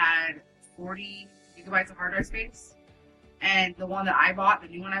 it had 40 gigabytes of hard drive space. And the one that I bought, the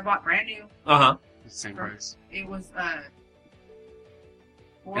new one I bought, brand new, Uh-huh. It's the same price. it was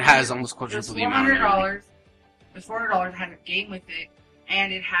It has almost it was quadruple the amount. of everything. $400. It was $400. It had a game with it,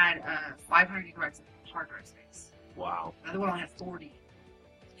 and it had 500 gigabytes of hard drive space. Wow. The other one only had 40.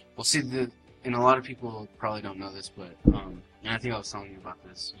 Well, see, and a lot of people probably don't know this, but and I think I was telling you about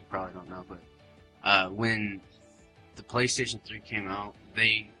this. You probably don't know, but when the PlayStation 3 came out,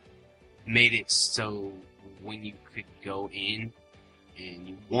 they made it so when you could go in and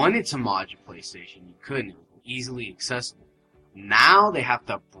you wanted to mod your PlayStation, you couldn't. It was easily accessible. Now they have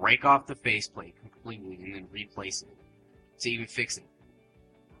to break off the faceplate completely and then replace it to even fix it.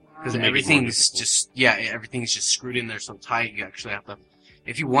 Because To make it more everything's difficult. everything's just screwed in there so tight. You actually have to.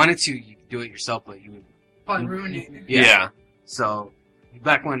 If you wanted to, you could do it yourself, but you would. Probably ruined it. Yeah. So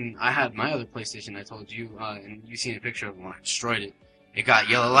back when I had my other PlayStation, I told you, and you seen a picture of it when I destroyed it. It got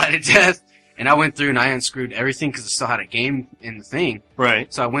yellow lighted death, and I went through and I unscrewed everything because it still had a game in the thing.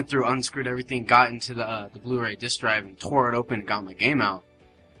 Right. So I went through, unscrewed everything, got into the Blu-ray disc drive, and tore it open and got my game out.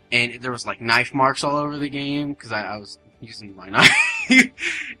 And there was like knife marks all over the game because I was using my knife.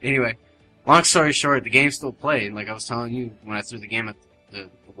 Anyway, long story short, the game still played. Like I was telling you when I threw the game at the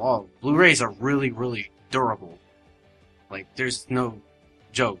wall, Blu-rays are really, really durable. Like there's no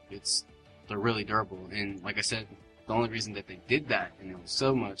joke. They're really durable. And like I said, the only reason that they did that and it was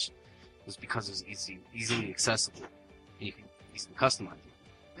so much was because it was easily accessible and you can easily customize it.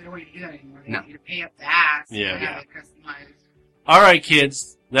 They don't want you to do that anymore. They No. want you to pay up the ass. Yeah. To have it customized. All right,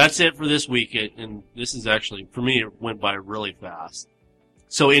 kids. That's it for this week. And this is actually, for me, it went by really fast.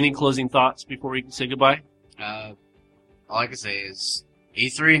 So any closing thoughts before we can say goodbye? All I can say is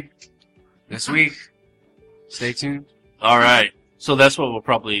E3 this week. Stay tuned. All right. So that's what we'll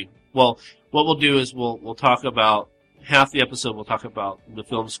probably, what we'll do is we'll talk about, half the episode we'll talk about the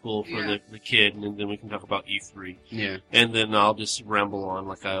film school for Yeah. the kid, and then we can talk about E3. Yeah. And then I'll just ramble on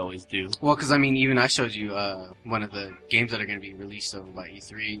like I always do. Well, because I mean, even I showed you one of the games that are going to be released over by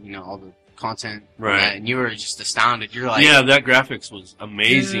E3. You know, all the content. Right. And you were just astounded. You're like, Yeah, that graphics was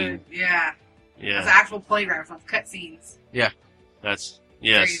amazing. Dude, yeah. It's Yeah. actual playgrounds, not cutscenes. That's,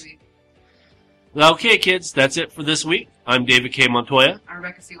 yes. Crazy. Okay, kids, that's it for this week. I'm David K. Montoya. I'm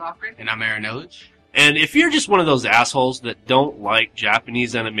Rebecca C. Lofgren. And I'm Aaron Illich. And if you're just one of those assholes that don't like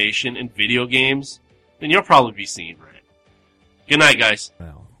Japanese animation and video games, then you'll probably be seeing right. Good night, guys.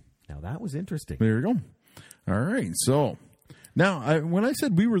 Well, now that was interesting. There you go. All right. So now, when I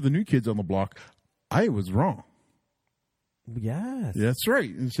said we were the new kids on the block, I was wrong. Yes. That's right.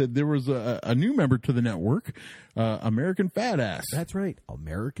 It said there was a new member to the network, American Fat Ass. That's right.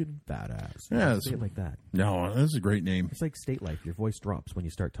 American Badass. Yeah, Say it like that. No, that's a great name. It's like State Life. Your voice drops when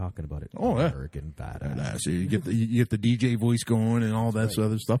you start talking about it. Oh, yeah. American Badass. Badass. You get the DJ voice going and all that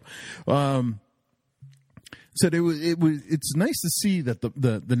other stuff. Said it's nice to see that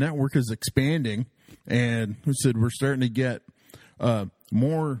the network is expanding, and said we're starting to get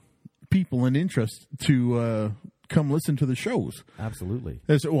more people and interest to come listen to the shows. Absolutely.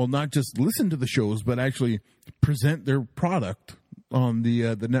 Well, not just listen to the shows, but actually present their product on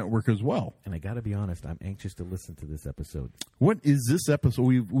the network as well. And I got to be honest, I'm anxious to listen to this episode. What is this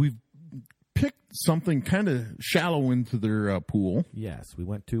episode? We've picked something kind of shallow into their pool. Yes, we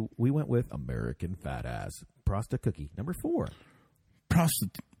went with American Fat Ass Prosta Cookie, number 4.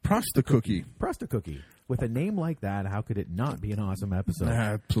 Prosta Cookie. Prosta Cookie. With a name like that, how could it not be an awesome episode?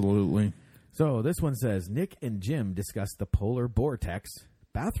 Absolutely. So this one says, Nick and Jim discuss the polar vortex,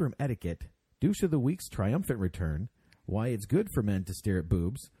 bathroom etiquette, douche of the week's triumphant return, why it's good for men to stare at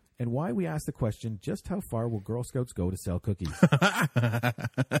boobs, and why we ask the question, just how far will Girl Scouts go to sell cookies?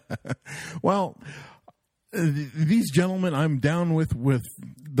 Well, these gentlemen, I'm down with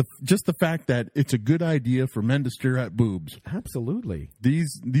just the fact that it's a good idea for men to stare at boobs. Absolutely.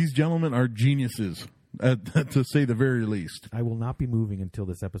 These gentlemen are geniuses, to say the very least. I will not be moving until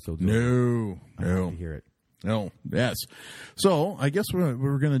this episode's over. No. I have to hear it. No, yes. So I guess what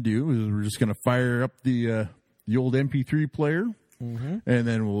we're going to do is we're just going to fire up the old MP3 player, and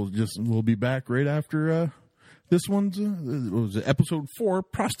then we'll be back right after this one's episode 4.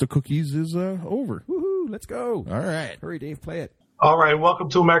 Prosta Cookies is over. Woohoo! Let's go. All right, hurry, Dave, play it. All right, welcome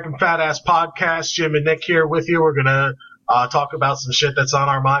to American Fat Ass Podcast. Jim and Nick here with you. We're gonna talk about some shit that's on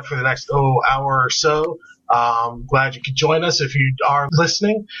our mind for the next hour or so. Glad you could join us if you are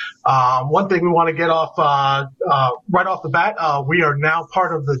listening. One thing we want to get off right off the bat, we are now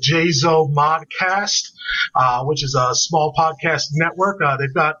part of the JZO Modcast, which is a small podcast network.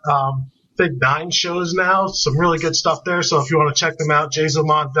 They've got I think 9 shows now, some really good stuff there. So if you want to check them out,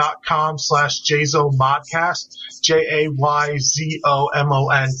 jzomon.com/JZOModcast,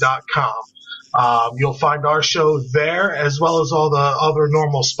 JAYZOMON.com. You'll find our show there as well as all the other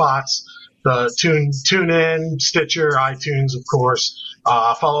normal spots. The tune in, Stitcher, iTunes, of course.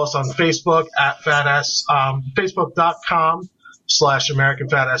 Follow us on Facebook at Fatass, Facebook.com/American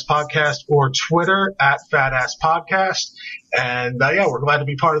Fat Ass Podcast or Twitter at Fat Ass Podcast. And we're glad to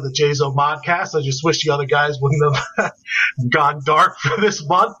be part of the JZO Modcast. I just wish the other guys wouldn't have gone dark for this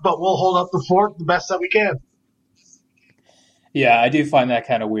month, but we'll hold up the fort the best that we can. Yeah, I do find that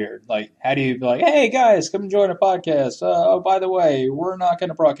kind of weird. Like, how do you be like, hey, guys, come join a podcast. Oh, by the way, we're not going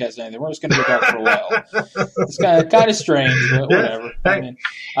to broadcast anything. We're just going to be dark for a while. It's kind of strange, but whatever. Hey, I mean,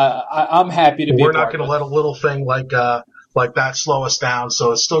 I'm happy to be We're not going to let a little thing like that slow us down,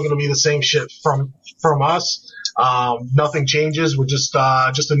 so it's still going to be the same shit from us. Nothing changes. We're just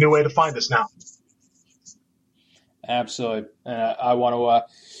a new way to find us now. Absolutely. I want to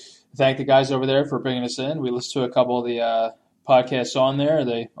thank the guys over there for bringing us in. We listened to a couple of the podcasts on there.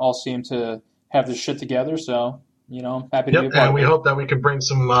 They all seem to have their shit together, so I'm happy to be a part of it. And we hope that we can bring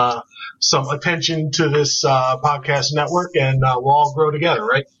some attention to this podcast network, and we'll all grow together,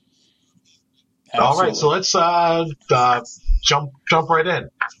 right? Absolutely. All right, so let's jump right in.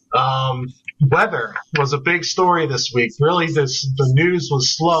 Weather was a big story this week. Really, the news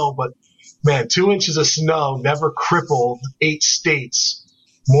was slow, but man, 2 inches of snow never crippled 8 states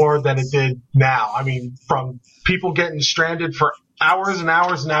more than it did now. I mean, from people getting stranded for hours and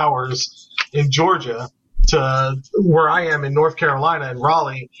hours and hours in Georgia to where I am in North Carolina in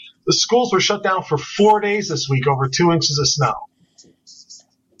Raleigh, the schools were shut down for 4 days this week over 2 inches of snow.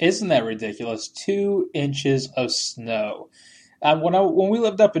 Isn't that ridiculous? 2 inches of snow. When we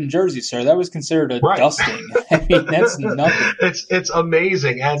lived up in Jersey, sir, that was considered a dusting. I mean, that's nothing. It's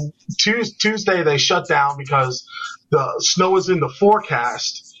amazing. And Tuesday they shut down because the snow was in the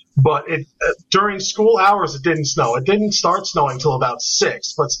forecast, but during school hours it didn't snow. It didn't start snowing until about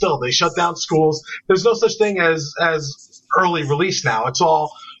 6, but still they shut down schools. There's no such thing as early release now. It's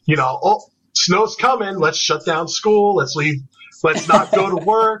all, snow's coming, let's shut down school, let's leave. Let's not go to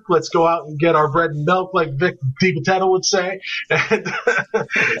work. Let's go out and get our bread and milk, like Vic DiPatetto would say. And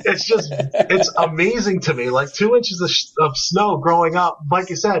it's amazing to me. Like 2 inches of snow growing up, like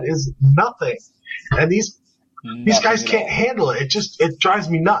you said, is nothing. And these guys can't handle it. It drives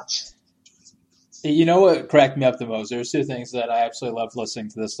me nuts. You know what cracked me up the most? There's 2 things that I absolutely loved listening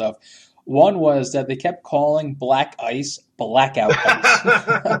to this stuff. One was that they kept calling black ice blackout ice.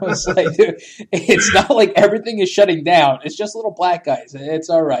 I was like, dude, it's not like everything is shutting down. It's just a little black ice.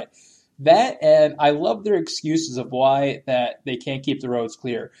 It's all right. That, and I love their excuses of why that they can't keep the roads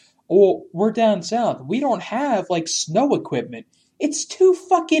clear. Oh, we're down south. We don't have, snow equipment. It's 2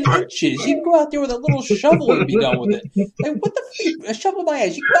 fucking inches. You can go out there with a little shovel and be done with it. Like, what the fuck? A shovel my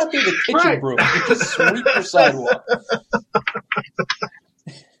ass. You go out there with a kitchen broom and just sweep your sidewalk.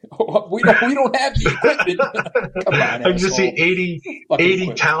 we don't have the equipment. Come on, I just see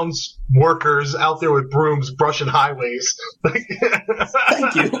 80 towns workers out there with brooms brushing highways.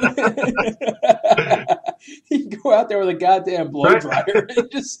 Thank you. You can go out there with a goddamn blow dryer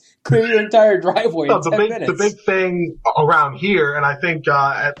and just clear your entire driveway in 10 minutes. The big thing around here, and I think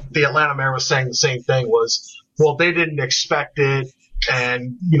the Atlanta mayor was saying the same thing, was, well, they didn't expect it,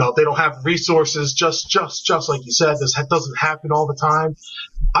 and they don't have resources. Just like you said, this doesn't happen all the time.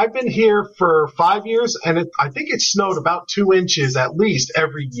 I've been here for 5 years, and I think it snowed about 2 inches at least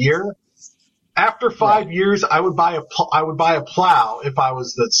every year. After 5 years, I would buy a plow if I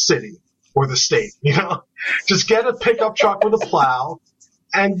was the city or the state. Just get a pickup truck with a plow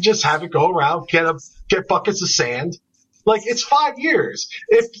and just have it go around. Get buckets of sand. Like, it's 5 years.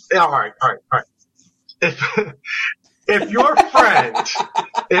 All right. If your friend,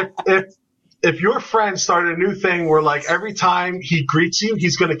 if your friend started a new thing where, like, every time he greets you,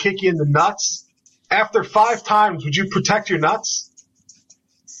 he's going to kick you in the nuts, after 5 times, would you protect your nuts?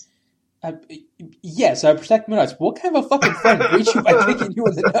 Yes, I protect my nuts. What kind of a fucking friend greets you by kicking you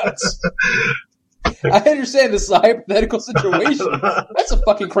in the nuts? I understand this is a hypothetical situation. That's a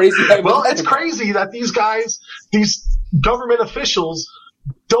fucking crazy hypothetical. Well, it's crazy that these government officials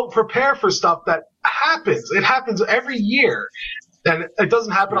don't prepare for stuff that happens. It happens every year. And it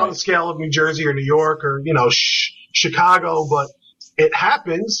doesn't happen on the scale of New Jersey or New York or, Chicago, but it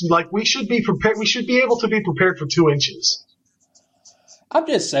happens. Like, we should be prepared. We should be able to be prepared for 2 inches. I'm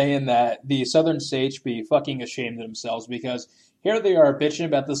just saying that the southern states should be fucking ashamed of themselves, because here they are bitching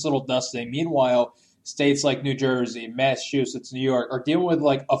about this little dusting. Meanwhile, states like New Jersey, Massachusetts, New York are dealing with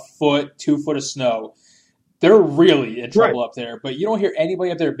like 2 foot of snow. They're really in trouble up there, but you don't hear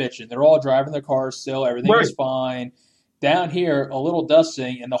anybody up there bitching. They're all driving their cars still. Everything is fine. Down here, a little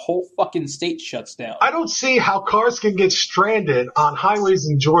dusting, and the whole fucking state shuts down. I don't see how cars can get stranded on highways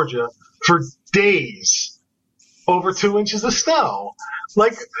in Georgia for days over 2 inches of snow.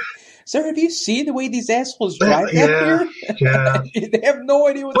 Like, sir, have you seen the way these assholes drive down here? Yeah. They have no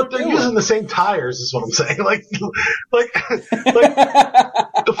idea what they're doing. Using the same tires, is what I'm saying. Like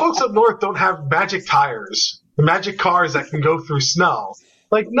the folks up north don't have magic tires, the magic cars that can go through snow.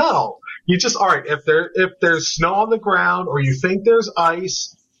 Like, no. You just, all right, if there's snow on the ground or you think there's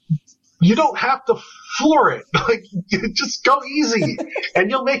ice, you don't have to floor it. Like, just go easy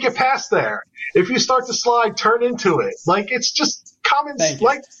and you'll make it past there. If you start to slide, turn into it. Like, it's just common,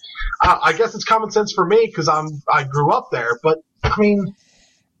 like, I guess it's common sense for me because I grew up there, but I mean.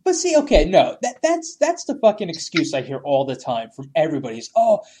 But see, okay, no, that's the fucking excuse I hear all the time from everybody is,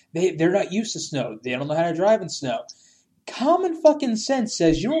 they're not used to snow. They don't know how to drive in snow. Common fucking sense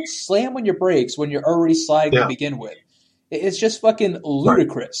says you don't slam on your brakes when you're already sliding to begin with. It's just fucking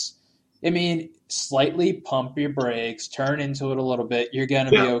ludicrous. Right. I mean, slightly pump your brakes, turn into it a little bit, you're going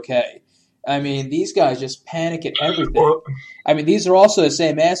to be okay. I mean, these guys just panic at everything. I mean, these are also the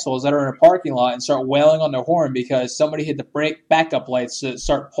same assholes that are in a parking lot and start wailing on their horn because somebody hit the brake backup lights to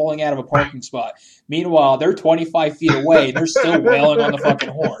start pulling out of a parking spot. Meanwhile, they're 25 feet away and they're still wailing on the fucking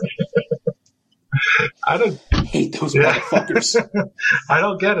horn. I hate those motherfuckers. I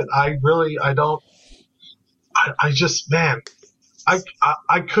don't get it. I don't. I just, man,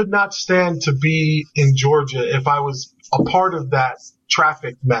 I could not stand to be in Georgia if I was a part of that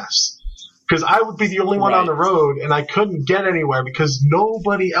traffic mess. Because I would be the only one on the road and I couldn't get anywhere because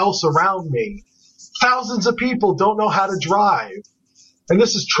nobody else around me. Thousands of people don't know how to drive. And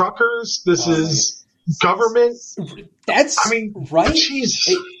this is truckers. This is government. That's, I mean, right?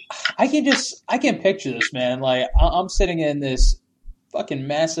 Jesus. I can picture this, man. Like, I'm sitting in this fucking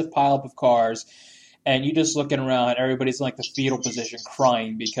massive pileup of cars, and you just looking around, everybody's in like the fetal position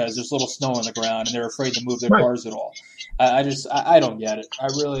crying because there's little snow on the ground and they're afraid to move their cars at all. I don't get it.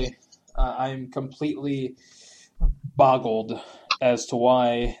 I'm completely boggled as to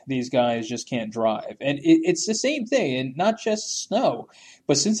why these guys just can't drive. And it's the same thing, and not just snow.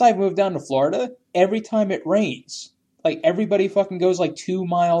 But since I moved down to Florida, every time it rains, like, everybody fucking goes like 2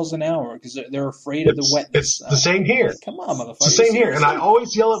 miles an hour because they're afraid of the wetness. It's the same here. Like, come on, motherfucker. It's the same here. And I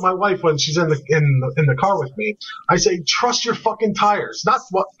always yell at my wife when she's in the car with me. I say, trust your fucking tires. Not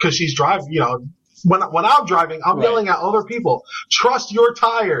because she's driving, When I'm driving, I'm yelling at other people. Trust your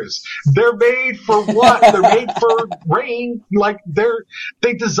tires. They're made for what? They're made for rain. Like,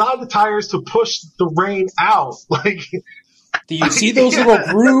 they designed the tires to push the rain out. Like, do you see those little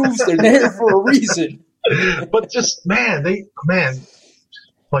grooves? They're there for a reason. But just,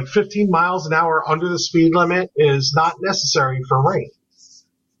 like 15 miles an hour under the speed limit is not necessary for rain.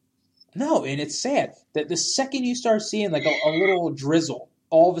 No, and it's sad that the second you start seeing like a little drizzle,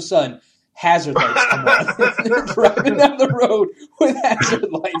 all of a sudden hazard lights come on. They're driving down the road with hazard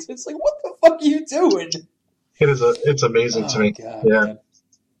lights. It's like, what the fuck are you doing? It's amazing to me. God, yeah. Man.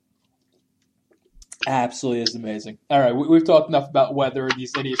 Absolutely is amazing. All right, we've talked enough about weather and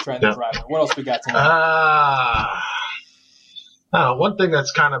these idiots trying to drive it. What else we got tonight? One thing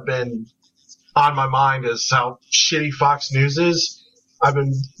that's kind of been on my mind is how shitty Fox News is. I've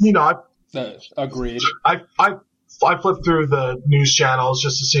been, agreed. I flip through the news channels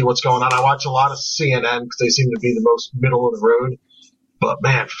just to see what's going on. I watch a lot of CNN because they seem to be the most middle of the road. But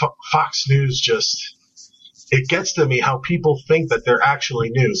man, Fox News it gets to me how people think that they're actually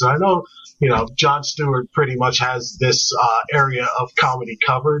news. And I know, Jon Stewart pretty much has this area of comedy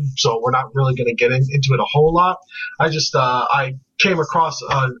covered, so we're not really going to get into it a whole lot. I came across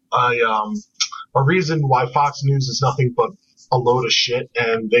a reason why Fox News is nothing but a load of shit,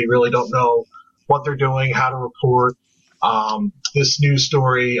 and they really don't know what they're doing, how to report. This news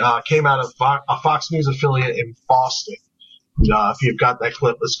story came out of a Fox News affiliate in Boston. If you've got that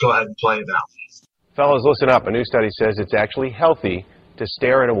clip, let's go ahead and play it now. Fellows, listen up. A new study says it's actually healthy to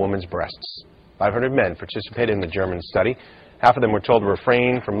stare at a woman's breasts. 500 men participated in the German study. Half of them were told to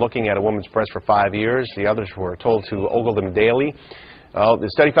refrain from looking at a woman's breast for 5 years. The others were told to ogle them daily. The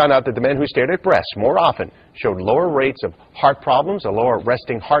study found out that the men who stared at breasts more often showed lower rates of heart problems, a lower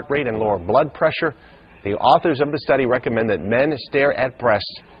resting heart rate, and lower blood pressure. The authors of the study recommend that men stare at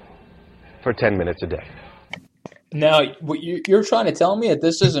breasts for 10 minutes a day. Now, you're trying to tell me that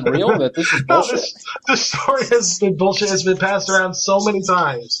this isn't real, that this is bullshit? No, this story has been bullshit. It's been passed around so many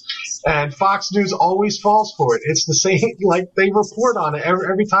times. And Fox News always falls for it. It's the same, they report on it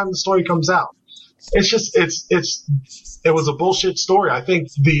every time the story comes out. It was a bullshit story. I think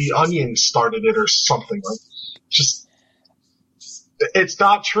The Onion started it or something. It's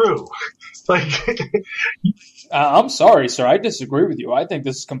not true. I'm sorry, sir. I disagree with you. I think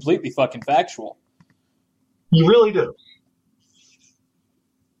this is completely fucking factual. You really do.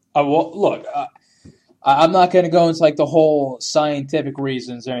 Look, I'm not going to go into the whole scientific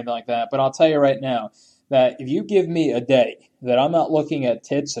reasons or anything like that, but I'll tell you right now that if you give me a day that I'm not looking at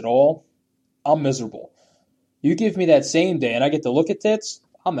tits at all, I'm miserable. You give me that same day and I get to look at tits,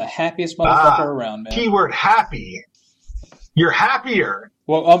 I'm the happiest motherfucker around, man. Keyword happy. You're happier.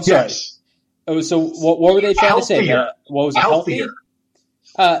 Well, I'm sorry. Yes. Oh, so what were they trying to say? What was it? Healthier.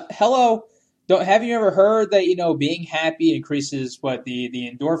 Hello. Have you ever heard that, being happy increases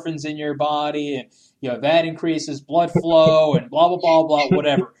the endorphins in your body, and that increases blood flow and blah blah blah blah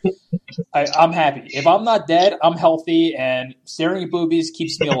whatever. I'm happy. If I'm not dead, I'm healthy, and staring at boobies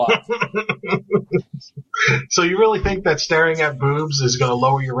keeps me alive. So you really think that staring at boobs is going to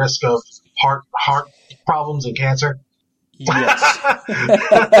lower your risk of heart problems and cancer? Yes.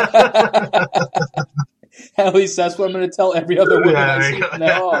 At least that's what I'm going to tell every other woman I see from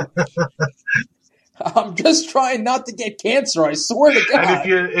now on. I'm just trying not to get cancer, I swear to God.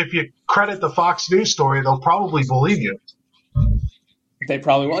 And if you credit the Fox News story, they'll probably believe you. They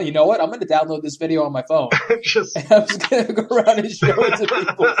probably will. You know what? I'm going to download this video on my phone. I'm just going to go around and show it to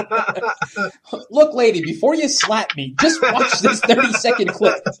people. Look, lady, before you slap me, just watch this 30-second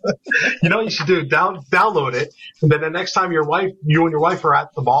clip. You know what you should do? Download it, and then the next time you and your wife are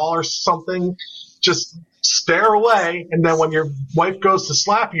at the mall or something, just stare away, and then when your wife goes to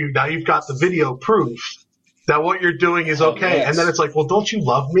slap you, now you've got the video proof that what you're doing is okay. Yes. And then it's like, well, don't you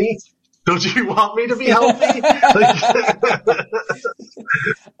love me? Don't you want me to be healthy?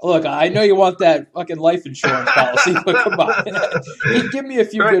 Look, I know you want that fucking life insurance policy, but come on. Give me a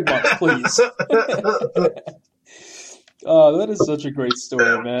few good ones, please. Oh, that is such a great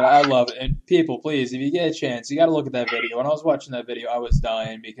story, man. I love it. And people, please, if you get a chance, you got to look at that video. When I was watching that video, I was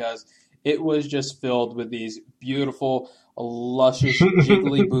dying because it was just filled with these beautiful, luscious,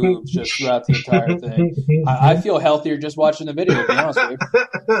 jiggly boobs just throughout the entire thing. I feel healthier just watching the video, to be honest with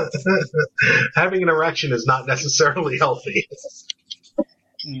you. Having an erection is not necessarily healthy.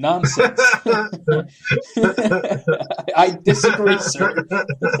 Nonsense. I disagree, sir.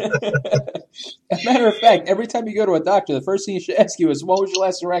 As a matter of fact, every time you go to a doctor, the first thing you should ask you is, what was your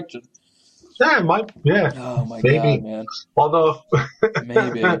last erection? Yeah. Oh my maybe. God, man. Although,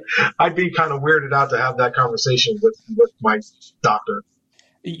 maybe I'd be kind of weirded out to have that conversation with my doctor.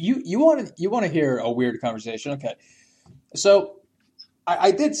 You want to hear a weird conversation? Okay, so I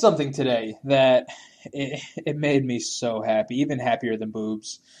did something today that it made me so happy, even happier than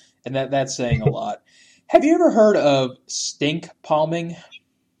boobs, and that's saying a lot. Have you ever heard of stink palming?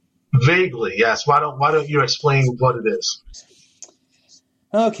 Vaguely, yes. Why don't you explain what it is?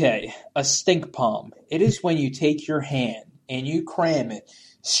 Okay, a stink palm. It is when you take your hand and you cram it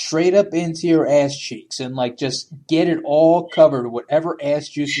straight up into your ass cheeks and like just get it all covered, whatever ass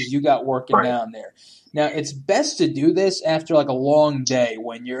juices you got working down there. Now, it's best to do this after like a long day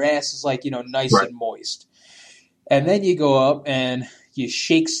when your ass is like, nice and moist. And then you go up and you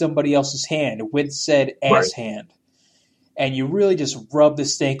shake somebody else's hand with said ass hand. And you really just rub the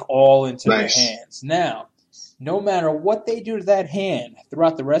stink all into their hands. Now, no matter what they do to that hand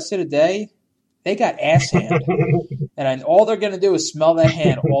throughout the rest of the day, they got ass hand. And all they're going to do is smell that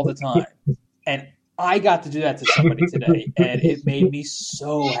hand all the time. And I got to do that to somebody today, and it made me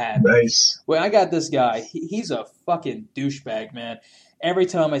so happy. Nice. Well, I got this guy. He's a fucking douchebag, man. Every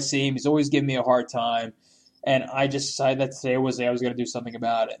time I see him, he's always giving me a hard time. And I just decided that today was the day I was going to do something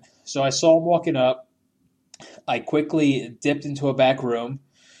about it. So I saw him walking up. I quickly dipped into a back room,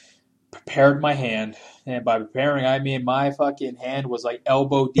 prepared my hand. And by preparing, I mean my fucking hand was like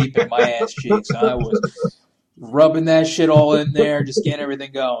elbow deep in my ass cheeks. And I was rubbing that shit all in there, just getting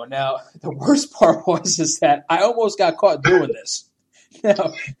everything going. Now, the worst part is that I almost got caught doing this.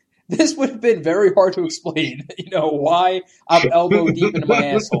 Now, this would have been very hard to explain, why I'm elbow deep into my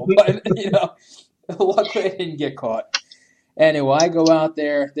asshole. But, luckily I didn't get caught. Anyway, I go out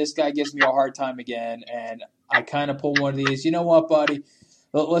there. This guy gives me a hard time again, and I kind of pull one of these. You know what, buddy?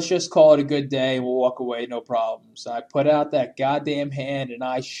 Let's just call it a good day. We'll walk away, no problem. So I put out that goddamn hand, and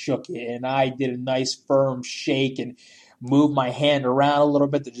I shook it, and I did a nice firm shake and moved my hand around a little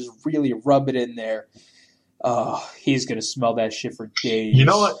bit to just really rub it in there. Oh, he's going to smell that shit for days. You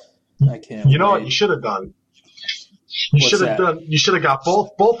know what? I can't You know wait. what you should have done? You should have got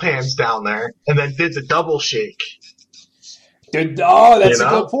both hands down there and then did the double shake. That's a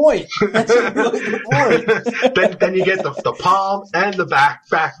good point. That's a really good point. then you get the palm and the back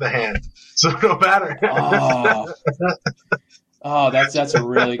of the hand. So no matter. That's a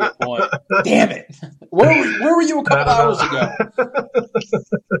really good point. Damn it! Where were you a couple hours ago?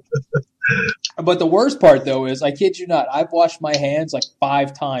 But the worst part, though, is I kid you not, I've washed my hands like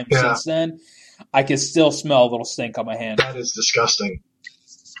 5 times since then. I can still smell a little stink on my hand. That is disgusting.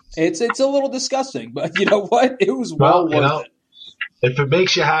 It's a little disgusting, but you know what? It was well worth it. If it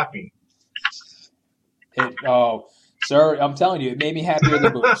makes you happy. Sir, I'm telling you, it made me happier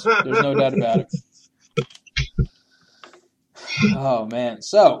than booze. There's no doubt about it. Oh, man.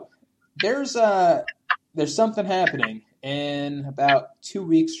 So, there's something happening in about 2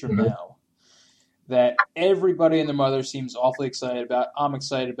 weeks from now that everybody and their mother seems awfully excited about. I'm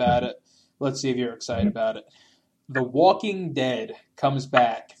excited about it. Let's see if you're excited about it. The Walking Dead comes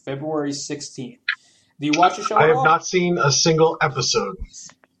back February 16th. Do you watch the show I at have all? not seen a single episode.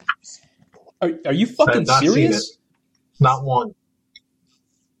 Are you fucking serious? Not one.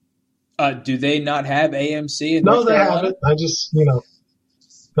 Do they not have AMC in No, North they Carolina? haven't. I just,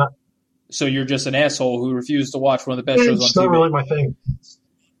 not. So you're just an asshole who refused to watch one of the best shows on It's TV. not really my thing.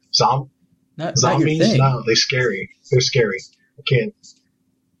 Not your Zombies? thing. No, they're scary. They're scary. I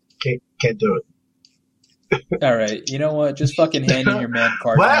can't do it. All right, you know what? Just fucking hand in your man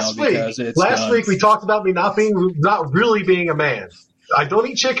card Last now because it's done. week we talked about me not really being a man. I don't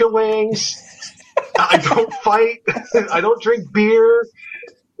eat chicken wings. I don't fight. I don't drink beer.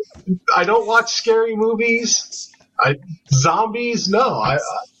 I don't watch scary movies. Zombies? No.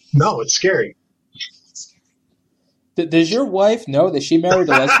 No, it's scary. Does your wife know that she married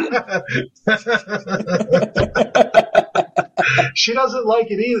a lesbian? She doesn't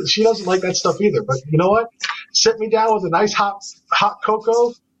like it either. She doesn't like that stuff either. But you know what? Sit me down with a nice hot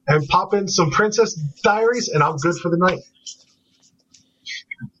cocoa and pop in some Princess Diaries, and I'm good for the night.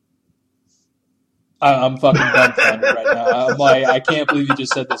 I'm fucking dumbfounded right now. I'm like, I can't believe you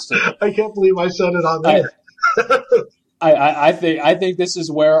just said this to me. I can't believe I said it on there. I think this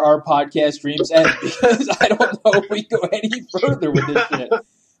is where our podcast dreams end because I don't know if we go any further with this shit.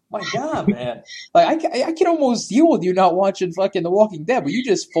 My God, man! Like I can almost deal with you not watching fucking The Walking Dead, but you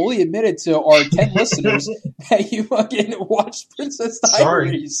just fully admitted to our 10 listeners that you fucking watched Princess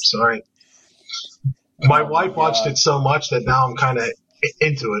Diaries. Sorry. My wife watched it so much that now I'm kind of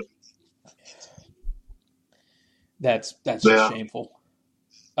into it. That's just shameful.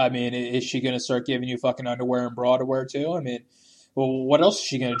 I mean, is she going to start giving you fucking underwear and bra to wear too? I mean, well, what else is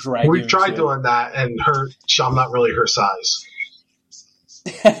she going to drag you We've tried into? doing that, and I'm not really her size.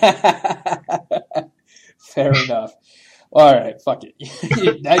 Fair enough. All right, fuck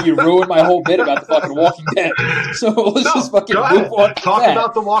it. Now you ruined my whole bit about the fucking Walking Dead. So let's just fucking move on. Talk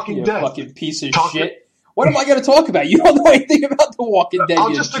about The Walking Dead. Fucking piece of shit. What am I going to talk about? You don't know anything about The Walking Dead.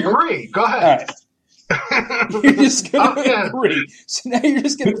 I'll just agree. Go ahead. All right. You're just going to agree. So now you're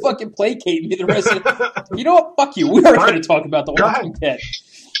just going to fucking placate me the rest of it. You know what? Fuck you. We are going to talk about The Walking Dead.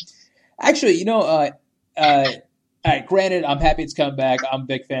 Actually, All right, granted, I'm happy it's come back. I'm a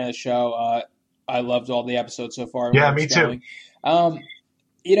big fan of the show. I loved all the episodes so far. Yeah, me too.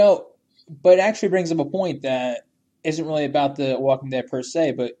 You know, but it actually brings up a point that isn't really about The Walking Dead per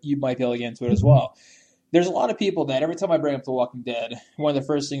se, but you might be able to get into it as well. There's a lot of people that every time I bring up The Walking Dead, one of the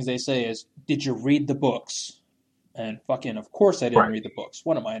first things they say is, "Did you read the books?" And fucking, of course I didn't read the books.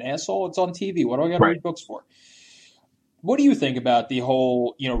 What am I, an asshole? It's on TV. What do I got to read books for? What do you think about the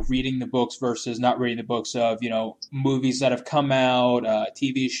whole, reading the books versus not reading the books of, movies that have come out,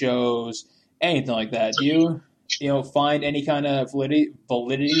 TV shows, anything like that? Do you, find any kind of validity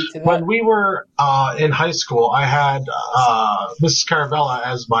to that? When we were in high school, I had Mrs. Caravella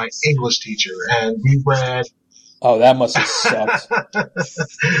as my English teacher, and we read... Oh, that must have sucked.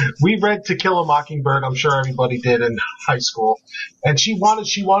 We read To Kill a Mockingbird. I'm sure everybody did in high school. And she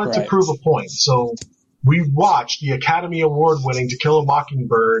wanted to prove a point, so... We watched the Academy Award winning To Kill a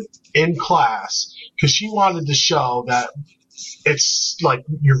Mockingbird in class because she wanted to show that it's like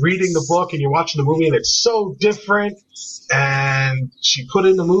you're reading the book and you're watching the movie and it's so different. And she put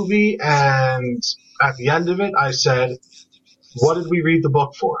in the movie, and at the end of it, I said, "What did we read the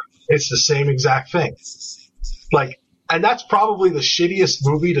book for? It's the same exact thing." And that's probably the shittiest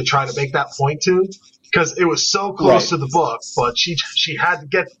movie to try to make that point to, because it was so close to the book, but she had to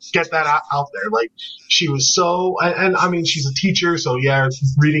get that out there. Like, she was so, and I mean, she's a teacher, so yeah,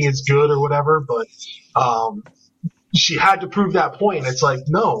 reading is good or whatever, but she had to prove that point. It's like,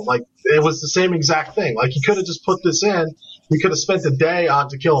 no, like, it was the same exact thing. Like, you could have just put this in. We could have spent a day on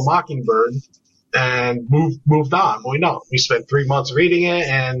To Kill a Mockingbird and moved on. Well, no, we spent 3 months reading it,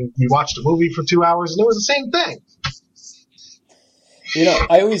 and we watched a movie for 2 hours, and it was the same thing.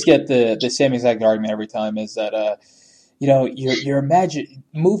 I always get the same exact argument every time is that, your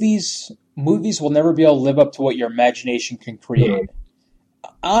movies will never be able to live up to what your imagination can create.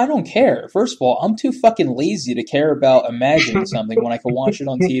 I don't care. First of all, I'm too fucking lazy to care about imagining something when I can watch it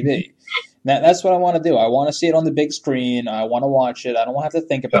on TV. That's what I want to do. I want to see it on the big screen. I want to watch it. I don't have to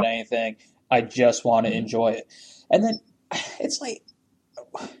think about anything. I just want to enjoy it. And then it's like,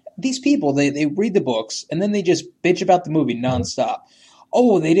 these people, they read the books and then they just bitch about the movie nonstop.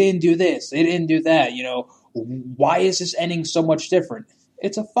 Oh, they didn't do this. They didn't do that. Why is this ending so much different?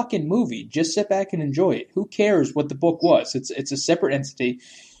 It's a fucking movie. Just sit back and enjoy it. Who cares what the book was? It's a separate entity.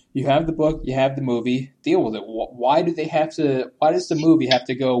 You have the book, you have the movie, deal with it. Why does the movie have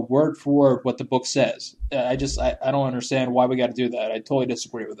to go word for word what the book says? I don't understand why we got to do that. I totally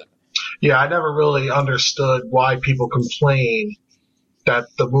disagree with it. Yeah, I never really understood why people complain that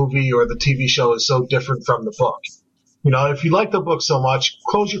the movie or the TV show is so different from the book. If you like the book so much,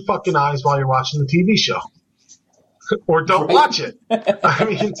 close your fucking eyes while you're watching the TV show. Or don't watch it. I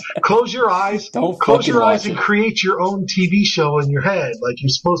mean, close your eyes. Close your eyes and create your own TV show in your head like you're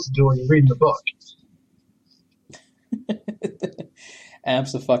supposed to do when you're reading the book.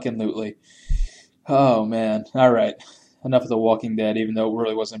 Abso-fucking-lutely. Oh, man. All right. Enough of The Walking Dead, even though it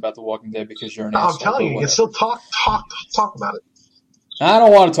really wasn't about The Walking Dead because you're an asshole. I'm telling you, you can still talk about it. I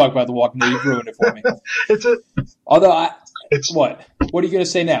don't want to talk about The Walking Dead. You've ruined it for me. What? What are you going to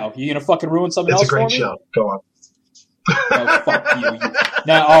say now? You going to fucking ruin something else for me? It's a great show. Go on. Oh, fuck you.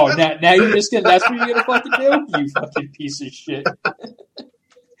 Now you're just going to, that's what you're going to fucking do? You fucking piece of shit.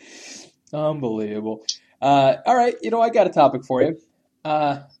 Unbelievable. All right. I got a topic for you.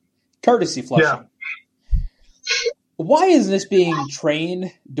 Courtesy flushing. Yeah. Why is this being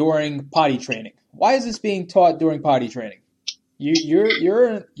trained during potty training? Why is this being taught during potty training? You're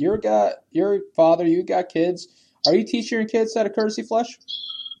a father. You got kids. Are you teaching your kids how to courtesy flush?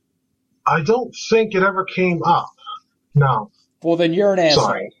 I don't think it ever came up. No. Well, then you're an asshole.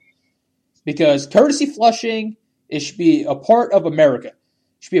 Sorry. Because courtesy flushing, it should be a part of America. It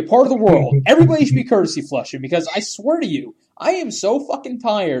should be a part of the world. Everybody should be courtesy flushing because I swear to you, I am so fucking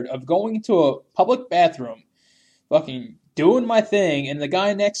tired of going into a public bathroom, fucking doing my thing, and the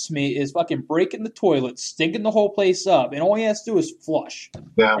guy next to me is fucking breaking the toilet, stinking the whole place up, and all he has to do is flush.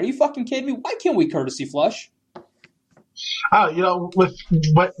 Yeah. Are you fucking kidding me? Why can't we courtesy flush?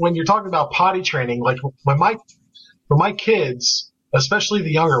 When you're talking about potty training, like when my kids, especially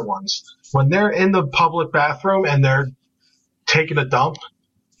the younger ones, when they're in the public bathroom and they're taking a dump,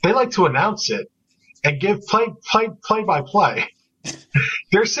 they like to announce it and give play by play.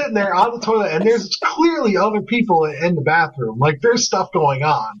 They're sitting there on the toilet, and there's clearly other people in the bathroom. Like, there's stuff going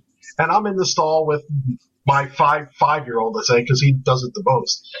on. And I'm in the stall with my five-year-old, let's say, because he does it the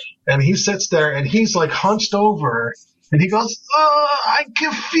most. And he sits there, and he's, like, hunched over, and he goes, I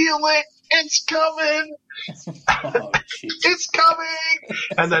can feel it. It's coming. Oh, it's coming.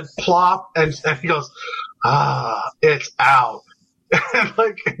 And then plop, and he goes, it's out. And,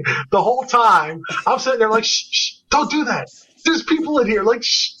 like, the whole time, I'm sitting there like, shh, don't do that. There's people in here. Like,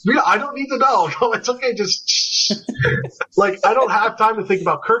 shh, I don't need to know. No, it's okay. Just shh. Like, I don't have time to think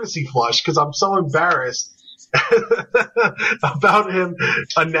about courtesy flush because I'm so embarrassed about him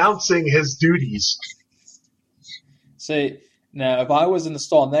announcing his duties. Say, now, if I was in the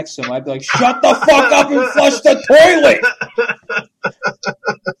stall next to him, I'd be like, shut the fuck up and flush the toilet!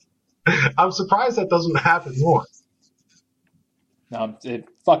 I'm surprised that doesn't happen more. No,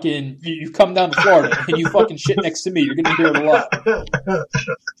 you come down to Florida and you fucking shit next to me. You're going to hear it a lot.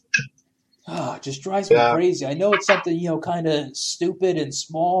 It just drives me crazy. I know it's something, kind of stupid and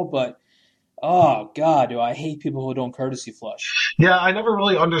small, but oh, God, do I hate people who don't courtesy flush. Yeah, I never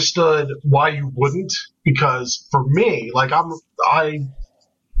really understood why you wouldn't, because for me, like,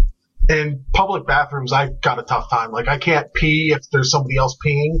 in public bathrooms, I've got a tough time. Like, I can't pee if there's somebody else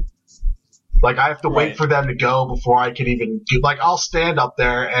peeing. Like, I have to wait for them to go before I can even do, like, I'll stand up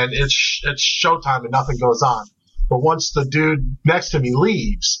there and it's showtime and nothing goes on. But once the dude next to me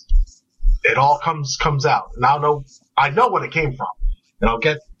leaves, it all comes out. And I know what it came from. And I'll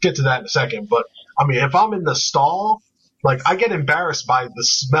get to that in a second. But, I mean, if I'm in the stall, like, I get embarrassed by the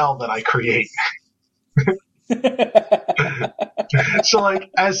smell that I create. So, like,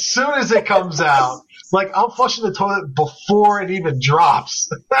 as soon as it comes out, like, I'm flushing the toilet before it even drops.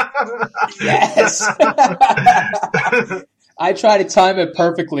 Yes. I try to time it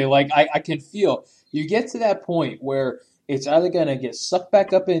perfectly. Like, I can feel. You get to that point where it's either going to get sucked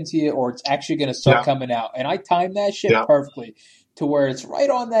back up into you or it's actually going to start coming out. And I time that shit perfectly to where it's right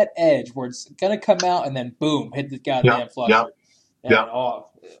on that edge where it's going to come out and then, boom, hit the goddamn flusher.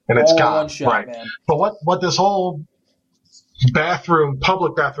 And it's gone. One shot, right. Man. But what this whole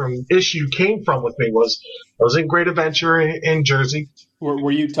public bathroom issue came from with me was I was in Great Adventure in Jersey.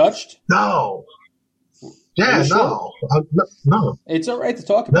 Were you touched? No. Yeah, no. No. It's all right to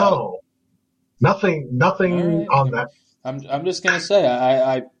talk about. No. Nothing on that. I'm just gonna say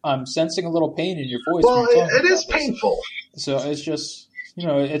I'm sensing a little pain in your voice. Well, it is painful. So it's just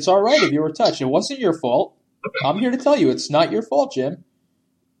it's all right if you were touched. It wasn't your fault. I'm here to tell you it's not your fault, Jim.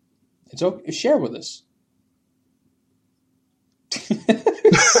 It's okay. Share with us.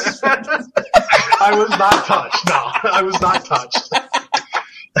 I was not touched. No, I was not touched.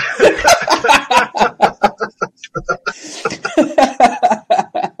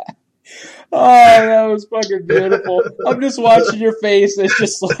 Oh, that was fucking beautiful. I'm just watching your face. It's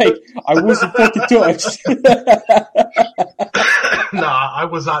just like, I wasn't fucking touched. Nah, I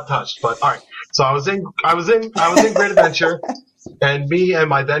was not touched. But all right. So I was in Great Adventure, and me and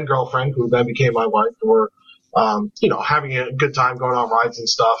my then girlfriend, who then became my wife, were, having a good time going on rides and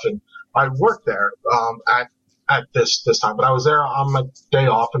stuff. And I worked there, at this time, but I was there on my day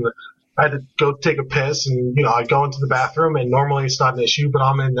off, and I had to go take a piss, and, I go into the bathroom, and normally it's not an issue, but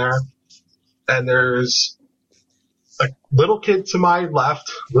I'm in there. And there's a little kid to my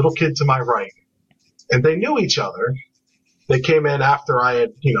left, little kid to my right. And they knew each other. They came in after I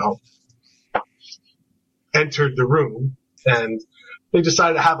had, entered the room. And they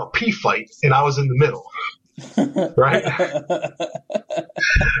decided to have a pee fight. And I was in the middle. Right?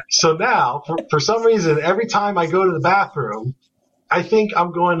 So now, for some reason, every time I go to the bathroom, I think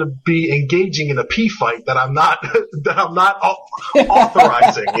I'm going to be engaging in a pee fight that I'm not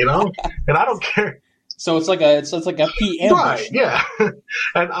authorizing, and I don't care. So it's like a pee ambush. Right, yeah.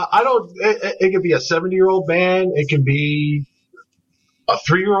 And I don't. It could be a 70-year-old man. It can be a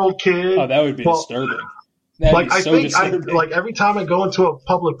 3-year-old kid. Oh, that would be disturbing. That'd be so disturbing. Like every time I go into a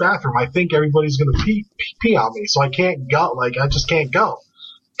public bathroom, I think everybody's going to pee on me, so I can't go. Like I just can't go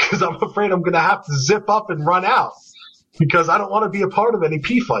because I'm afraid I'm going to have to zip up and run out. Because I don't want to be a part of any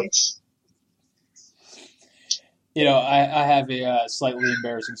pee fights. I have a slightly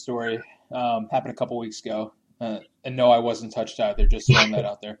embarrassing story. Happened a couple weeks ago. And no, I wasn't touched either. Just throwing that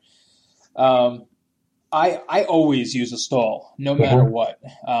out there. I always use a stall, no matter what.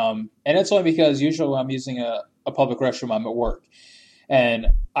 And it's only because usually when I'm using a public restroom, I'm at work. And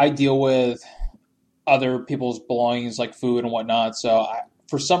I deal with other people's belongings like food and whatnot. So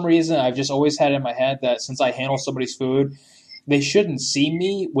for some reason, I've just always had it in my head that since I handle somebody's food, they shouldn't see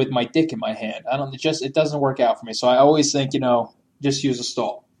me with my dick in my hand. It doesn't work out for me. So I always think, just use a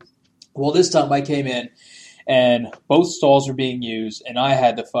stall. Well, this time I came in and both stalls were being used and I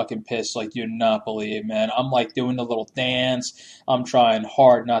had to fucking piss like you do not believe, man. I'm like doing the little dance. I'm trying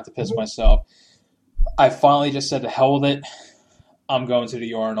hard not to piss myself. I finally just said to hell with it. I'm going to the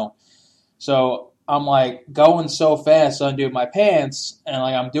urinal. So I'm like going so fast undoing my pants and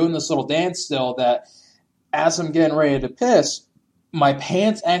like I'm doing this little dance still that as I'm getting ready to piss, my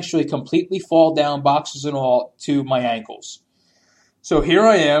pants actually completely fall down, boxers and all, to my ankles. So here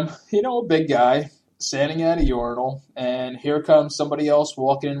I am, a big guy. standing at a urinal, and here comes somebody else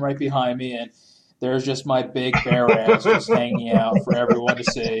walking in right behind me, and there's just my big bare ass just hanging out for everyone to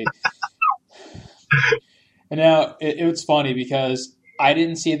see. And now it's funny because I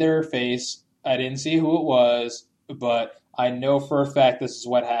didn't see their face, I didn't see who it was, but I know for a fact this is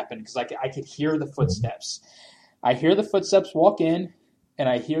what happened because I could hear the footsteps. I hear the footsteps walk in, and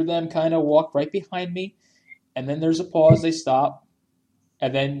I hear them kind of walk right behind me, and then there's a pause, they stop,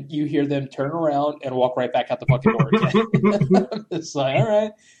 and then you hear them turn around and walk right back out the fucking door again. It's like, all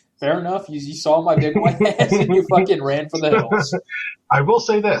right, fair enough. You saw my big white ass and you fucking ran for the hills. I will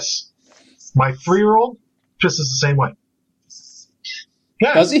say this. My 3-year-old pisses the same way.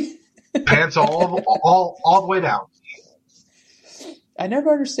 Yeah. Does he? Pants all the way down. I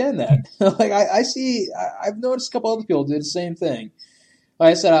never understand that. Like I've noticed a couple other people did the same thing.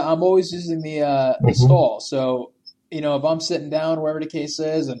 Like I said, I'm always using the stall. So, if I'm sitting down, wherever the case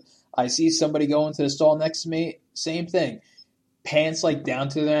is, and I see somebody go into the stall next to me, same thing. Pants like down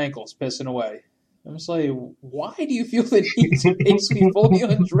to their ankles, pissing away. I'm just like, why do you feel the need to basically fully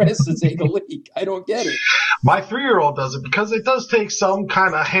undress to take a leak? I don't get it. My 3-year-old does it because it does take some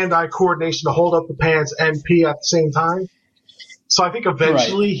kind of hand-eye coordination to hold up the pants and pee at the same time. So I think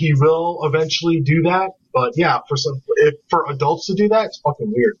eventually he will do that. But yeah, for adults to do that, it's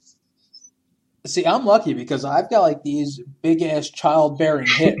fucking weird. See, I'm lucky because I've got like these big ass childbearing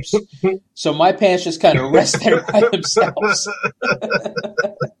hips, so my pants just kind of rest there by themselves.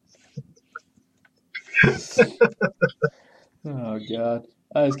 Oh God,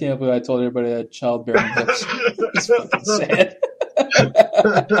 I just can't believe I told everybody I had childbearing hips. It's fucking sad.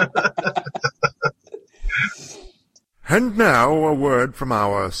 And now a word from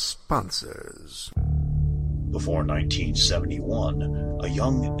our sponsors. Before 1971, a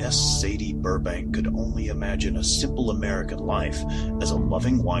young S. Sadie Burbank could only imagine a simple American life as a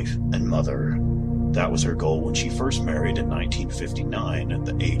loving wife and mother. That was her goal when she first married in 1959 at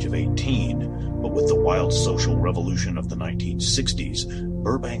the age of 18, but with the wild social revolution of the 1960s,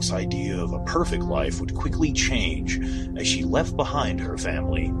 Burbank's idea of a perfect life would quickly change as she left behind her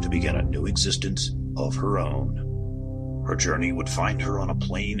family to begin a new existence of her own. Her journey would find her on a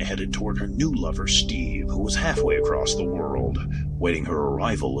plane headed toward her new lover, Steve, who was halfway across the world, waiting her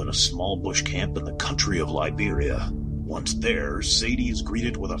arrival in a small bush camp in the country of Liberia. Once there, Sadie is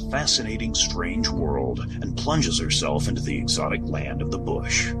greeted with a fascinating, strange world and plunges herself into the exotic land of the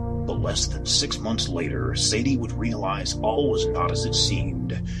bush. But less than 6 months later, Sadie would realize all was not as it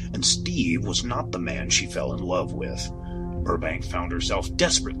seemed, and Steve was not the man she fell in love with. Burbank found herself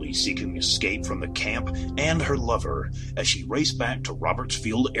desperately seeking escape from the camp and her lover as she raced back to Roberts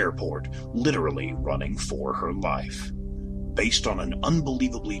Field Airport, literally running for her life. Based on an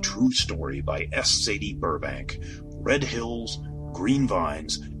unbelievably true story by S. Sadie Burbank, Red Hills, Green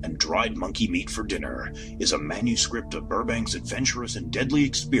Vines, and Dried Monkey Meat for Dinner is a manuscript of Burbank's adventurous and deadly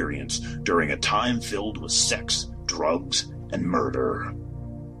experience during a time filled with sex, drugs, and murder.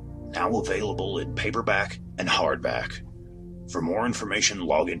 Now available in paperback and hardback. For more information,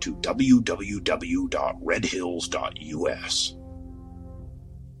 log into www.redhills.us.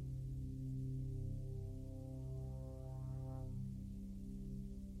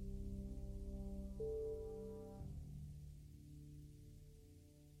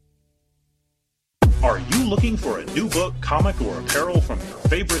 Are you looking for a new book, comic, or apparel from your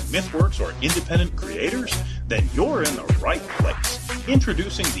favorite MythWorks or independent creators? Then you're in the right place.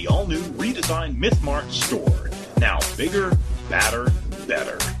 Introducing the all-new redesigned MythMart store. Now bigger, badder,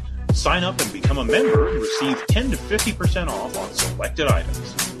 better. Sign up and become a member and receive 10 to 50% off on selected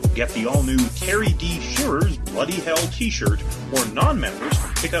items. Get the all-new Terry D. Shearer's Bloody Hell t-shirt, or non-members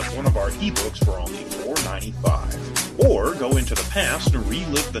can pick up one of our ebooks for only $4.95. Or go into the past and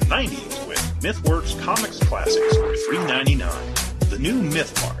relive the 90s with MythWorks Comics Classics for $3.99. The new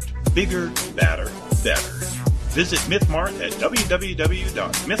MythMart. Bigger, badder, better. Visit MythMart at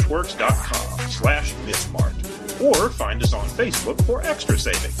www.mythworks.com/MythMart. Or find us on Facebook for extra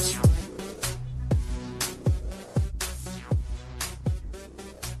savings.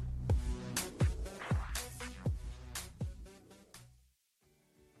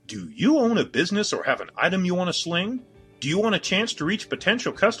 Do you own a business or have an item you want to sling? Do you want a chance to reach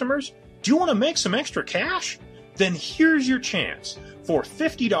potential customers? Do you want to make some extra cash? Then here's your chance. For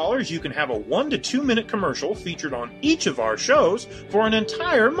 $50, you can have a 1 to 2 minute commercial featured on each of our shows for an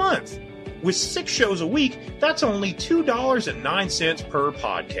entire month. With 6 shows a week, that's only $2.09 per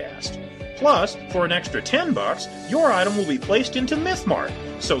podcast. Plus, for an extra $10, your item will be placed into MythMart,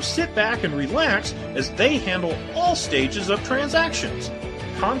 so sit back and relax as they handle all stages of transactions.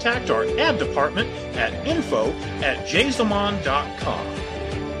 Contact our ad department at info@jazomon.com.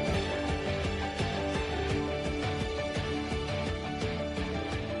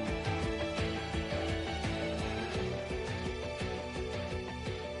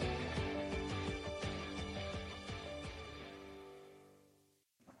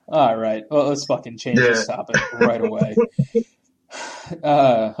 All right. Well, let's fucking change this topic right away.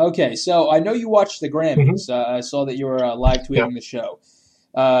 Okay, so I know you watched the Grammys. I saw that you were live tweeting the show.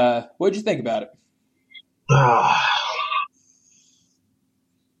 What did you think about it?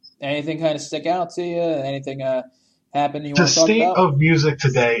 Anything kind of stick out to you? Anything happen you want to talk about? The state of music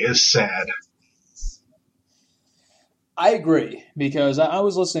today is sad. I agree, because I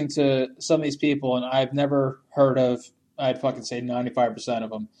was listening to some of these people, and I've never heard of, I'd fucking say 95% of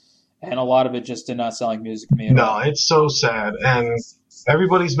them, and a lot of it just did not sound like music to me at all. No, it's so sad, and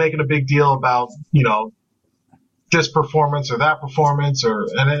everybody's making a big deal about, this performance or that performance,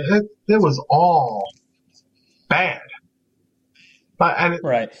 and it was all bad.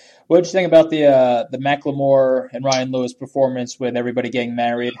 Right. What did you think about the Macklemore and Ryan Lewis performance with everybody getting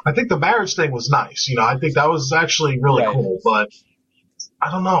married? I think the marriage thing was nice. I think that was actually really cool. But I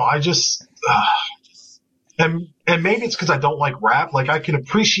don't know. I just and maybe it's because I don't like rap. Like I can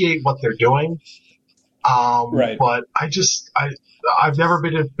appreciate what they're doing. But I've never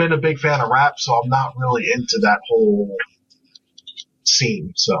been a big fan of rap, so I'm not really into that whole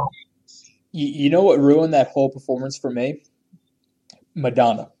scene. So you know what ruined that whole performance for me?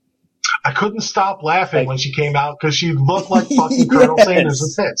 Madonna. I couldn't stop laughing when she came out because she looked like fucking Colonel Sanders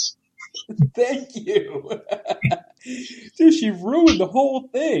with tits. Thank you. Dude, she ruined the whole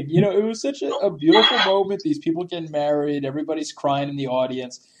thing. It was such a beautiful moment. These people getting married. Everybody's crying in the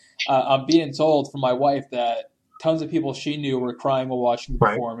audience. I'm being told from my wife that tons of people she knew were crying while watching the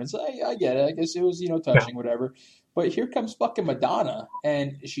performance. I get it. I guess it was, touching, whatever. But here comes fucking Madonna,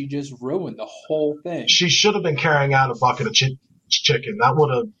 and she just ruined the whole thing. She should have been carrying out a bucket of chicken. That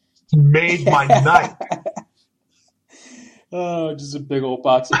would have made my night. Oh, just a big old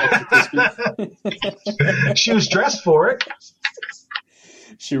box of extra crispy. She was dressed for it.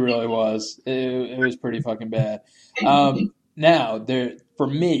 She really was. It was pretty fucking bad. Now, for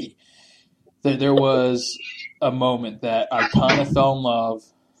me, there was a moment that I kind of fell in love,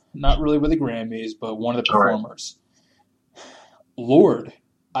 not really with the Grammys, but one of the performers. Lorde.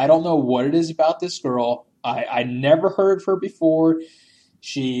 I don't know what it is about this girl. I never heard of her before.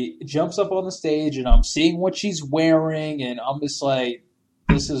 She jumps up on the stage, and I'm seeing what she's wearing, and I'm just like,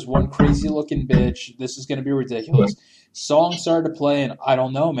 this is one crazy-looking bitch. This is going to be ridiculous. Song started to play, and I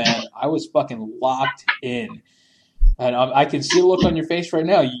don't know, man. I was fucking locked in. And I can see a look on your face right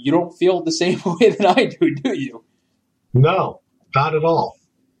now. You don't feel the same way that I do you? No, not at all.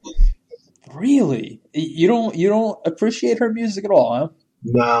 Really? You don't appreciate her music at all, huh?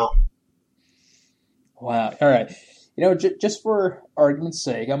 No. Wow. All right. Just for argument's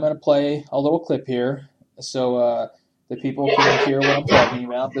sake, I'm going to play a little clip here so the people can hear what I'm talking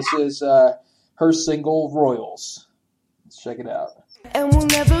about. This is her single, Royals. Let's check it out. And we'll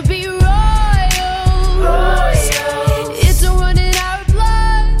never be royals. It's a run in our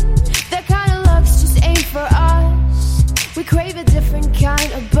blood. That kind of luck's just ain't for us. We crave a different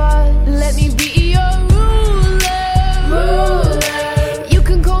kind of buzz. Let me be your ruler. You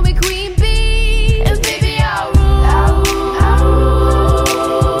can call me Queen Bee, and baby I'll rule.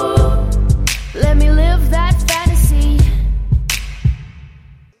 Let me live that fantasy.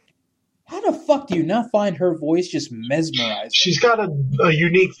 How the fuck do you not find her voice just mesmerizing? She's got a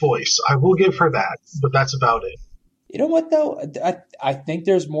unique voice. I will give her that, but that's about it. You know what, though? I think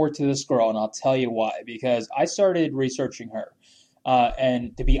there's more to this girl, and I'll tell you why. Because I started researching her.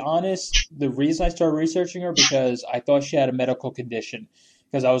 And to be honest, the reason I started researching her because I thought she had a medical condition.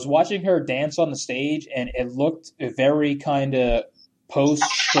 Because I was watching her dance on the stage, and it looked very kind of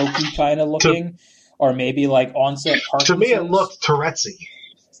post-strokey kind of looking. Or maybe like onset Parkinson's. To me, it looked Tourette'sy.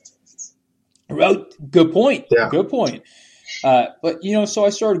 Oh, good point. Yeah. Good point. But, so I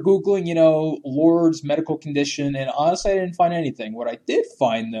started Googling, Lorde's medical condition, and honestly, I didn't find anything. What I did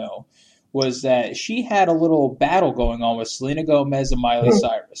find, though, was that she had a little battle going on with Selena Gomez and Miley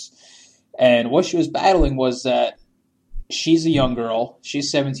Cyrus. And what she was battling was that she's a young girl. She's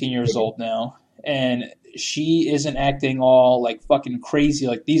 17 years old now. And she isn't acting all, like, fucking crazy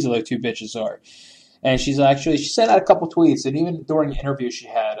like these other two bitches are. And she sent out a couple tweets, and even during an interview she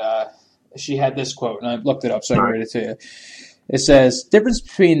had this quote, and I looked it up so I can read it to you. It says, difference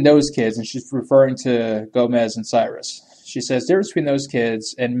between those kids, and she's referring to Gomez and Cyrus. She says, difference between those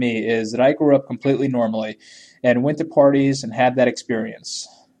kids and me is that I grew up completely normally and went to parties and had that experience.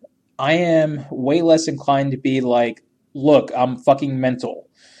 I am way less inclined to be like, look, I'm fucking mental.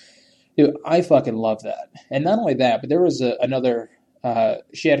 Dude, I fucking love that. And not only that, but there was another,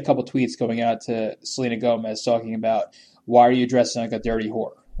 she had a couple tweets going out to Selena Gomez talking about, why are you dressing like a dirty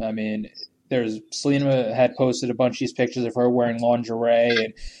whore? I mean, Selena had posted a bunch of these pictures of her wearing lingerie,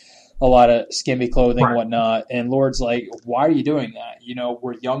 and a lot of skimpy clothing and Right. whatnot. And Lord's like, why are you doing that? You know,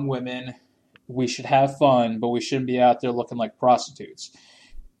 we're young women. We should have fun, but we shouldn't be out there looking like prostitutes.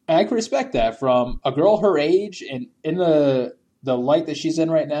 And I can respect that from a girl her age and in the light that she's in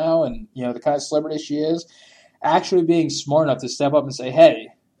right now, and you know the kind of celebrity she is, actually being smart enough to step up and say, "Hey,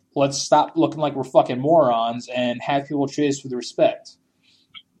 let's stop looking like we're fucking morons and have people treat us with respect."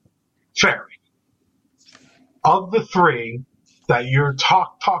 Fair. Of the three that you're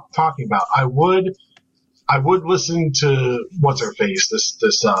talking about, I would listen to what's her face. This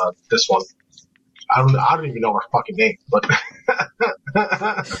one. I don't even know her fucking name, but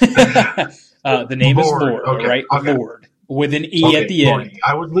The name is Lorde. Lorde, Okay, right? okay. Lorde with an E at the Lorde. end.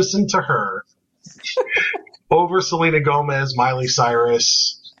 I would listen to her over Selena Gomez, Miley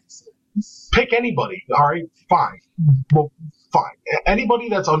Cyrus. Pick anybody. All right, fine. Well, fine. Anybody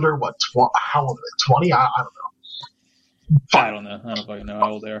that's under what? How old are they? 20? I don't know. I don't know. I don't fucking know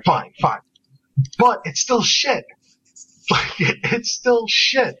how old they are. Fine. But it's still shit. Like, it's still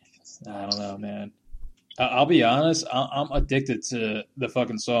shit. I don't know, man. I'll be honest. I'm addicted to the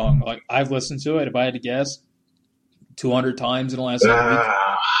fucking song. Like, I've listened to it, if I had to guess, 200 times in the last week.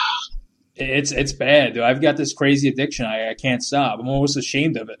 It's bad, dude. I've got this crazy addiction. I can't stop. I'm almost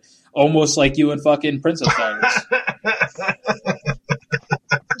ashamed of it. Almost like you and fucking Princess Diaries.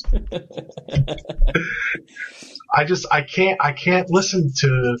 I can't listen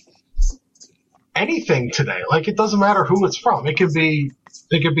to anything today. Like, it doesn't matter who it's from. It could be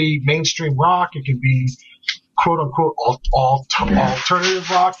mainstream rock. It could be quote unquote alternative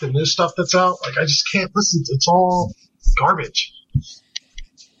rock, the new stuff that's out. Like, I just can't listen. It's all garbage.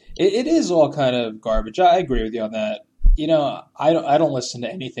 It is all kind of garbage. I agree with you on that. You know, I don't listen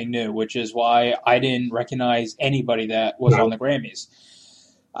to anything new, which is why I didn't recognize anybody that was on the Grammys.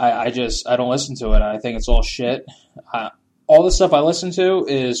 I don't listen to it. I think it's all shit. All the stuff I listen to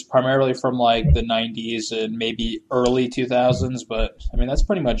is primarily from like the 90s and maybe early 2000s, but I mean, that's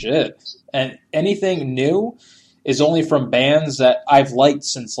pretty much it. And anything new is only from bands that I've liked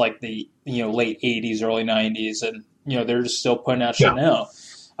since like the, you know, late 80s, early 90s. And, you know, they're just still putting out shit now.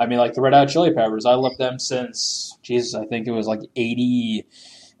 I mean, like the Red Hot Chili Peppers, I loved them since, Jesus, I think it was like 88,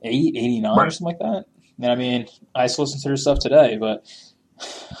 89 or something like that. And I mean, I still listen to their stuff today, but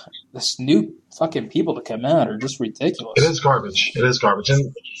this new fucking people that come out are just ridiculous. It is garbage.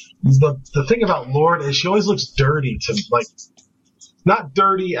 And the thing about Lorde is she always looks dirty to me. Like, not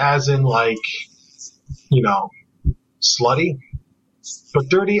dirty as in like, you know, slutty, but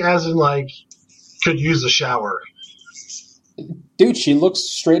dirty as in like could use a shower. Dude, she looks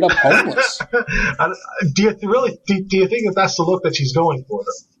straight up homeless. Do you think that that's the look that she's going for,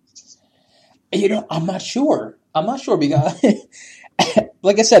 though? You know, I'm not sure because,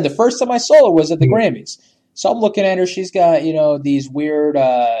 like I said, the first time I saw her was at the Grammys. So I'm looking at her. She's got, you know, these weird,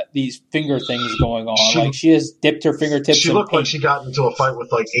 these finger things going on. Like she has dipped her fingertips. She looked like she got into a fight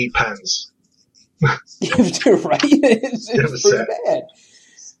with like 8 pens. Dude, right? It's pretty bad.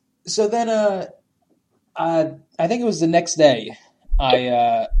 So then, I think it was the next day.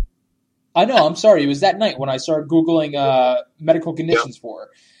 I know. I'm sorry. It was that night when I started Googling medical conditions for her.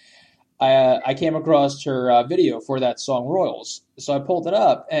 I came across her video for that song Royals. So I pulled it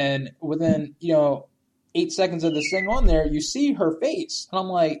up, and within 8 seconds of this thing on there, you see her face, and I'm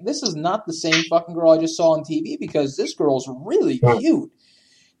like, this is not the same fucking girl I just saw on TV because this girl's really cute.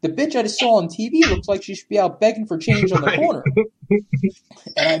 The bitch I just saw on TV looks like she should be out begging for change on the corner.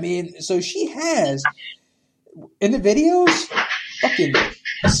 And I mean, so she has, in the videos, fucking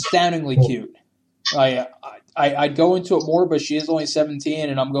astoundingly cute. I'd go into it more, but she is only 17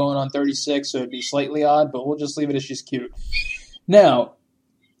 and I'm going on 36, so it'd be slightly odd, but we'll just leave it as she's cute. Now,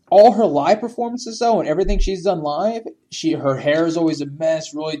 all her live performances, though, and everything she's done live, her hair is always a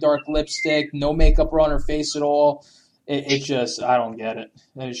mess, really dark lipstick, no makeup on her face at all. It just, I don't get it.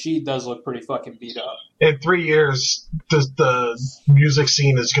 And she does look pretty fucking beat up. In 3 years, the music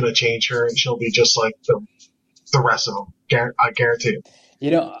scene is going to change her, and she'll be just like the rest of them. I guarantee it.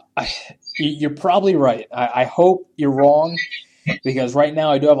 You know, you're probably right. I hope you're wrong, because right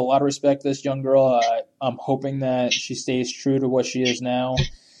now I do have a lot of respect for this young girl. I'm hoping that she stays true to what she is now.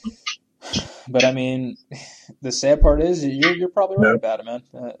 But I mean, the sad part is you're probably right about it, man.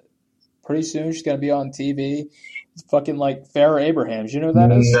 Pretty soon she's gonna be on TV. It's fucking like Farrah Abrahams. You know who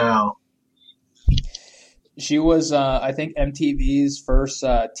that is? No. She was, I think, MTV's first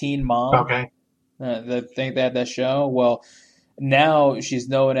teen mom. Okay. The thing they had that show. Well, now she's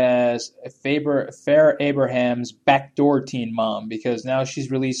known as Farrah Abraham's backdoor teen mom because now she's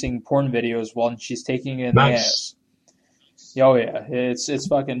releasing porn videos while she's taking it in the ass. Oh yeah, it's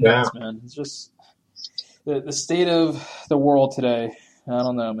fucking nuts, man. It's just the state of the world today. I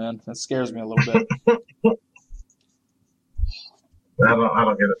don't know, man. That scares me a little bit. I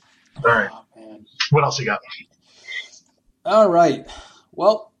don't get it. All right. Oh, man. What else you got? All right.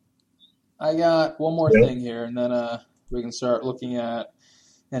 Well, I got one more thing here, and then we can start looking at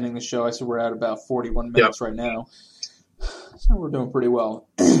ending the show. I said we're at about 41 minutes right now. So we're doing pretty well.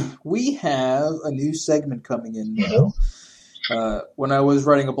 We have a new segment coming in now. When I was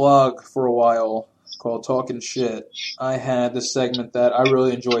writing a blog for a while called Talking Shit, I had this segment that I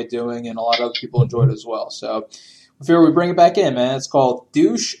really enjoyed doing, and a lot of other people enjoyed it as well. So I figure we bring it back in, man. It's called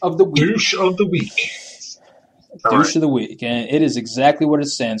Douche of the Week. Douche of the Week. Douche of the Week. And it is exactly what it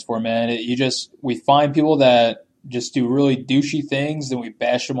stands for, man. We find people that just do really douchey things, and we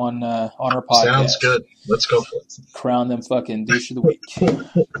bash them on our podcast. Sounds good. Let's go for it. Crown them fucking Douche of the Week.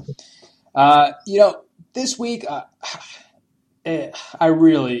 This week, I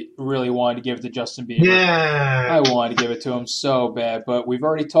really, really wanted to give it to Justin Bieber. Yeah. I wanted to give it to him so bad, but we've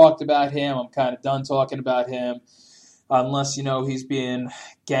already talked about him. I'm kind of done talking about him. Unless, he's being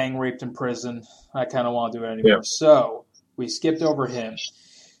gang raped in prison. I kind of want to do it anymore. Yeah. So, we skipped over him.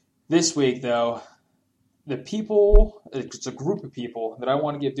 This week, though, it's a group of people that I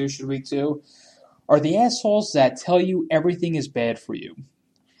want to give Douche of the Week to, are the assholes that tell you everything is bad for you.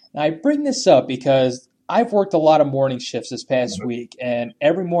 Now, I bring this up because I've worked a lot of morning shifts this past week, and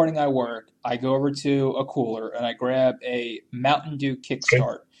every morning I work, I go over to a cooler and I grab a Mountain Dew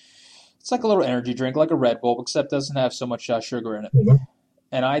Kickstart. It's like a little energy drink, like a Red Bull, except it doesn't have so much sugar in it.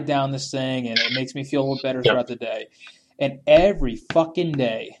 And I down this thing, and it makes me feel a little better throughout the day. And every fucking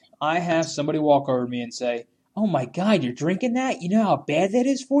day, I have somebody walk over to me and say, "Oh my God, you're drinking that? You know how bad that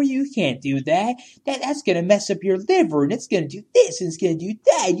is for you? You can't do that. That's going to mess up your liver, and it's going to do this, and it's going to do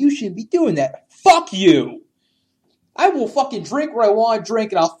that. You shouldn't be doing that." Fuck you. I will fucking drink what I want to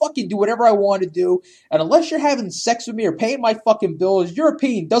drink, and I'll fucking do whatever I want to do. And unless you're having sex with me or paying my fucking bills, your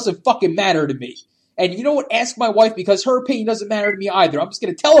opinion doesn't fucking matter to me. And you know what? Ask my wife, because her opinion doesn't matter to me either. I'm just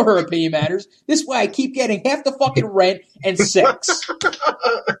going to tell her opinion matters. This way I keep getting half the fucking rent and sex.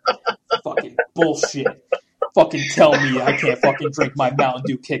 Fucking bullshit. Fucking tell me I can't fucking drink my Mountain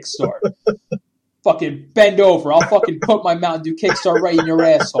Dew Kickstart. Fucking bend over. I'll fucking put my Mountain Dew Kickstart right in your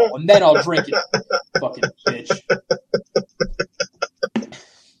asshole, and then I'll drink it. Fucking bitch.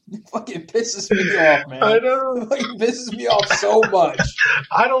 It fucking pisses me off, man. I know. It fucking pisses me off so much.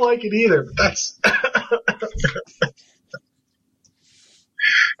 I don't like it either, but that's...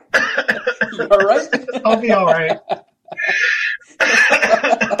 You all right? I'll be all right.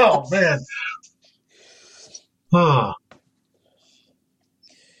 Oh, man. Oh.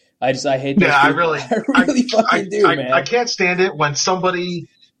 I hate those I people. really fucking do, man. I can't stand it when somebody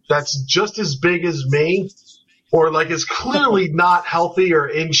that's just as big as me, or like is clearly not healthy or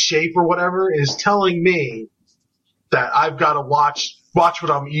in shape or whatever, is telling me that I've got to watch what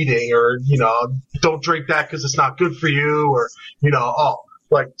I'm eating, or don't drink that because it's not good for you, or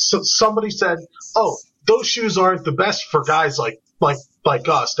so somebody said, "Oh, those shoes aren't the best for guys like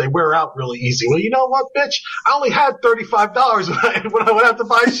us. They wear out really easy." Well, you know what, bitch? I only had $35 when I went out to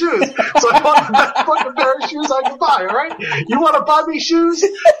buy shoes. So I bought the best fucking pair of shoes I could buy, all right? You want to buy me shoes?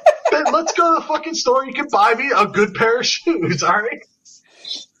 Then let's go to the fucking store. You can buy me a good pair of shoes, all right?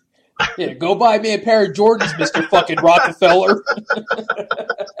 Yeah, go buy me a pair of Jordans, Mr. fucking Rockefeller.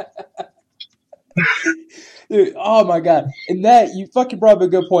 Dude, oh my God. And that, you fucking brought up a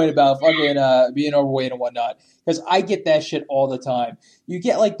good point about fucking being overweight and whatnot. Because I get that shit all the time. You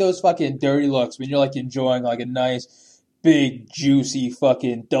get like those fucking dirty looks when you're like enjoying like a nice, big, juicy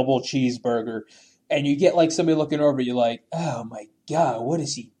fucking double cheeseburger. And you get like somebody looking over you like, "Oh my God, what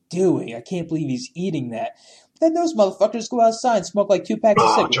is he doing? I can't believe he's eating that." But then those motherfuckers go outside and smoke like 2 packs of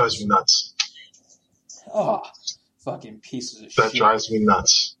cigarettes. It drives me nuts. Oh, fucking pieces of That shit. drives me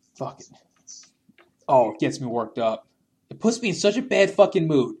nuts. Fucking. Oh, it gets me worked up. It puts me in such a bad fucking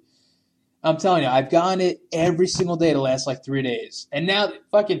mood. I'm telling you, I've gotten it every single day the last like 3 days. And now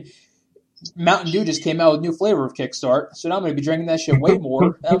fucking Mountain Dew just came out with a new flavor of Kickstart. So now I'm going to be drinking that shit way more.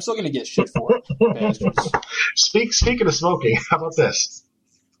 And I'm still going to get shit for it. Bastards. Speaking of smoking, how about this?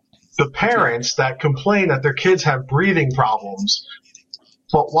 The parents that complain that their kids have breathing problems,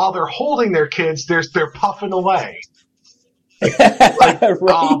 but while they're holding their kids, they're puffing away. Like, Right?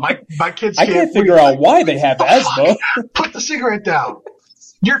 oh, my kids I can't figure out why they have asthma. Put the cigarette down.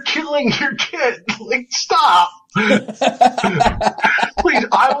 You're killing your kid. Like, stop. Please,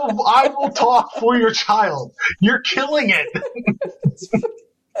 I will talk for your child. You're killing it.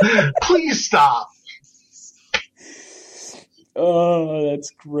 Please stop. Oh, that's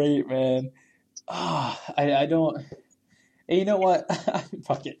great, man. I don't. And you know what?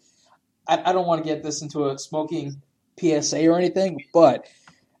 Fuck it. I don't want to get this into a smoking PSA or anything, but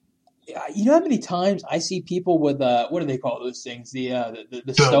you know how many times I see people with what do they call those things? The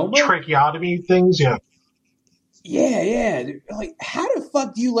stoma, tracheotomy things. Yeah. Yeah. Like, how the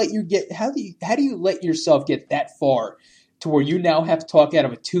fuck do you how do you let yourself get that far to where you now have to talk out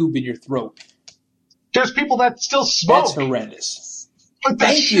of a tube in your throat? There's people that still smoke. That's horrendous. Put that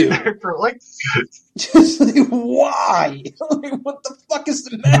Thank shit you. there for like. Just like, why? Like, what the fuck is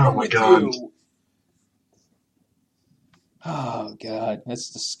the matter with you? Oh God, that's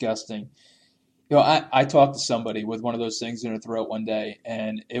disgusting. You know, I talked to somebody with one of those things in her throat one day,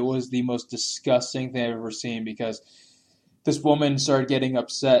 and it was the most disgusting thing I've ever seen because this woman started getting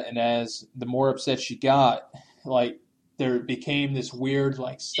upset, and as the more upset she got, like, there became this weird,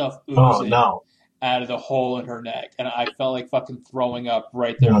 like, stuff oozing out of the hole in her neck, and I felt like fucking throwing up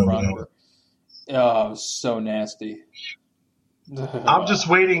right there in front of her. Oh, it was so nasty. I'm just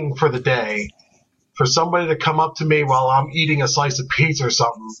waiting for the day for somebody to come up to me while I'm eating a slice of pizza or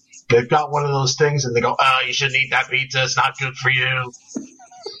something. They've got one of those things and they go, "Oh, you shouldn't eat that pizza. It's not good for you."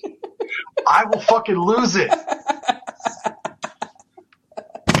 I will fucking lose it.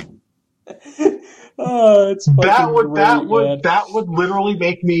 Oh, it's fucking that would literally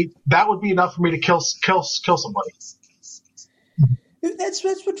make me. That would be enough for me to kill somebody. That's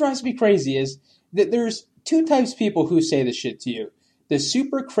what drives me crazy is that there's two types of people who say this shit to you. The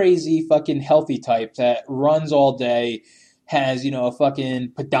super crazy fucking healthy type that runs all day, has, a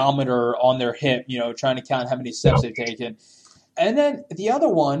fucking pedometer on their hip, trying to count how many steps they've taken. And then the other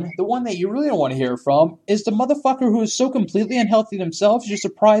one, the one that you really don't want to hear from, is the motherfucker who is so completely unhealthy themselves, you're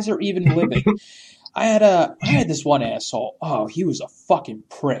surprised they're even living. I had this one asshole. Oh, he was a fucking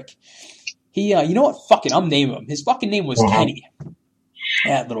prick. He, you know what? Fuck it, I'm naming him. His fucking name was Kenny.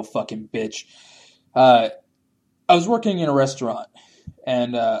 That little fucking bitch. I was working in a restaurant,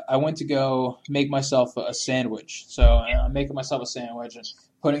 and I went to go make myself a sandwich. So I'm making myself a sandwich and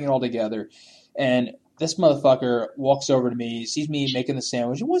putting it all together. And this motherfucker walks over to me, sees me making the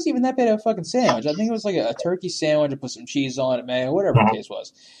sandwich. It wasn't even that bad of a fucking sandwich. I think it was like a turkey sandwich. I put some cheese on it, mayo, whatever the case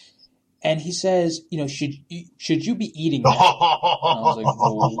was. And he says, should you be eating that? And I was like,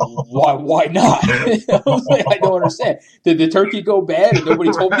 well, why not? I was like, I don't understand. Did the turkey go bad and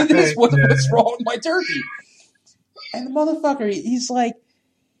nobody told me this? What's wrong with my turkey? And the motherfucker, he's like,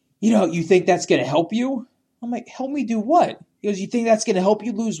 you think that's going to help you? I'm like, help me do what? He goes, you think that's going to help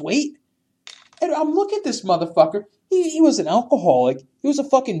you lose weight? And I'm looking at this motherfucker. He was an alcoholic. He was a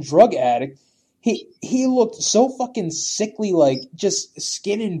fucking drug addict. He looked so fucking sickly, like just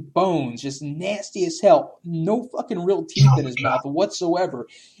skin and bones, just nasty as hell. No fucking real teeth in his mouth whatsoever.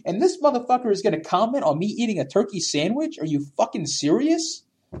 And this motherfucker is going to comment on me eating a turkey sandwich? Are you fucking serious?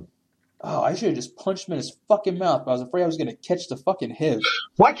 Oh, I should have just punched him in his fucking mouth, but I was afraid I was going to catch the fucking HIV.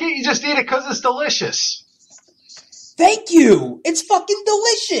 Why can't you just eat it because it's delicious? Thank you! It's fucking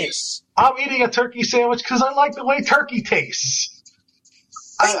delicious! I'm eating a turkey sandwich because I like the way turkey tastes.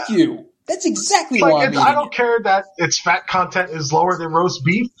 Thank you! That's exactly why I'm eating I don't care that its fat content is lower than roast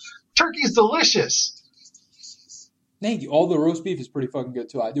beef. Turkey's delicious. Thank you. All the roast beef is pretty fucking good,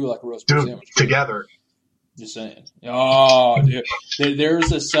 too. I do like a roast beef sandwich. Together. Just saying. Oh, dude.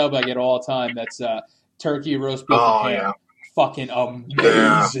 There's a sub I get all the time that's turkey, roast beef, and ham. Fucking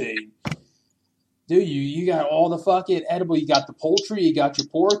amazing. Yeah. Dude, you got all the fucking edible. You got the poultry, you got your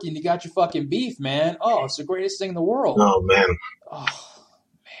pork, and you got your fucking beef, man. Oh, it's the greatest thing in the world. Oh, man. Oh, man.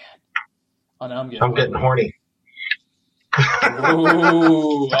 Oh, now I'm getting horny.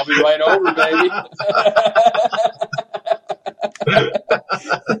 Ooh, I'll be right over, baby.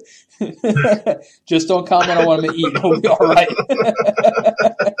 Just don't comment on what I'm going to eat. We'll be all right.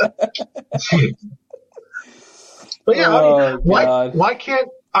 But yeah, why can't...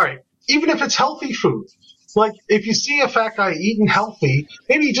 All right, even if it's healthy food, like if you see a fat guy eating healthy,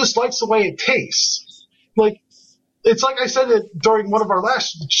 maybe he just likes the way it tastes. Like, it's like I said it during one of our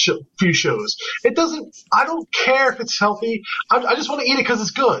last few shows. It doesn't. I don't care if it's healthy. I just want to eat it because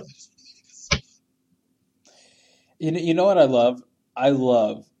it's good. You know what I love? I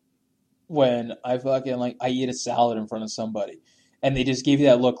love when I fucking I eat a salad in front of somebody, and they just give you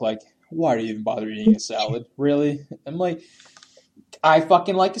that look like, why are you even bothering eating a salad? Really? I'm like, I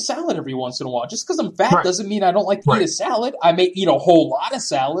fucking like a salad every once in a while. Just because I'm fat doesn't mean I don't like to eat a salad. I may eat a whole lot of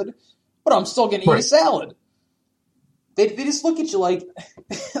salad, but I'm still going to eat a salad. They just look at you like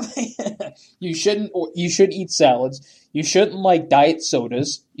you shouldn't eat salads. You shouldn't like diet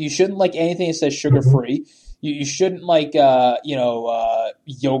sodas. You shouldn't like anything that says sugar free. You shouldn't like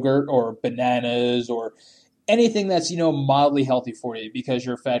yogurt or bananas or anything that's mildly healthy for you because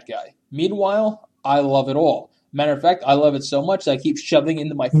you're a fat guy. Meanwhile, I love it all. Matter of fact, I love it so much that I keep shoving it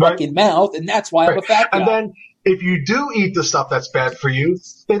into my fucking mouth, and that's why I'm a fat guy. And then if you do eat the stuff that's bad for you,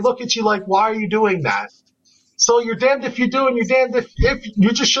 they look at you like, why are you doing that? So you're damned if you do and you're damned if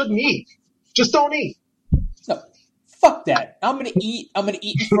you just shouldn't eat. Just don't eat. No, fuck that. I'm gonna eat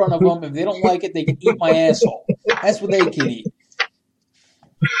in front of them. If they don't like it, they can eat my asshole. That's what they can eat.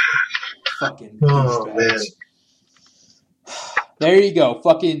 Fucking douchebags. There you go.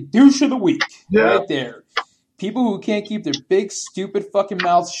 Fucking douche of the week. Yeah. Right there. People who can't keep their big, stupid fucking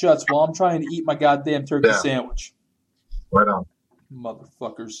mouths shut while I'm trying to eat my goddamn turkey sandwich. Right on.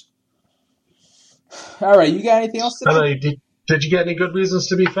 Motherfuckers. All right, you got anything else to say? Did you get any good reasons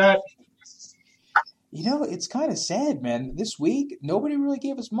to be fat? You know, it's kind of sad, man. This week, nobody really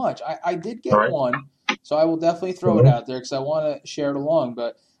gave us much. I did get one, so I will definitely throw it out there because I want to share it along.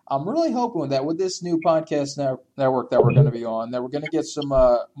 But I'm really hoping that with this new podcast network that we're going to be on, that we're going to get some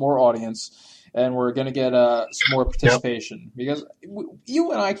more audience and we're going to get some more participation. Because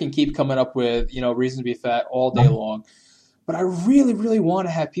you and I can keep coming up with, reasons to be fat all day long. But I really, really want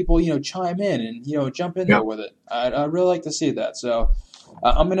to have people, chime in and, jump in there with it. I'd really like to see that. So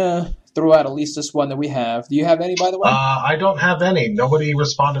I'm going to throw out at least this one that we have. Do you have any, by the way? I don't have any. Nobody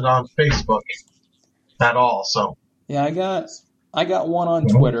responded on Facebook at all. So yeah, I got one on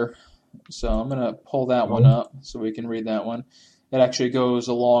Twitter. So I'm going to pull that one up so we can read that one. It actually goes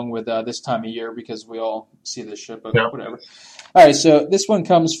along with this time of year because we all see this shit, but whatever. All right, so this one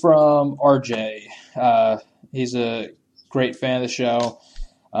comes from RJ. He's a great fan of the show.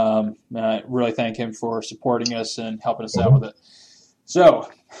 I really thank him for supporting us and helping us out with it. So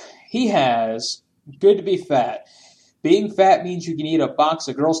he has, good to be fat. Being fat means you can eat a box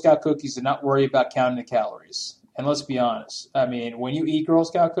of Girl Scout cookies and not worry about counting the calories. And let's be honest. I mean, when you eat Girl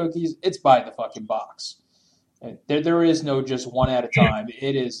Scout cookies, it's by the fucking box. There is no just one at a time.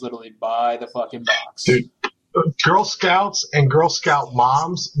 It is literally by the fucking box. Dude, Girl Scouts and Girl Scout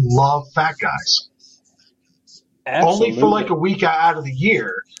moms love fat guys. Absolutely. Only for like a week out of the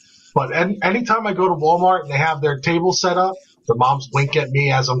year. But anytime I go to Walmart and they have their table set up, the moms wink at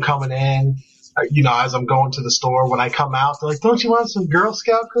me as I'm coming in, as I'm going to the store. When I come out, they're like, don't you want some Girl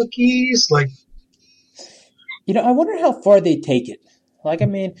Scout cookies? Like, I wonder how far they take it. Like, I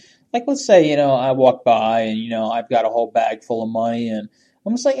mean, like, let's say, I walk by and, I've got a whole bag full of money and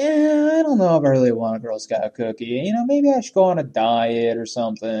I'm just like, I don't know if I really want a Girl Scout cookie. Maybe I should go on a diet or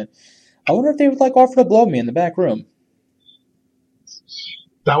something. I wonder if they would offer to blow me in the back room.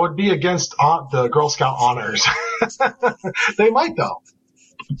 That would be against the Girl Scout honors. They might, though.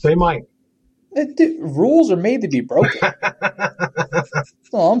 They might. Rules are made to be broken. That's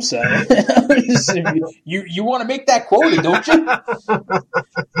all I'm saying. You want to make that quota, don't you?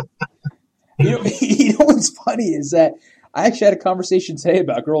 What's funny is that I actually had a conversation today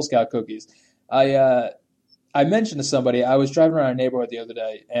about Girl Scout cookies. I mentioned to somebody, I was driving around a neighborhood the other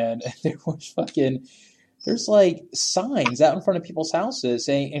day, and there's like signs out in front of people's houses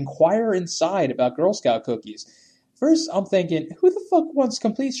saying, inquire inside about Girl Scout cookies. First, I'm thinking, who the fuck wants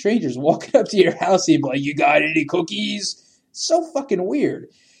complete strangers walking up to your house and be like, you got any cookies? So fucking weird.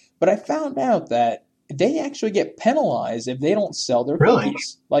 But I found out that they actually get penalized if they don't sell their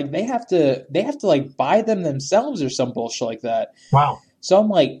cookies. Like they have to buy them themselves or some bullshit like that. Wow. So I'm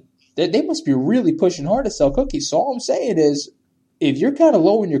like, they must be really pushing hard to sell cookies. So all I'm saying is, if you're kind of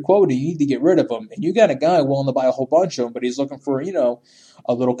low in your quota, you need to get rid of them. And you got a guy willing to buy a whole bunch of them, but he's looking for,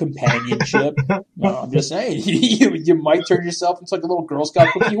 a little companionship. No, I'm just saying, you might turn yourself into like a little Girl Scout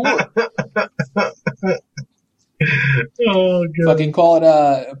cookie whore. Oh, God. Fucking call it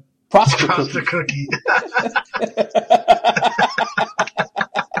a prostitute cookie.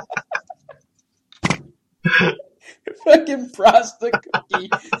 Fucking prostitute cookie.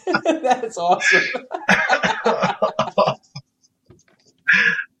 That's awesome.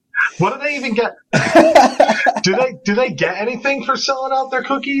 What do they even get? Do they get anything for selling out their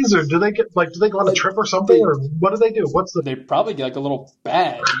cookies, or do they go on a trip or something, or what do they do? They probably get like a little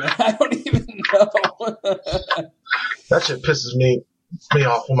badge, man. I don't even know. That shit pisses me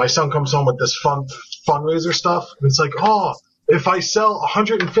off when my son comes home with this fundraiser stuff. It's like, oh, if I sell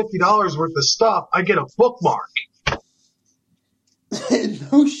 $150 worth of stuff, I get a bookmark.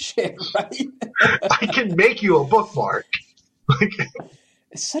 No shit, right? I can make you a bookmark.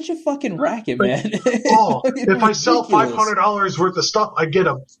 It's such a fucking racket, man. Oh, if I sell $500 worth of stuff, I get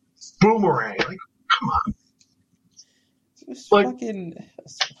a boomerang. Like, come on. It's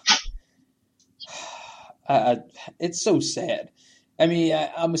it's so sad. I mean,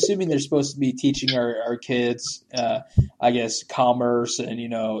 I'm assuming they're supposed to be teaching our kids, I guess, commerce and,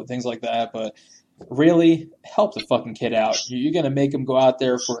 things like that. But really, help the fucking kid out. You're going to make them go out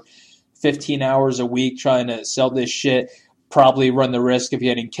there for 15 hours a week trying to sell this shit. probably run the risk of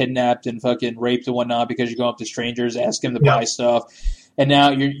getting kidnapped and fucking raped and whatnot because you go up to strangers, ask them to buy stuff. And now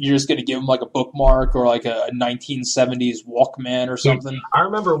you're just going to give them like a bookmark or like a 1970s Walkman or something. I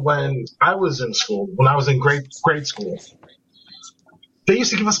remember when I was in school, when I was in grade school, they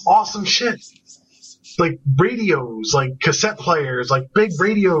used to give us awesome shit. Like radios, like cassette players, like big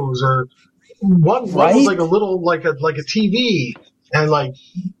radios, or one was like a little, like a TV, and like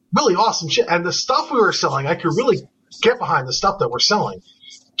really awesome shit. And the stuff we were selling, I could really get behind the stuff that we're selling.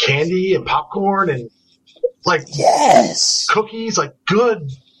 Candy and popcorn and like cookies, like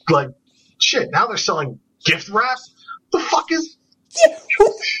good, like shit. Now they're selling gift wrap. The fuck is? Yeah,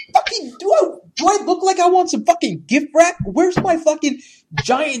 fucking do I look like I want some fucking gift wrap? Where's my fucking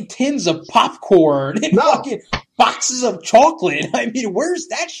giant tins of popcorn and fucking boxes of chocolate? I mean, where's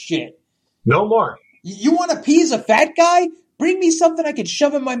that shit? No more. You want to appease a fat guy? Bring me something I can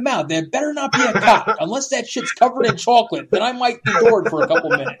shove in my mouth. There better not be a cock. Unless that shit's covered in chocolate, then I might be bored for a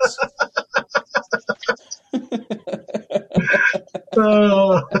couple minutes.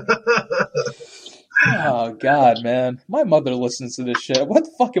 Oh, God, man. My mother listens to this shit. What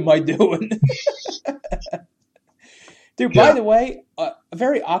the fuck am I doing? Dude, by the way, a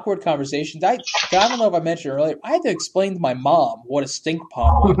very awkward conversation. I don't know if I mentioned earlier. I had to explain to my mom what a stink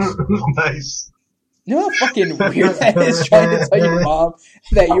palm was. Nice. You know how fucking weird that is, trying to tell your mom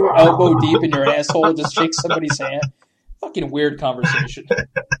that you were elbow deep in your asshole and just shake somebody's hand? Fucking weird conversation.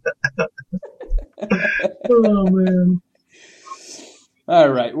 Oh, man. All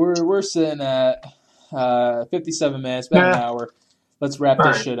right, we're sitting at 57 minutes, about an hour. Let's wrap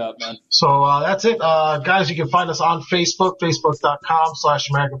this shit up, man. So that's it. Guys, you can find us on Facebook,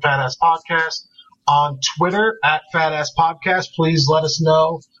 facebook.com/American Fat Ass Podcast. On Twitter, @FatAssPodcast. Please let us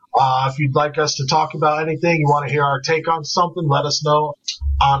know. If you'd like us to talk about anything, you want to hear our take on something, let us know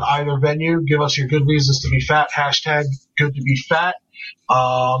on either venue. Give us your good reasons to be fat. #GoodToBeFat.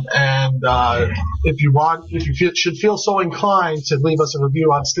 If you should feel so inclined to leave us a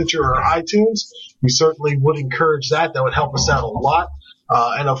review on Stitcher or iTunes, we certainly would encourage that. That would help us out a lot.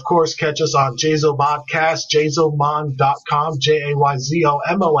 And of course, catch us on Jayzo Modcast, jayzomon.com,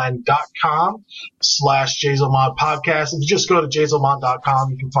 JAYZOMON.com/JayzoMod Podcast. If you just go to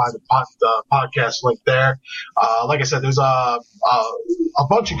jayzomon.com, you can find the podcast link there. Like I said, there's a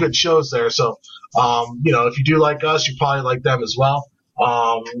bunch of good shows there. So, if you do like us, you probably like them as well.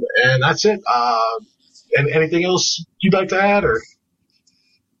 And that's it. And anything else you'd like to add, or?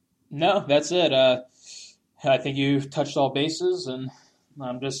 No, that's it. I think you've touched all bases, and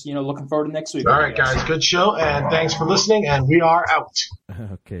I'm just, looking forward to next week. All right, guys. Good show, and thanks for listening, and we are out.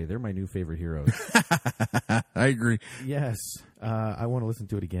 Okay, they're my new favorite heroes. I agree. Yes. I want to listen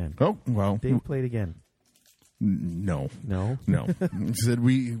to it again. Oh, well. Dave, play it again. No. No? No. Said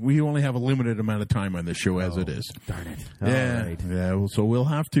we only have a limited amount of time on this show as it is. Darn it. Yeah. All right. Yeah, so we'll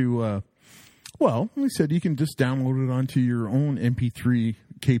have to, we said you can just download it onto your own MP3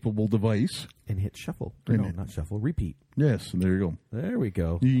 capable device. And hit shuffle. No, not shuffle. Repeat. Yes, there you go. There we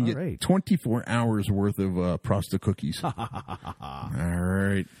go. You can All get right. 24 hours worth of Prosta cookies. All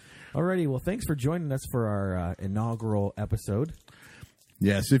right. Alrighty. Well, thanks for joining us for our inaugural episode.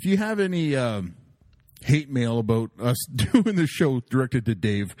 Yes, if you have any hate mail about us doing the show directed to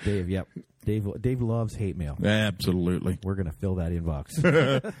Dave. Dave, yep. Dave loves hate mail. Absolutely. We're going to fill that inbox.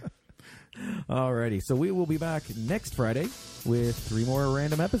 Alrighty, so we will be back next Friday with 3 more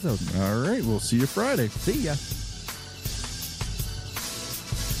random episodes. All right, we'll see you Friday. See ya.